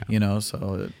 Yeah.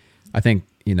 So I think,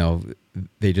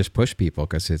 they just push people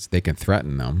because they can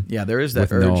threaten them. yeah, there is that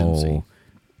with urgency. no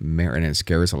merit, and it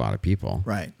scares a lot of people.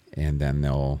 Right. And then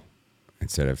they'll,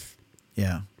 instead of,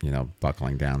 Yeah.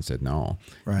 buckling down, said no.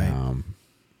 Right.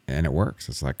 And it works.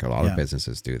 It's like a lot Yeah. of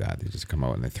businesses do that. They just come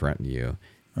out and they threaten you.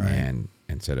 Right. And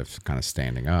instead of kind of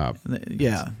standing up.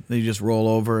 Yeah, they just roll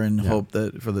over and hope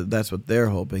that that's what they're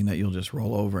hoping, that you'll just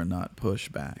roll over and not push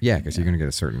back. Yeah, because you're going to get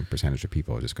a certain percentage of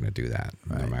people just going to do that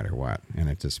no Right. matter what. And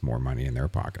it's just more money in their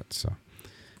pockets. So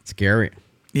it's scary.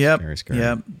 Yep. Very scary.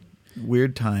 Yep.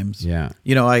 Weird times. Yeah.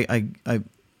 I've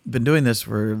been doing this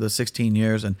for the 16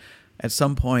 years, and at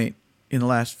some point in the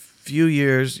last few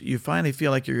years, you finally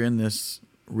feel like you're in this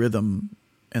rhythm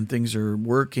and things are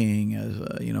working as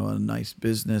a nice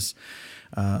business.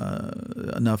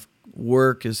 Enough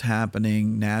work is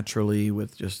happening naturally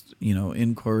with just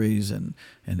inquiries and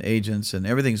agents, and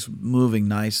everything's moving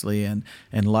nicely, and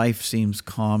life seems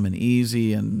calm and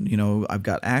easy, and I've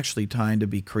got actually time to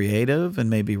be creative and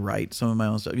maybe write some of my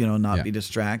own stuff, not be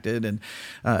distracted, and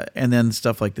then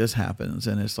stuff like this happens,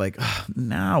 and it's like,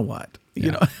 now what?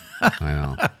 I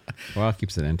know. Well, it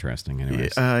keeps it interesting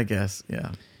anyways. I guess,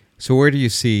 yeah. So where do you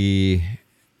see,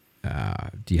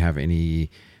 do you have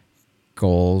any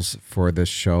goals for this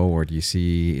show, or do you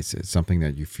see it's something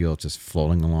that you feel just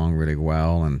floating along really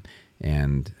well,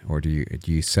 and or do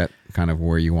you set kind of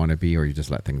where you want to be, or you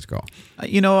just let things go?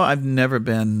 I've never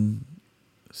been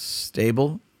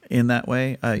stable in that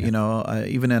way.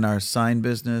 Even in our sign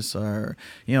business, all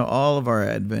of our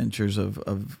adventures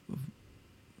of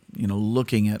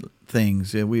looking at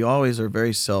things, we always are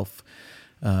very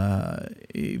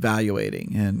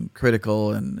evaluating and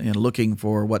critical and looking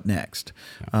for what next.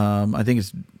 I think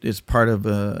it's part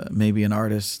of maybe an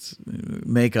artist's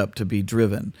makeup to be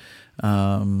driven,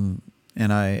 and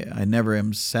I never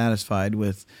am satisfied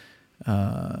with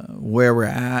where we're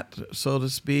at, so to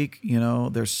speak.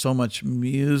 There's so much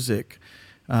music,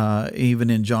 even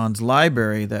in John's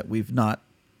library, that we've not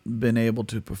been able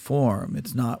to perform.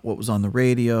 It's not what was on the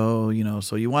radio,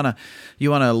 so you want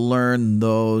to learn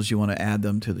those, you want to add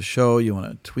them to the show, you want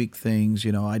to tweak things.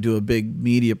 I do a big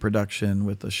media production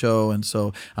with the show, and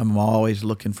so I'm always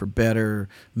looking for better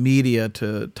media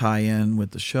to tie in with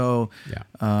the show.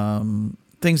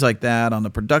 Things like that on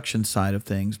the production side of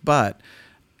things. But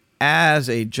as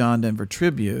a John Denver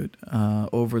tribute,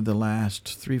 over the last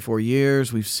 3-4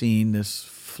 years, we've seen this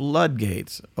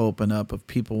floodgates open up of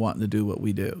people wanting to do what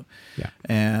we do.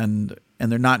 And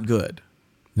they're not good.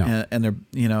 No. And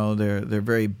they're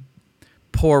very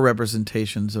poor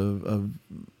representations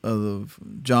of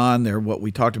John. They're what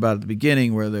we talked about at the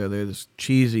beginning, where they're this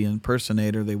cheesy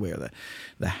impersonator. They wear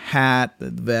the hat, the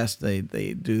vest. They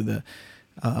do the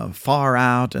far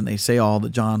out, and they say all the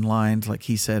John lines like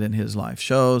he said in his live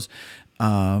shows,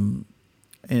 and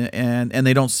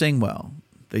they don't sing well.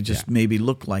 They just maybe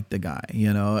look like the guy,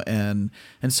 and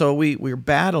so we're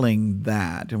battling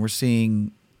that, and we're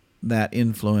seeing that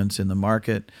influence in the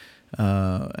market,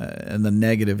 and the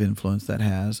negative influence that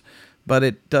has. But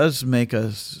it does make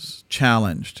us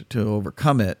challenged to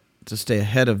overcome it, to stay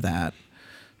ahead of that,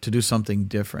 to do something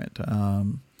different.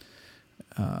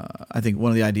 I think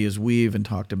one of the ideas we even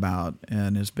talked about,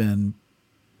 and has been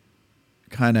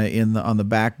kind of on the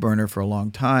back burner for a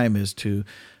long time, is to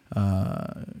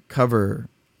cover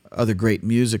other great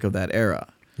music of that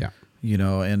era.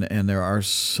 And there are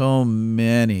so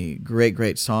many great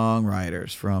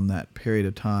songwriters from that period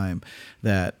of time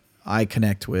that I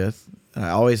connect with. I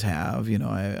always have.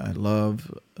 I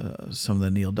love some of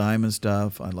the Neil Diamond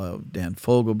stuff. I love Dan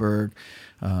Fogelberg,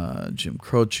 Jim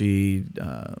Croce,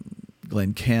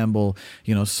 Glenn Campbell,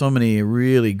 so many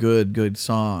really good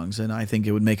songs, and I think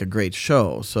it would make a great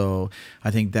show. So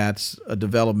I think that's a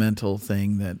developmental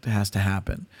thing that has to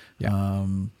happen.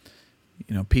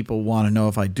 People want to know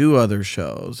if I do other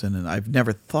shows, and I've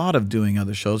never thought of doing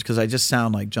other shows because I just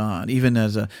sound like John. Even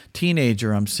as a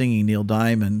teenager, I'm singing Neil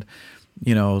Diamond,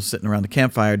 sitting around the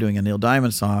campfire doing a Neil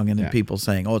Diamond song, and then people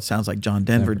saying, "Oh, it sounds like John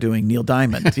Denver doing Neil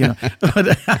Diamond."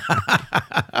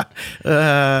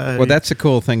 Well, that's the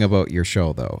cool thing about your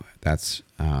show, though. That's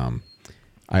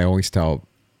I always tell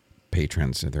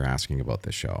patrons if they're asking about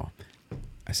the show,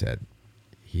 I said,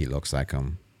 he looks like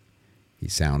him, he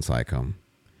sounds like him,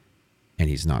 and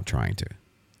he's not trying to.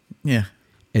 Yeah,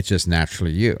 it's just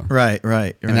naturally you. Right.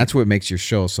 And that's what makes your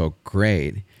show so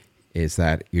great, is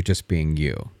that you're just being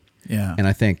you. Yeah. And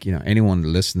I think,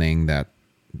 anyone listening that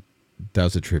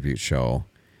does a tribute show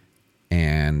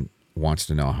and wants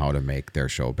to know how to make their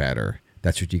show better,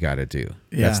 that's what you got to do.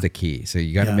 Yeah. That's the key. So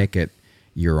you got to Yeah. make it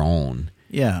your own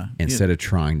Yeah. instead of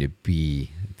trying to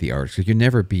be the artist. Because you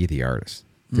never be the artist.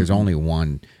 There's only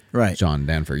one Right. John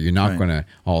Denver. You're not Right. going to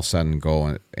all of a sudden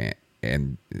go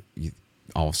and you,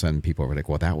 all of a sudden people are like,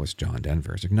 well, that was John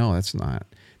Denver. It's like, no, that's not.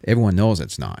 Everyone knows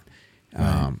it's not.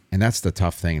 Right. And that's the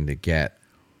tough thing to get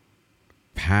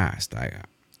past.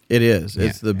 It is. Yeah.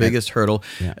 It's the biggest hurdle.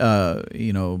 Yeah.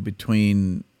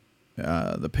 Between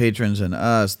the patrons and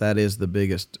us, that is the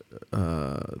biggest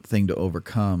thing to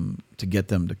overcome to get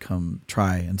them to come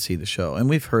try and see the show. And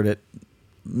we've heard it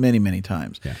many, many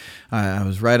times. Yeah. I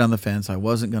was right on the fence. I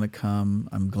wasn't going to come.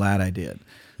 I'm glad I did.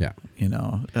 Yeah.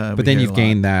 But Then you've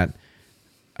gained that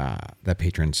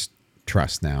patron's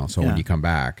trust now. So Yeah. when you come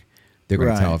back, they're going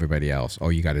Right. to tell everybody else, oh,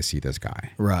 you got to see this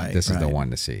guy. Right, This is the right. one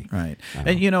to see. Right.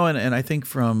 And I think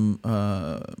from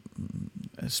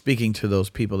speaking to those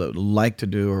people that would like to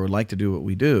do or would like to do what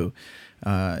we do,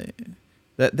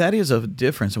 that is a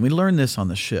difference. And we learned this on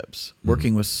the ships,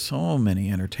 working with so many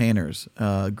entertainers,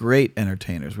 great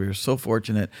entertainers. We were so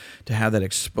fortunate to have that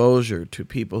exposure to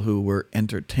people who were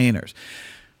entertainers.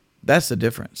 That's the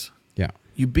difference. Yeah.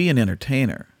 You be an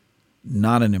entertainer,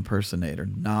 not an impersonator,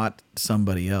 not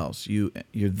somebody else. You're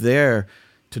there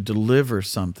to deliver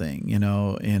something, in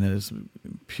as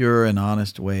pure and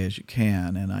honest way as you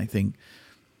can. And I think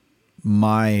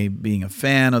my being a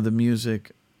fan of the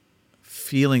music,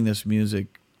 feeling this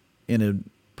music in a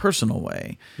personal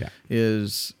way, Yeah.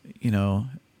 is,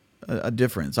 a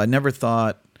difference. I never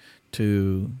thought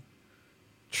to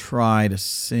try to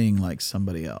sing like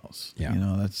somebody else. Yeah.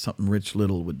 That's something Rich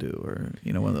Little would do, or,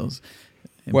 one of those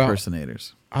Well,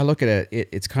 impersonators. I look at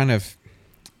it's kind of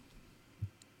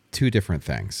two different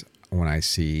things when I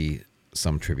see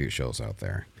some tribute shows out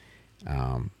there.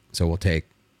 So we'll take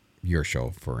your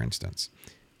show, for instance.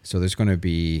 So there's going to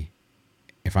be,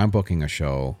 if I'm booking a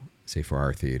show, say for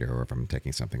our theater, or if I'm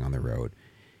taking something on the road,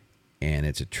 and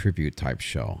it's a tribute type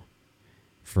show,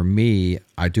 for me,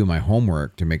 I do my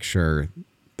homework to make sure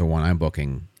the one I'm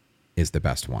booking is the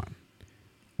best one,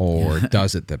 or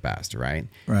does it the best, right?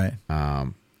 Right.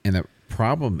 And the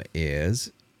problem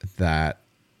is that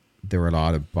there are a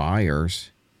lot of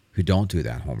buyers who don't do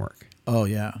that homework. Oh,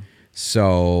 yeah.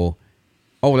 So,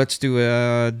 let's do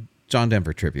a John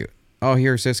Denver tribute. Oh,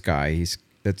 here's this guy.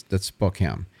 Let's book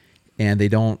him. And they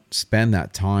don't spend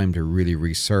that time to really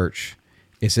research,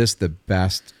 is this the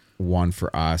best one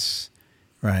for us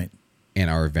Right. in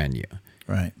our venue?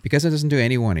 Right. Because it doesn't do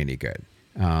anyone any good.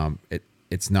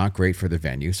 It's not great for the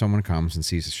venue. Someone comes and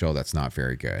sees a show that's not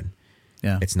very good.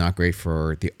 Yeah. It's not great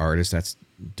for the artist that's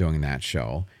doing that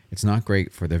show. It's not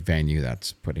great for the venue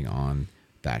that's putting on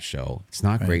that show. It's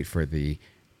not Right. great for the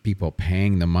people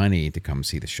paying the money to come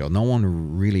see the show. No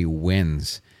one really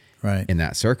wins Right. in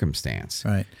that circumstance.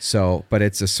 Right. So, but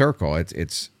it's a circle.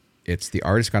 It's the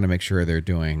artist got to make sure they're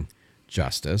doing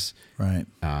justice. Right.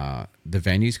 The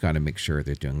venue's got to make sure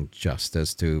they're doing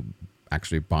justice to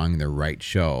actually buying the right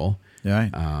show.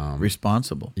 Right.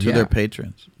 Responsible to yeah. their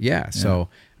patrons. Yeah. So,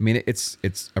 I mean, it's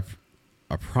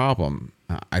a problem.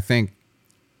 I think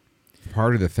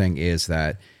part of the thing is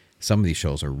that some of these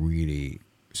shows are really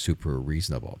super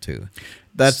reasonable too.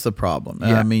 That's the problem.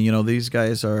 Yeah. I mean, these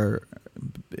guys are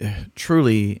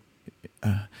truly,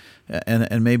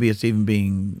 and maybe it's even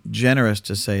being generous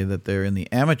to say that they're in the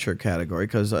amateur category,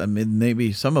 because I mean,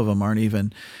 maybe some of them aren't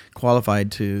even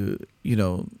qualified to,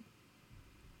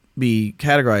 be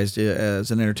categorized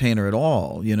as an entertainer at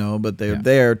all, but they're Yeah.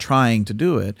 there trying to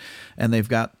do it, and they've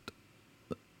got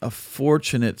a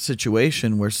fortunate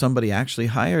situation where somebody actually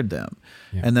hired them,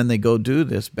 Yeah. and then they go do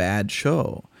this bad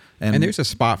show. And there's a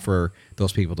spot for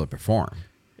those people to perform.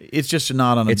 It's just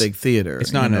not on a big theater.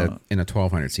 It's not in a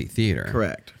 1,200 seat theater.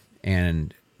 Correct.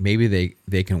 And maybe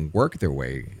they can work their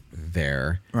way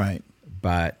there, Right.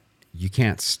 but you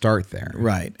can't start there.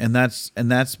 Right. And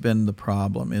that's been the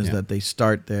problem, is Yeah. that they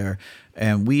start there,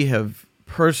 and we have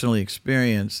personally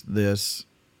experienced this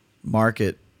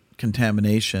market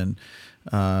contamination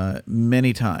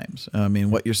many times. I mean,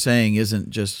 what you're saying isn't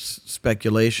just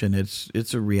speculation.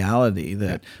 It's a reality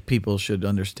that people should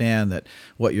understand, that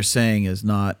what you're saying is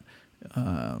not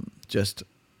just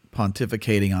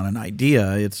pontificating on an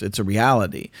idea. It's a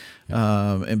reality.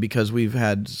 And because we've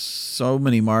had so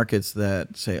many markets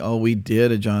that say, oh, we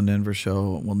did a John Denver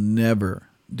show, we'll never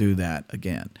do that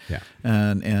again. Yeah.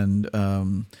 And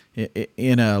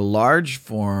in a large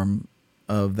form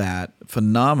of that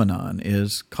phenomenon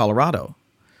is Colorado.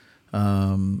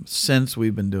 Since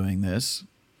we've been doing this,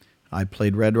 I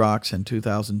played Red Rocks in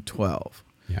 2012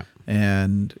 Yeah.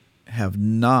 and have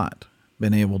not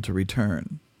been able to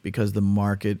return because the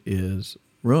market is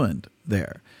ruined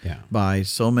there Yeah. by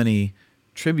so many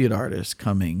tribute artists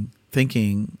coming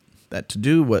thinking that to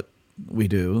do what we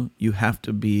do, you have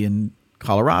to be in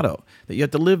Colorado, that you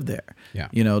have to live there, Yeah.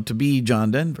 to be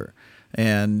John Denver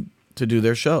and to do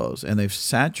their shows. And they've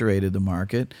saturated the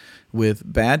market with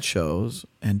bad shows,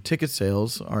 and ticket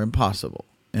sales are impossible.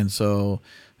 And so,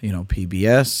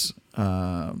 PBS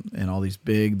and all these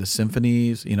the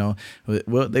symphonies,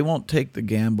 they won't take the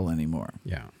gamble anymore.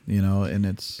 Yeah.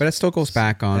 And But it still goes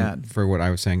back on bad. for what I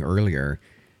was saying earlier,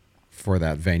 for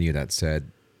that venue that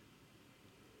said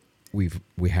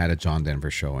we had a John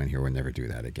Denver show in here, we'll never do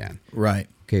that again. Right.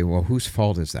 Okay, well, whose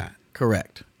fault is that?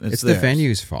 Correct. It's the theirs.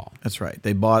 venue's fault. That's right.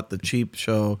 They bought the cheap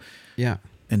show Yeah.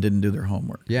 and didn't do their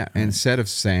homework. Yeah. Right. Instead of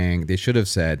saying, they should have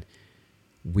said,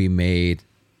 we made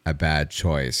a bad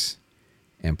choice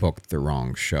and booked the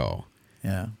wrong show.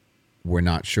 Yeah. We're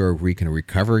not sure if we can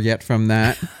recover yet from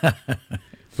that,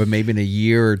 but maybe in a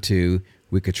year or two,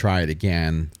 we could try it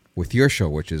again with your show,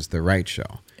 which is the right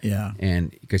show. Yeah.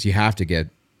 And because you have to get,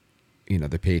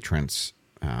 the patrons,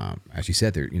 as you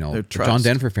said, Their the trust. John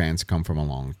Denver fans come from a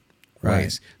long Right.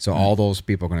 ways. So all those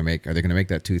people are they going to make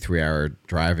that 2-3 hour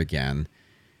drive again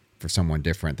for someone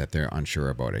different that they're unsure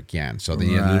about again? So they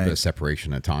need a little bit Right. of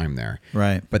separation of time there.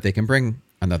 Right. But they can bring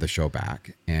another show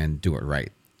back and do it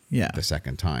right Yeah. the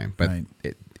second time. But Right.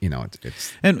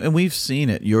 it's And we've seen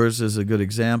it. Yours is a good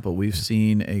example. We've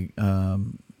seen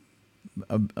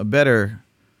a better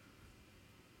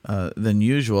than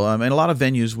usual. I mean, a lot of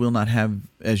venues will not have,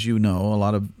 as you know, a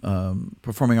lot of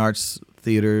performing arts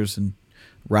theaters and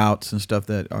routes and stuff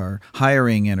that are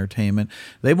hiring entertainment.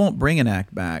 They won't bring an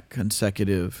act back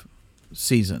consecutive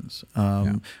seasons,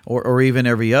 or even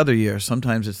every other year.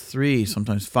 Sometimes it's 3,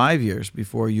 sometimes 5 years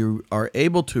before you are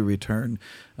able to return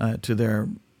to their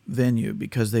venue,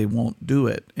 because they won't do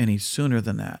it any sooner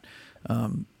than that.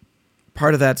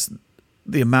 Part of that's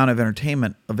the amount of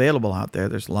entertainment available out there.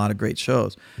 There's a lot of great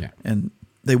shows, Yeah. and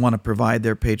they want to provide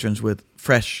their patrons with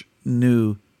fresh,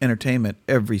 new entertainment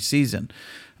every season.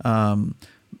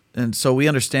 And so we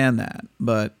understand that,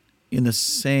 but in the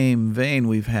same vein,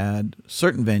 we've had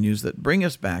certain venues that bring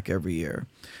us back every year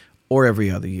or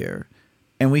every other year,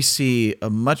 and we see a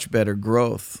much better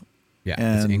growth. Yeah,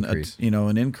 and it's an increase.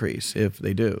 an increase if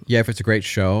they do. Yeah, if it's a great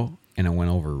show and it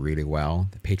went over really well,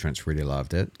 the patrons really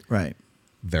loved it, Right.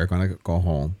 they're going to go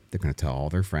home. They're going to tell all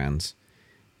their friends,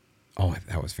 oh,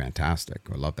 that was fantastic.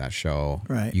 I love that show.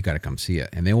 Right. You got to come see it.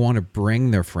 And they want to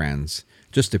bring their friends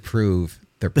just to prove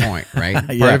their point, right?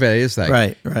 Yeah. Part of it is like,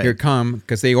 Right. here come,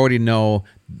 because they already know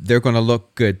they're going to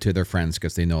look good to their friends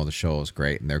because they know the show is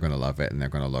great and they're going to love it and they're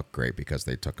going to look great because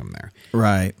they took them there.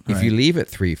 Right. If you leave it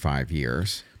 3-5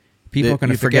 years, people are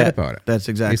going to forget about it. That's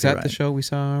exactly Is that right. the show we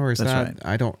saw, or is That's that right.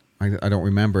 I don't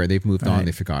remember. They've moved on. Right.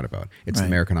 They forgot about it. It's the Right.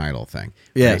 American Idol thing.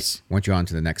 Yes. Right? Once you're on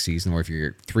to the next season, or if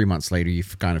you're 3 months later, you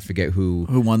kind of forget who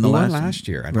won last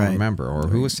year. I don't Right. remember, or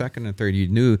who was second and third. You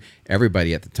knew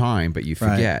everybody at the time, but you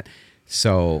Right. forget.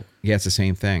 So yeah, it's the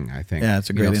same thing. I think. Yeah, it's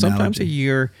a great sometimes analogy. a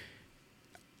year.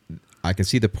 I can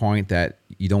see the point that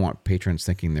you don't want patrons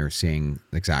thinking they're seeing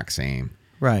the exact same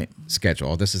Right.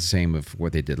 schedule. This is the same of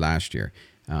what they did last year.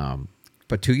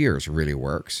 But 2 years really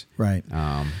works. Right.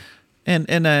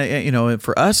 And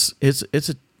for us, it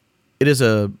is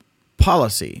a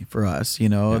policy for us,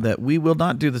 that we will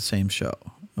not do the same show.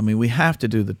 I mean, we have to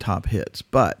do the top hits,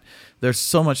 but there's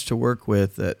so much to work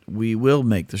with that we will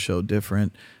make the show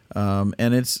different.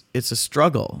 And it's a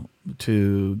struggle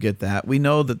to get that. We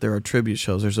know that there are tribute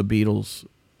shows. There's a Beatles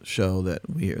show that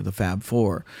the Fab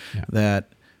Four, that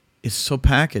is so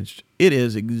packaged. It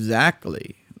is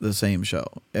exactly the same show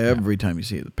every time you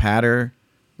see it. The patter,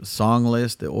 the song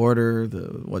list, the order,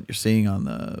 what you're seeing on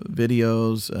the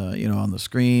videos, on the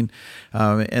screen,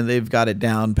 and they've got it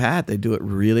down pat. They do it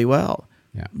really well.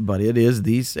 Yeah. But it is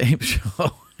the same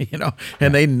show,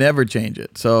 and they never change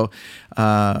it. So,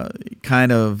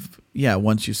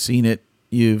 once you've seen it,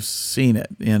 you've seen it,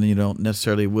 and you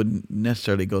wouldn't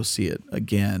necessarily go see it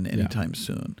again anytime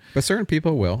soon. But certain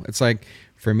people will. It's like,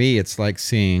 for me, it's like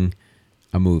seeing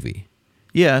a movie.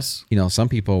 Yes. Some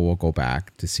people will go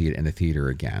back to see it in the theater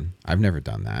again. I've never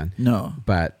done that. No.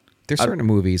 But there's certain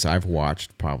movies I've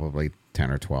watched probably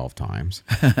 10 or 12 times.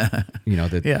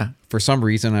 That for some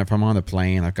reason, if I'm on the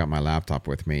plane, I've got my laptop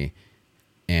with me,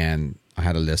 and I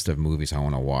had a list of movies I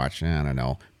want to watch. I don't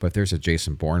know. But there's a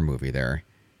Jason Bourne movie there.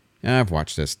 And I've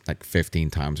watched this like 15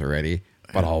 times already,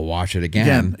 but I'll watch it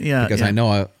again because I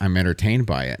know I'm entertained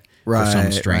by it for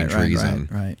some strange reason.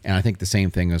 Right. And I think the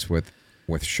same thing is with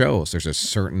shows. There's a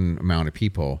certain amount of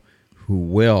people who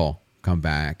will come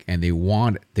back and they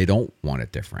don't want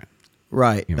it different.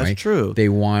 Right. That's true. They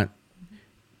want,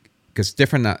 because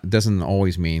different doesn't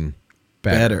always mean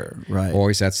better. Right.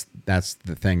 Always, that's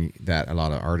the thing that a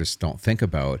lot of artists don't think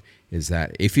about, is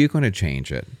that if you're going to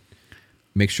change it,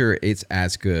 make sure it's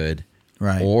as good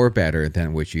right. or better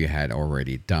than what you had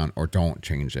already done, or don't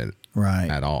change it right.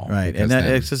 at all. Right. And that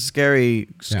it's a scary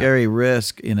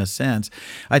risk in a sense.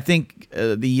 I think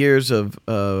the years of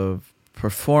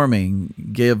performing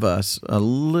give us a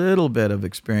little bit of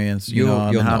experience. We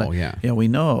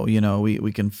know.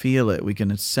 We can feel it. We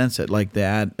can sense it, like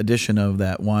the addition of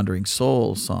that Wandering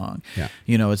Soul song. Yeah.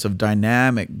 It's a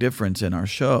dynamic difference in our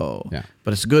show, Yeah.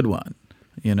 but it's a good one.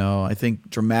 I think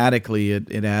dramatically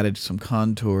it added some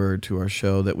contour to our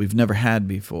show that we've never had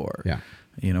before. Yeah.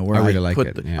 Where I really like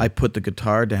it. I put the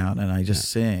guitar down and I just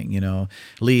sing.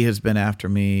 Lee has been after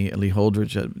me, Lee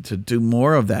Holdridge, to do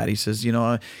more of that. He says,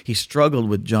 he struggled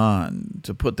with John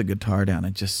to put the guitar down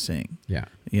and just sing. Yeah.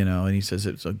 And he says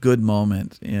it's a good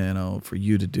moment, for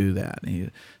you to do that.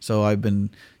 So I've been,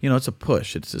 it's a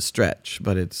push, it's a stretch,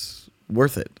 but it's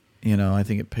worth it. I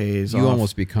think it pays off. You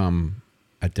almost become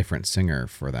a different singer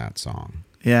for that song.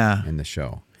 Yeah. In the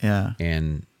show. Yeah.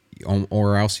 And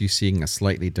or else you're seeing a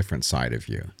slightly different side of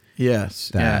you.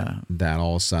 Yes. That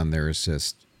all of a sudden there's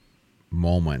this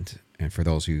moment, and for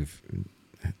those who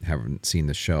haven't seen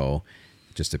the show,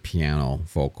 just a piano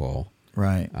vocal,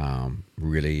 right?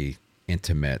 Really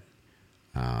intimate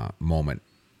moment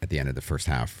at the end of the first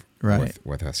half, right,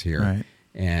 with us here, right.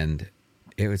 And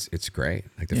it's great.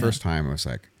 Like the first time, it was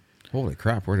like, holy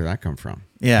crap, where did that come from?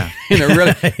 Yeah,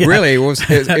 really, it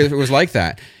was like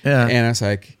that. Yeah, and it's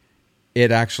like, it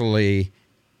actually,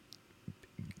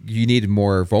 you needed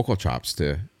more vocal chops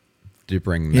to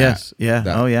bring that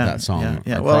song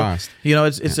across. Well,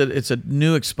 it's a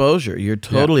new exposure. You're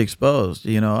totally exposed.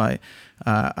 I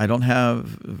don't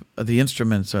have the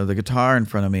instruments or the guitar in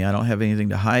front of me. I don't have anything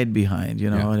to hide behind.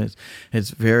 And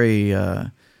it's very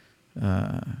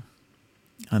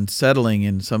unsettling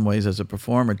in some ways as a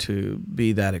performer to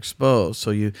be that exposed.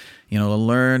 So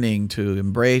learning to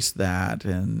embrace that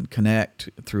and connect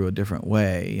through a different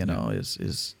way,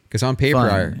 is because on paper,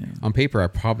 fun. On paper, I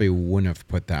probably wouldn't have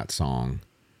put that song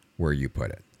where you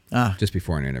put it, just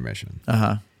before an intermission.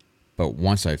 But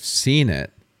once I've seen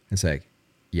it, it's like,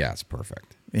 yeah, it's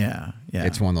perfect. Yeah.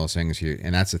 It's one of those things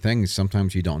and that's the thing.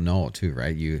 Sometimes you don't know too,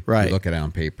 right? You look at it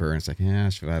on paper and it's like, yeah,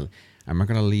 I'm not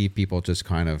going to leave people just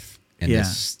kind of in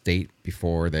this state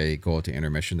before they go to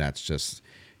intermission. That's just,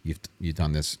 you've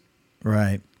done this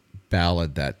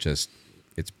ballad that just,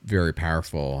 it's very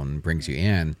powerful and brings you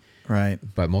in. Right.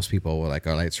 But most people were like,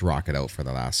 oh, let's rock it out for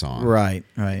the last song. Right.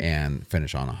 And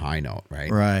finish on a high note, right?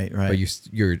 Right. But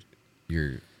you're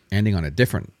ending on a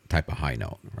different type of high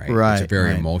note, right? Right. It's a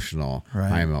very emotional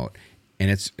high note.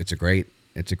 And it's a great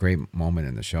moment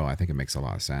in the show. I think it makes a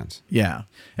lot of sense. Yeah,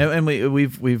 and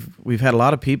we've had a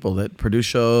lot of people that produce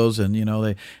shows, and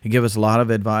they give us a lot of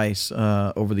advice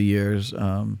over the years,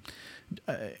 and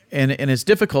it's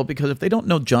difficult because if they don't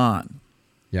know John,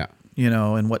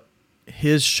 and what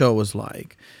his show was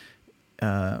like,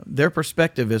 their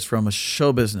perspective is from a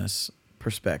show business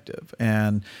perspective,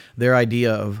 and their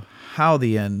idea of how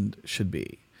the end should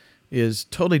be is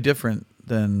totally different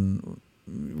than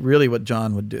really what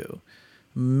John would do.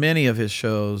 Many of his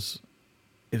shows,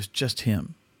 it was just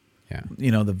him. Yeah.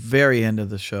 The very end of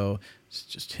the show, it's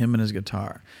just him and his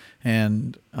guitar.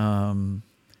 And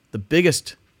the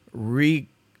biggest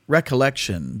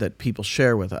recollection that people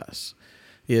share with us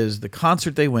is the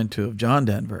concert they went to of John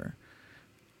Denver,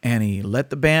 and he let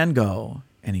the band go,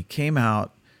 and he came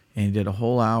out, and he did a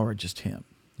whole hour just him.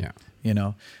 Yeah.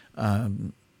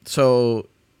 So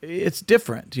it's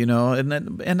different,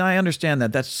 and I understand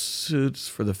that suits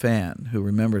for the fan who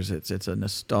remembers it. It's a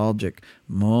nostalgic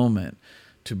moment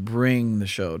to bring the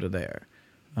show to there.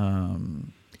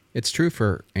 It's true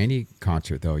for any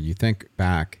concert, though. You think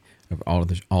back of all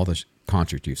the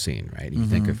concerts you've seen, right? You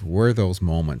think of were those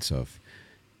moments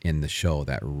in the show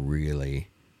that really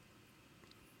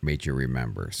made you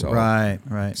remember. So right.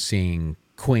 Seeing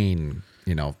Queen,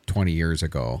 20 years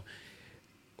ago,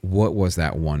 what was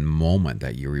that one moment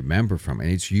that you remember from?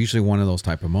 And it's usually one of those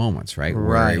type of moments, right?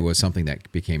 Where it was something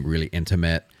that became really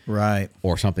intimate, right?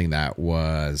 Or something that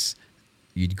was,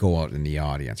 you'd go out in the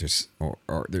audience,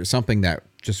 or there's something that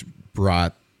just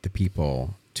brought the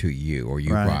people to you, or you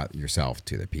brought yourself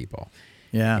to the people.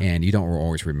 Yeah. And you don't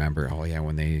always remember,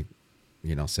 when they,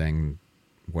 sang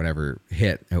whatever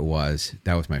hit it was,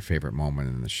 that was my favorite moment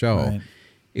in the show. Right.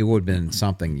 It would have been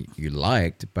something you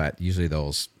liked, but usually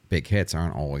those big hits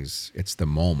aren't always, it's the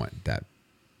moment that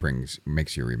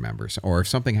makes you remember. Or if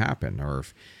something happened, or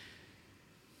if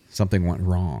something went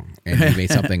wrong and you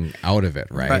made something out of it,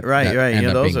 right? Right. End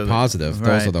up those being positive.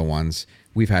 Those are the ones.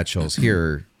 We've had shows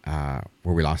here where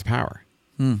we lost power.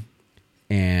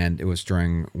 And it was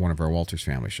during one of our Walters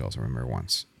family shows, I remember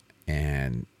once.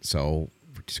 And so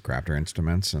we just grabbed our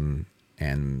instruments and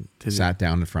sat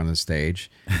down in front of the stage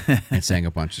and sang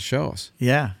a bunch of shows.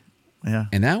 Yeah.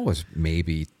 And that was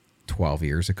maybe 12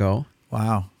 years ago.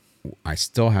 Wow. I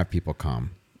still have people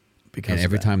come. Because and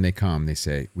every time they come, they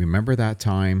say, remember that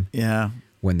time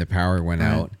when the power went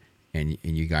out and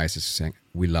you guys just sang,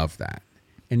 we love that.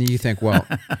 And you think, well,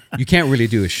 you can't really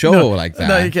do a show like that.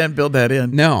 No, you can't build that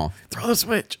in. No. Throw the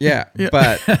switch. Yeah.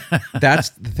 But that's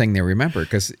the thing they remember,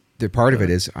 because the part of it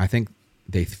is, I think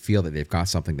they feel that they've got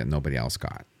something that nobody else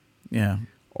got. Yeah.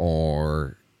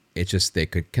 Or it's just they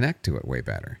could connect to it way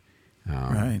better.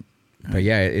 Right. But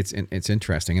yeah, it's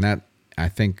interesting. And that, I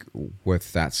think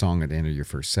with that song at the end of your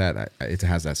first set, it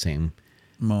has that same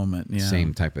moment,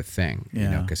 same type of thing,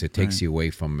 because it takes right. you away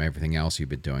from everything else you've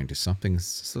been doing to something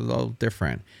a little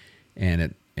different,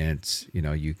 and it's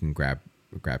you can grab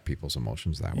people's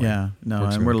emotions that way. Yeah, no,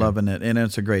 Works and we're really loving it, and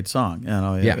it's a great song.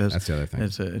 That's the other thing.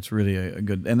 It's really a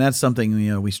good, and that's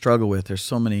something we struggle with. There's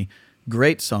so many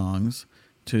great songs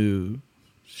to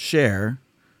share,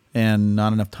 and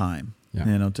not enough time,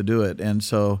 to do it, and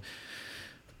so.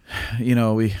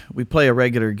 We play a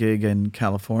regular gig in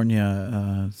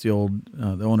California. It's the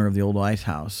owner of the old Ice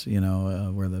House,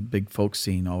 where the big folk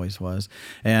scene always was,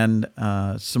 and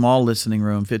small listening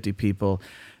room, 50 people,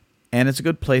 and it's a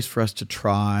good place for us to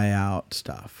try out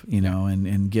stuff,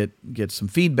 and get some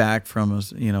feedback from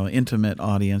us, intimate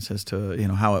audience as to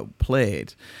how it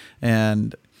played,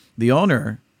 and the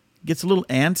owner gets a little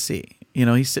antsy.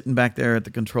 He's sitting back there at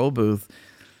the control booth,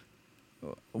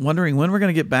 wondering when we're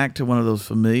going to get back to one of those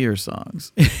familiar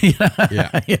songs.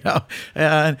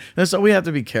 And so we have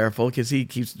to be careful, because he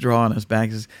keeps drawing us back.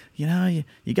 He says,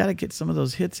 you got to get some of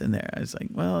those hits in there. It's like,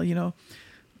 well,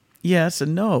 yes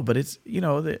and no, but it's,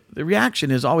 the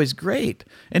reaction is always great.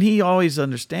 And he always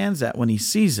understands that when he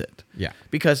sees it. Yeah.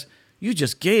 Because you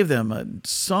just gave them a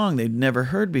song they'd never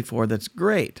heard before that's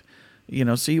great.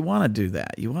 So you want to do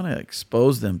that. You want to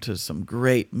expose them to some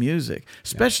great music,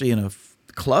 especially in a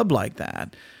club like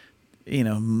that.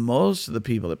 Most of the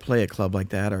people that play a club like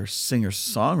that are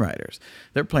singer-songwriters.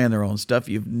 They're playing their own stuff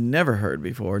you've never heard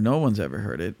before. No one's ever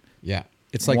heard it. Yeah.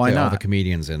 It's like all the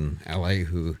comedians in LA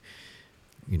who,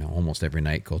 almost every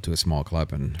night go to a small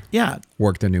club and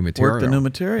work the new material.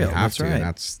 They have to, right. And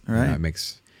that's right. It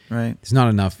makes right. There's not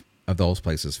enough of those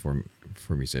places for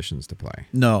musicians to play.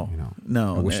 No.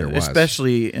 I wish there was.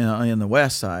 Especially in the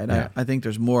West Side. Yeah. I think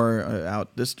there's more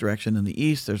out this direction. In the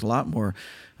East, there's a lot more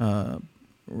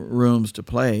rooms to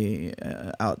play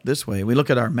out this way. We look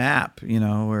at our map,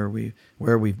 where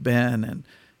we've been, and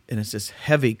it's this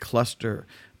heavy cluster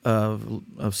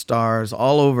of stars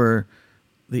all over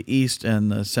the East and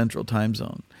the Central Time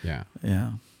Zone. Yeah.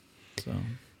 Yeah.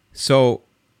 So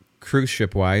cruise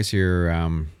ship wise, you're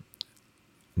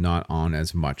not on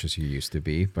as much as you used to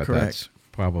be, but correct. That's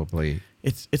probably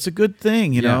it's a good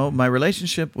thing. My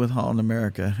relationship with Holland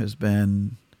America has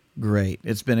been great.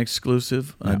 It's been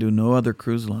exclusive. I do no other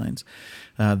cruise lines.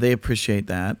 They appreciate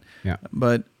that. Yeah.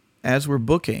 But as we're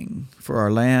booking for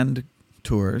our land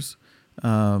tours,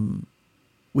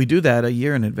 we do that a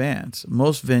year in advance.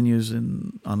 Most venues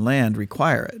on land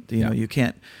require it. You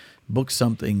can't book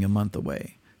something a month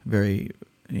away. Very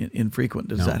infrequent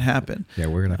does that happen. Yeah,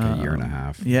 we're like a year and a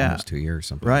half, almost 2 years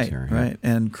sometimes. Right.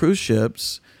 And cruise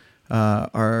ships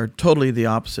are totally the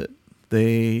opposite.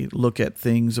 They look at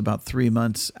things about 3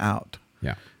 months out.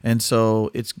 Yeah. And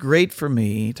so it's great for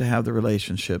me to have the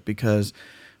relationship, because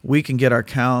we can get our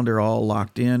calendar all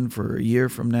locked in for a year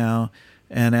from now.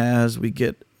 And as we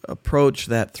approach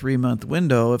that 3 month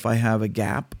window, if I have a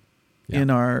gap in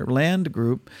our land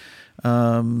group,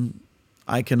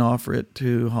 I can offer it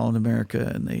to Holland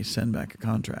America, and they send back a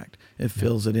contract. It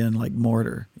fills it in like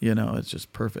mortar. It's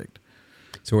just perfect.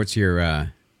 So what's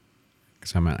your,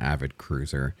 because I'm an avid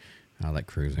cruiser, I like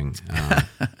cruising.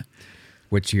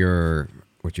 What's your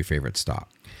favorite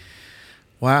stop?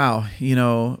 Wow.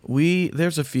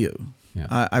 There's a few.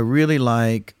 Yeah. I really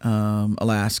like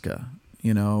Alaska.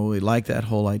 We like that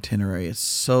whole itinerary. It's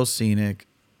so scenic.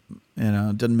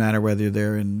 It doesn't matter whether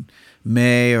they're in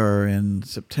May or in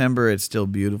September, it's still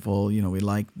beautiful. We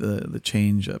like the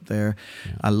change up there.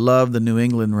 Yeah. I love the New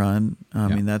England run. I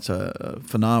mean, that's a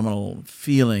phenomenal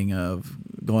feeling of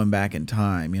going back in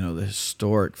time. The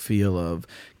historic feel of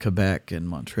Quebec and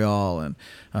Montreal and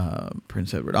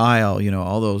Prince Edward Isle.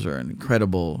 All those are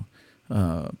incredible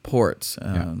ports.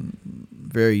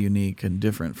 Very unique and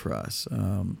different for us.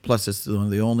 Plus, it's one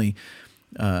of the only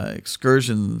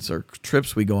excursions or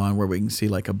trips we go on where we can see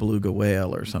like a beluga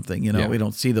whale or something. We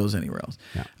don't see those anywhere else.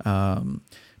 Yeah.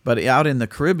 But out in the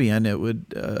Caribbean, it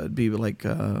would be like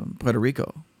Puerto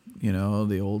Rico,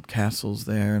 the old castles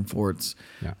there and forts.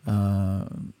 Yeah.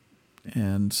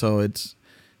 And so it's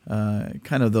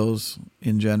kind of those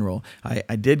in general.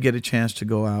 I did get a chance to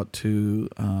go out to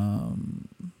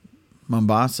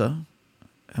Mombasa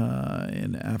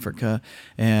in Africa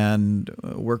and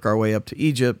work our way up to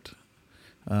Egypt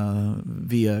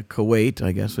via Kuwait.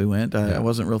 I guess we went. I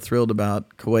wasn't real thrilled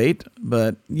about Kuwait,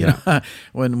 but you know,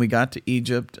 when we got to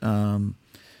Egypt,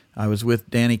 I was with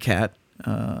Danny Catt.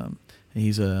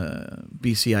 He's a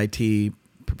BCIT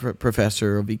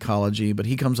professor of ecology, but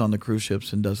he comes on the cruise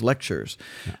ships and does lectures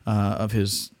of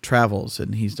his travels,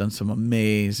 and he's done some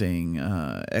amazing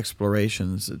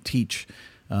explorations that teach.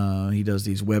 He does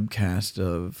these webcasts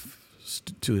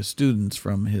to his students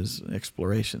from his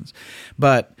explorations.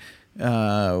 But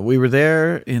we were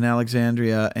there in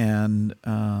Alexandria, and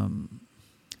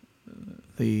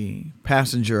the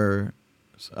passengers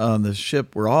on the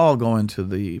ship were all going to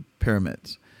the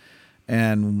pyramids.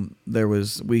 And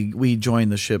we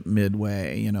joined the ship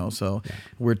midway, so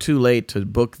we're too late to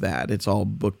book that. It's all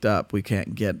booked up. We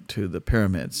can't get to the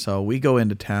pyramids. So we go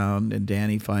into town, and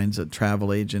Danny finds a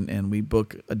travel agent, and we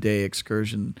book a day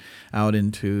excursion out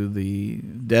into the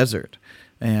desert.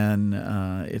 And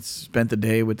it's spent the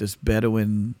day with this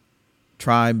Bedouin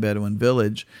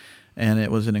village. And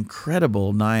it was an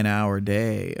incredible 9-hour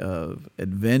day of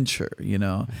adventure,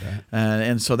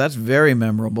 and so that's very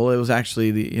memorable. It was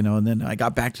actually and then I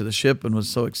got back to the ship and was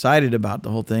so excited about the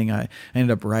whole thing. I ended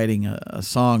up writing a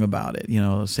song about it,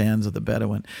 Sands of the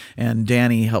Bedouin, and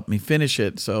Danny helped me finish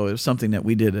it. So it was something that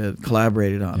we did,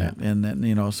 collaborated on it. And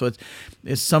then, so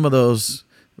it's some of those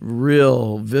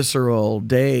real visceral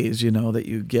days, that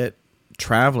you get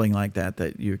traveling like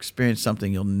that you experience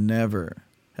something you'll never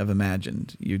have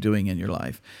imagined you doing in your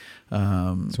life.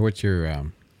 So what's your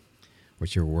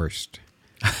worst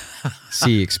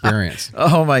sea experience?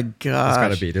 Oh my gosh. It's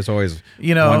got to be. There's always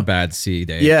one bad sea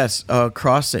day. Yes,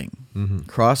 crossing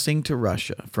to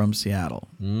Russia from Seattle.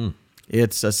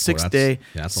 It's a 6-day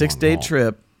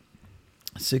trip.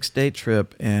 6-day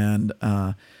trip, and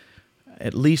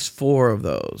at least 4 of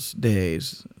those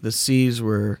days, the seas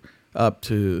were up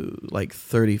to like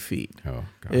 30 feet. Oh,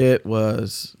 God. It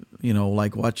was,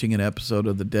 like watching an episode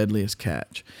of The Deadliest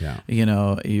Catch. Yeah.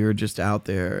 You're just out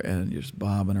there and you're just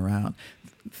bobbing around.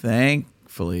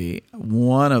 Thankfully,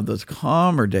 one of the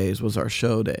calmer days was our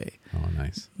show day. Oh,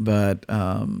 nice. But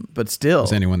still.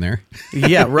 Was anyone there?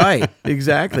 Yeah, right.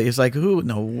 Exactly. It's like, who in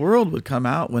the world would come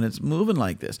out when it's moving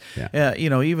like this? Yeah.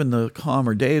 Even the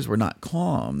calmer days were not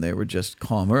calm. They were just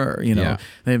calmer. Yeah.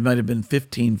 They might have been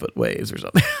 15-foot waves or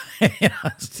something.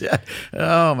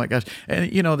 Oh my gosh.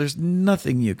 And there's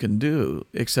nothing you can do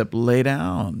except lay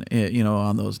down,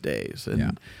 on those days.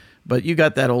 And but you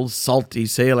got that old salty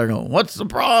sailor going, "What's the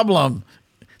problem?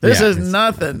 This is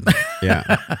nothing."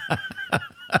 Yeah.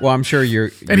 Well, I'm sure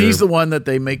you're he's the one that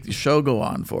they make the show go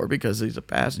on for because he's a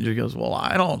passenger. He goes, "Well,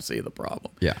 I don't see the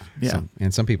problem." Yeah. Yeah.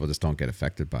 Some people just don't get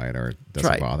affected by it, or it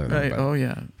doesn't bother them. Right. Oh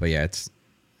yeah. But yeah,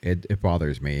 it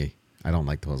bothers me. I don't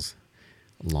like those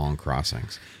long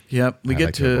crossings. Yep. We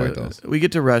get avoid those. We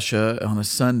get to Russia on a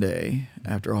Sunday.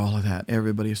 After all of that,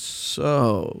 everybody's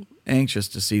so anxious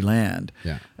to see land.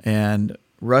 Yeah. And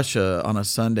Russia on a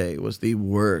Sunday was the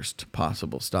worst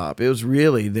possible stop. It was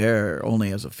really there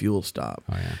only as a fuel stop.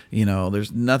 Oh, yeah.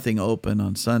 There's nothing open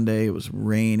on Sunday. It was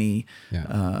rainy.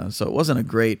 Yeah. So it wasn't a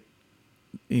great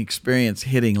experience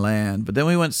hitting land. But then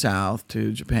we went south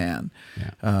to Japan.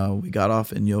 Yeah. We got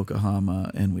off in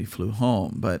Yokohama and we flew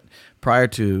home. But prior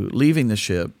to leaving the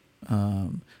ship,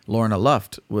 Lorna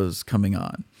Luft was coming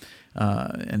on.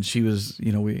 And she was,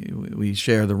 we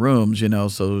share the rooms,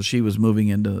 so she was moving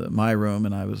into my room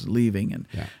and I was leaving,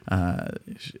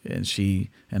 and she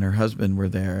and her husband were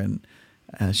there,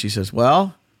 and she says,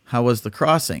 "Well, how was the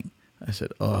crossing?" I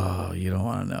said, "Oh, you don't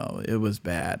want to know. It was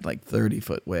bad, like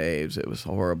 30-foot waves. It was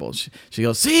horrible." She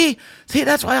goes, see,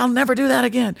 that's why I'll never do that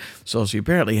again. So she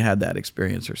apparently had that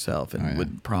experience herself and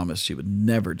would promise she would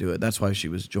never do it. That's why she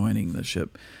was joining the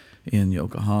ship in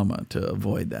Yokohama, to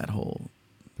avoid that whole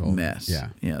mess.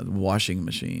 The washing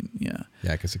machine.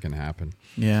 Because it can happen.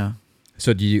 Yeah.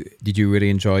 So did you really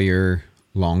enjoy your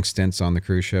long stints on the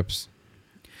cruise ships?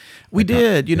 We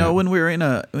did. When we were in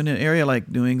an area like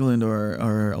New England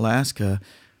or Alaska,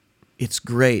 it's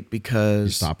great because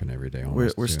you're stopping every day.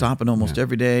 We're stopping almost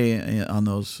every day on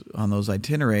those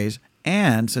itineraries.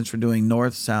 And since we're doing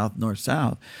north south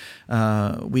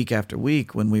week after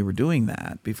week, when we were doing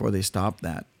that before they stopped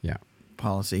that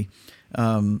policy,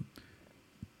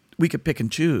 we could pick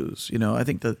and choose. I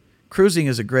think the cruising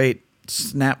is a great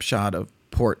snapshot of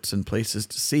ports and places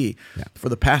to see for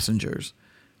the passengers.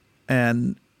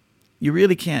 and you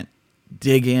really can't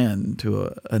dig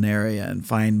into an area and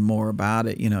find more about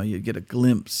it. You get a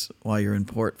glimpse while you're in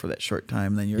port for that short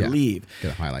time, then you leave. Get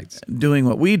the highlights. Doing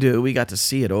what we do, we got to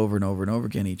see it over and over and over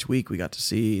again each week. We got to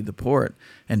see the port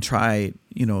and try,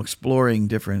 exploring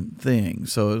different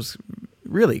things. So it was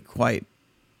really quite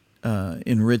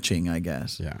enriching, I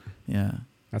guess. Yeah.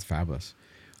 That's fabulous.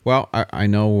 Well, I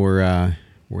know we're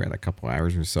at a couple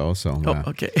hours or so.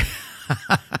 Okay.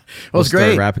 We'll it's great.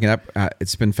 Start wrapping it up.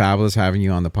 It's been fabulous having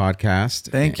you on the podcast.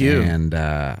 Thank you. And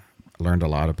learned a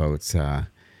lot about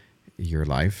your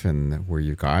life and where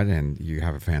you got, and you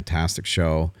have a fantastic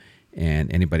show.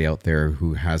 And anybody out there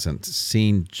who hasn't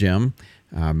seen Jim,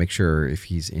 make sure if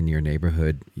he's in your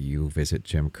neighborhood, you visit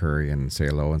Jim Curry and say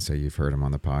hello and say you've heard him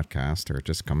on the podcast, or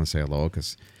just come and say hello,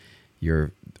 because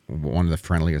you're one of the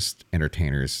friendliest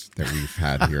entertainers that we've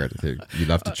had here. You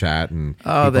love to chat, and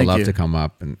people love to come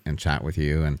up and chat with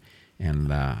you.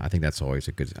 And I think that's always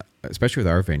a good, especially with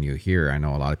our venue here. I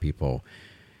know a lot of people,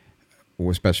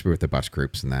 especially with the bus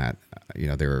groups and that,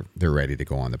 they're ready to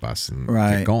go on the bus and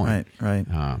get going. Right.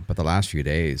 But the last few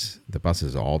days, the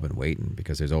buses have all been waiting,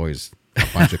 because there's always a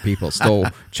bunch of people still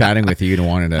chatting with you and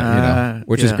wanting to,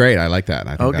 which is great. I like that.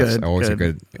 I think that's always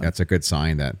that's a good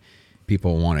sign that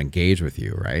people want to engage with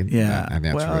you, right? Yeah. And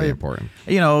that's really important.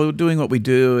 Doing what we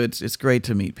do, it's great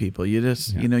to meet people. You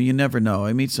just, you never know.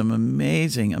 I meet some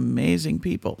amazing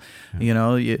people.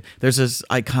 Yeah. There's this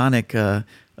iconic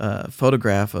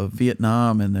photograph of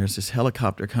Vietnam, and there's this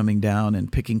helicopter coming down and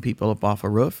picking people up off a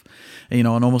roof. And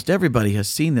almost everybody has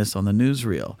seen this on the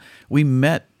newsreel. We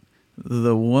met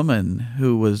the woman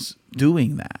who was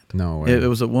doing that. No way. It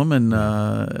was a woman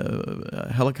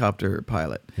helicopter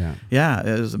pilot. Yeah,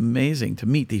 it was amazing to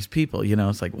meet these people.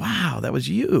 It's like, wow, that was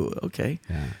you. Okay.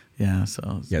 Yeah.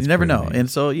 So you never know. Amazing. And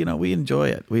so, we enjoy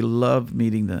it. We love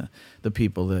meeting the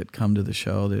people that come to the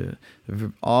show.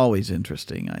 They're always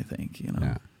interesting, I think.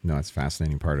 Yeah. No, it's a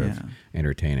fascinating part of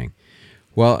entertaining.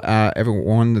 Well,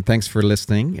 everyone, thanks for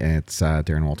listening. It's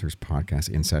Darren Walters Podcast,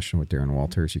 In Session with Darren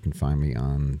Walters. You can find me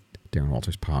on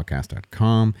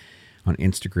DarrenWaltersPodcast.com, on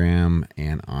Instagram,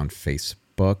 and on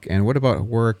Facebook. And what about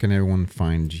where can everyone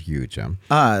find you, Jim?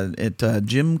 At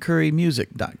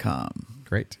JimCurryMusic.com.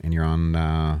 Great. And you're on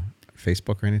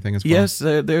Facebook or anything as well? Yes,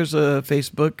 there's a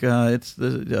Facebook. It's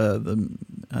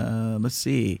let's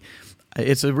see.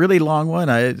 It's a really long one.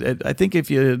 I think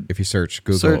if you search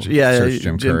Google, search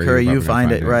Jim Curry, you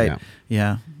find it, right?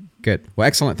 Yeah. Good. Well,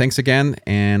 excellent. Thanks again,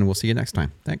 and we'll see you next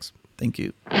time. Thanks. Thank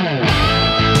you.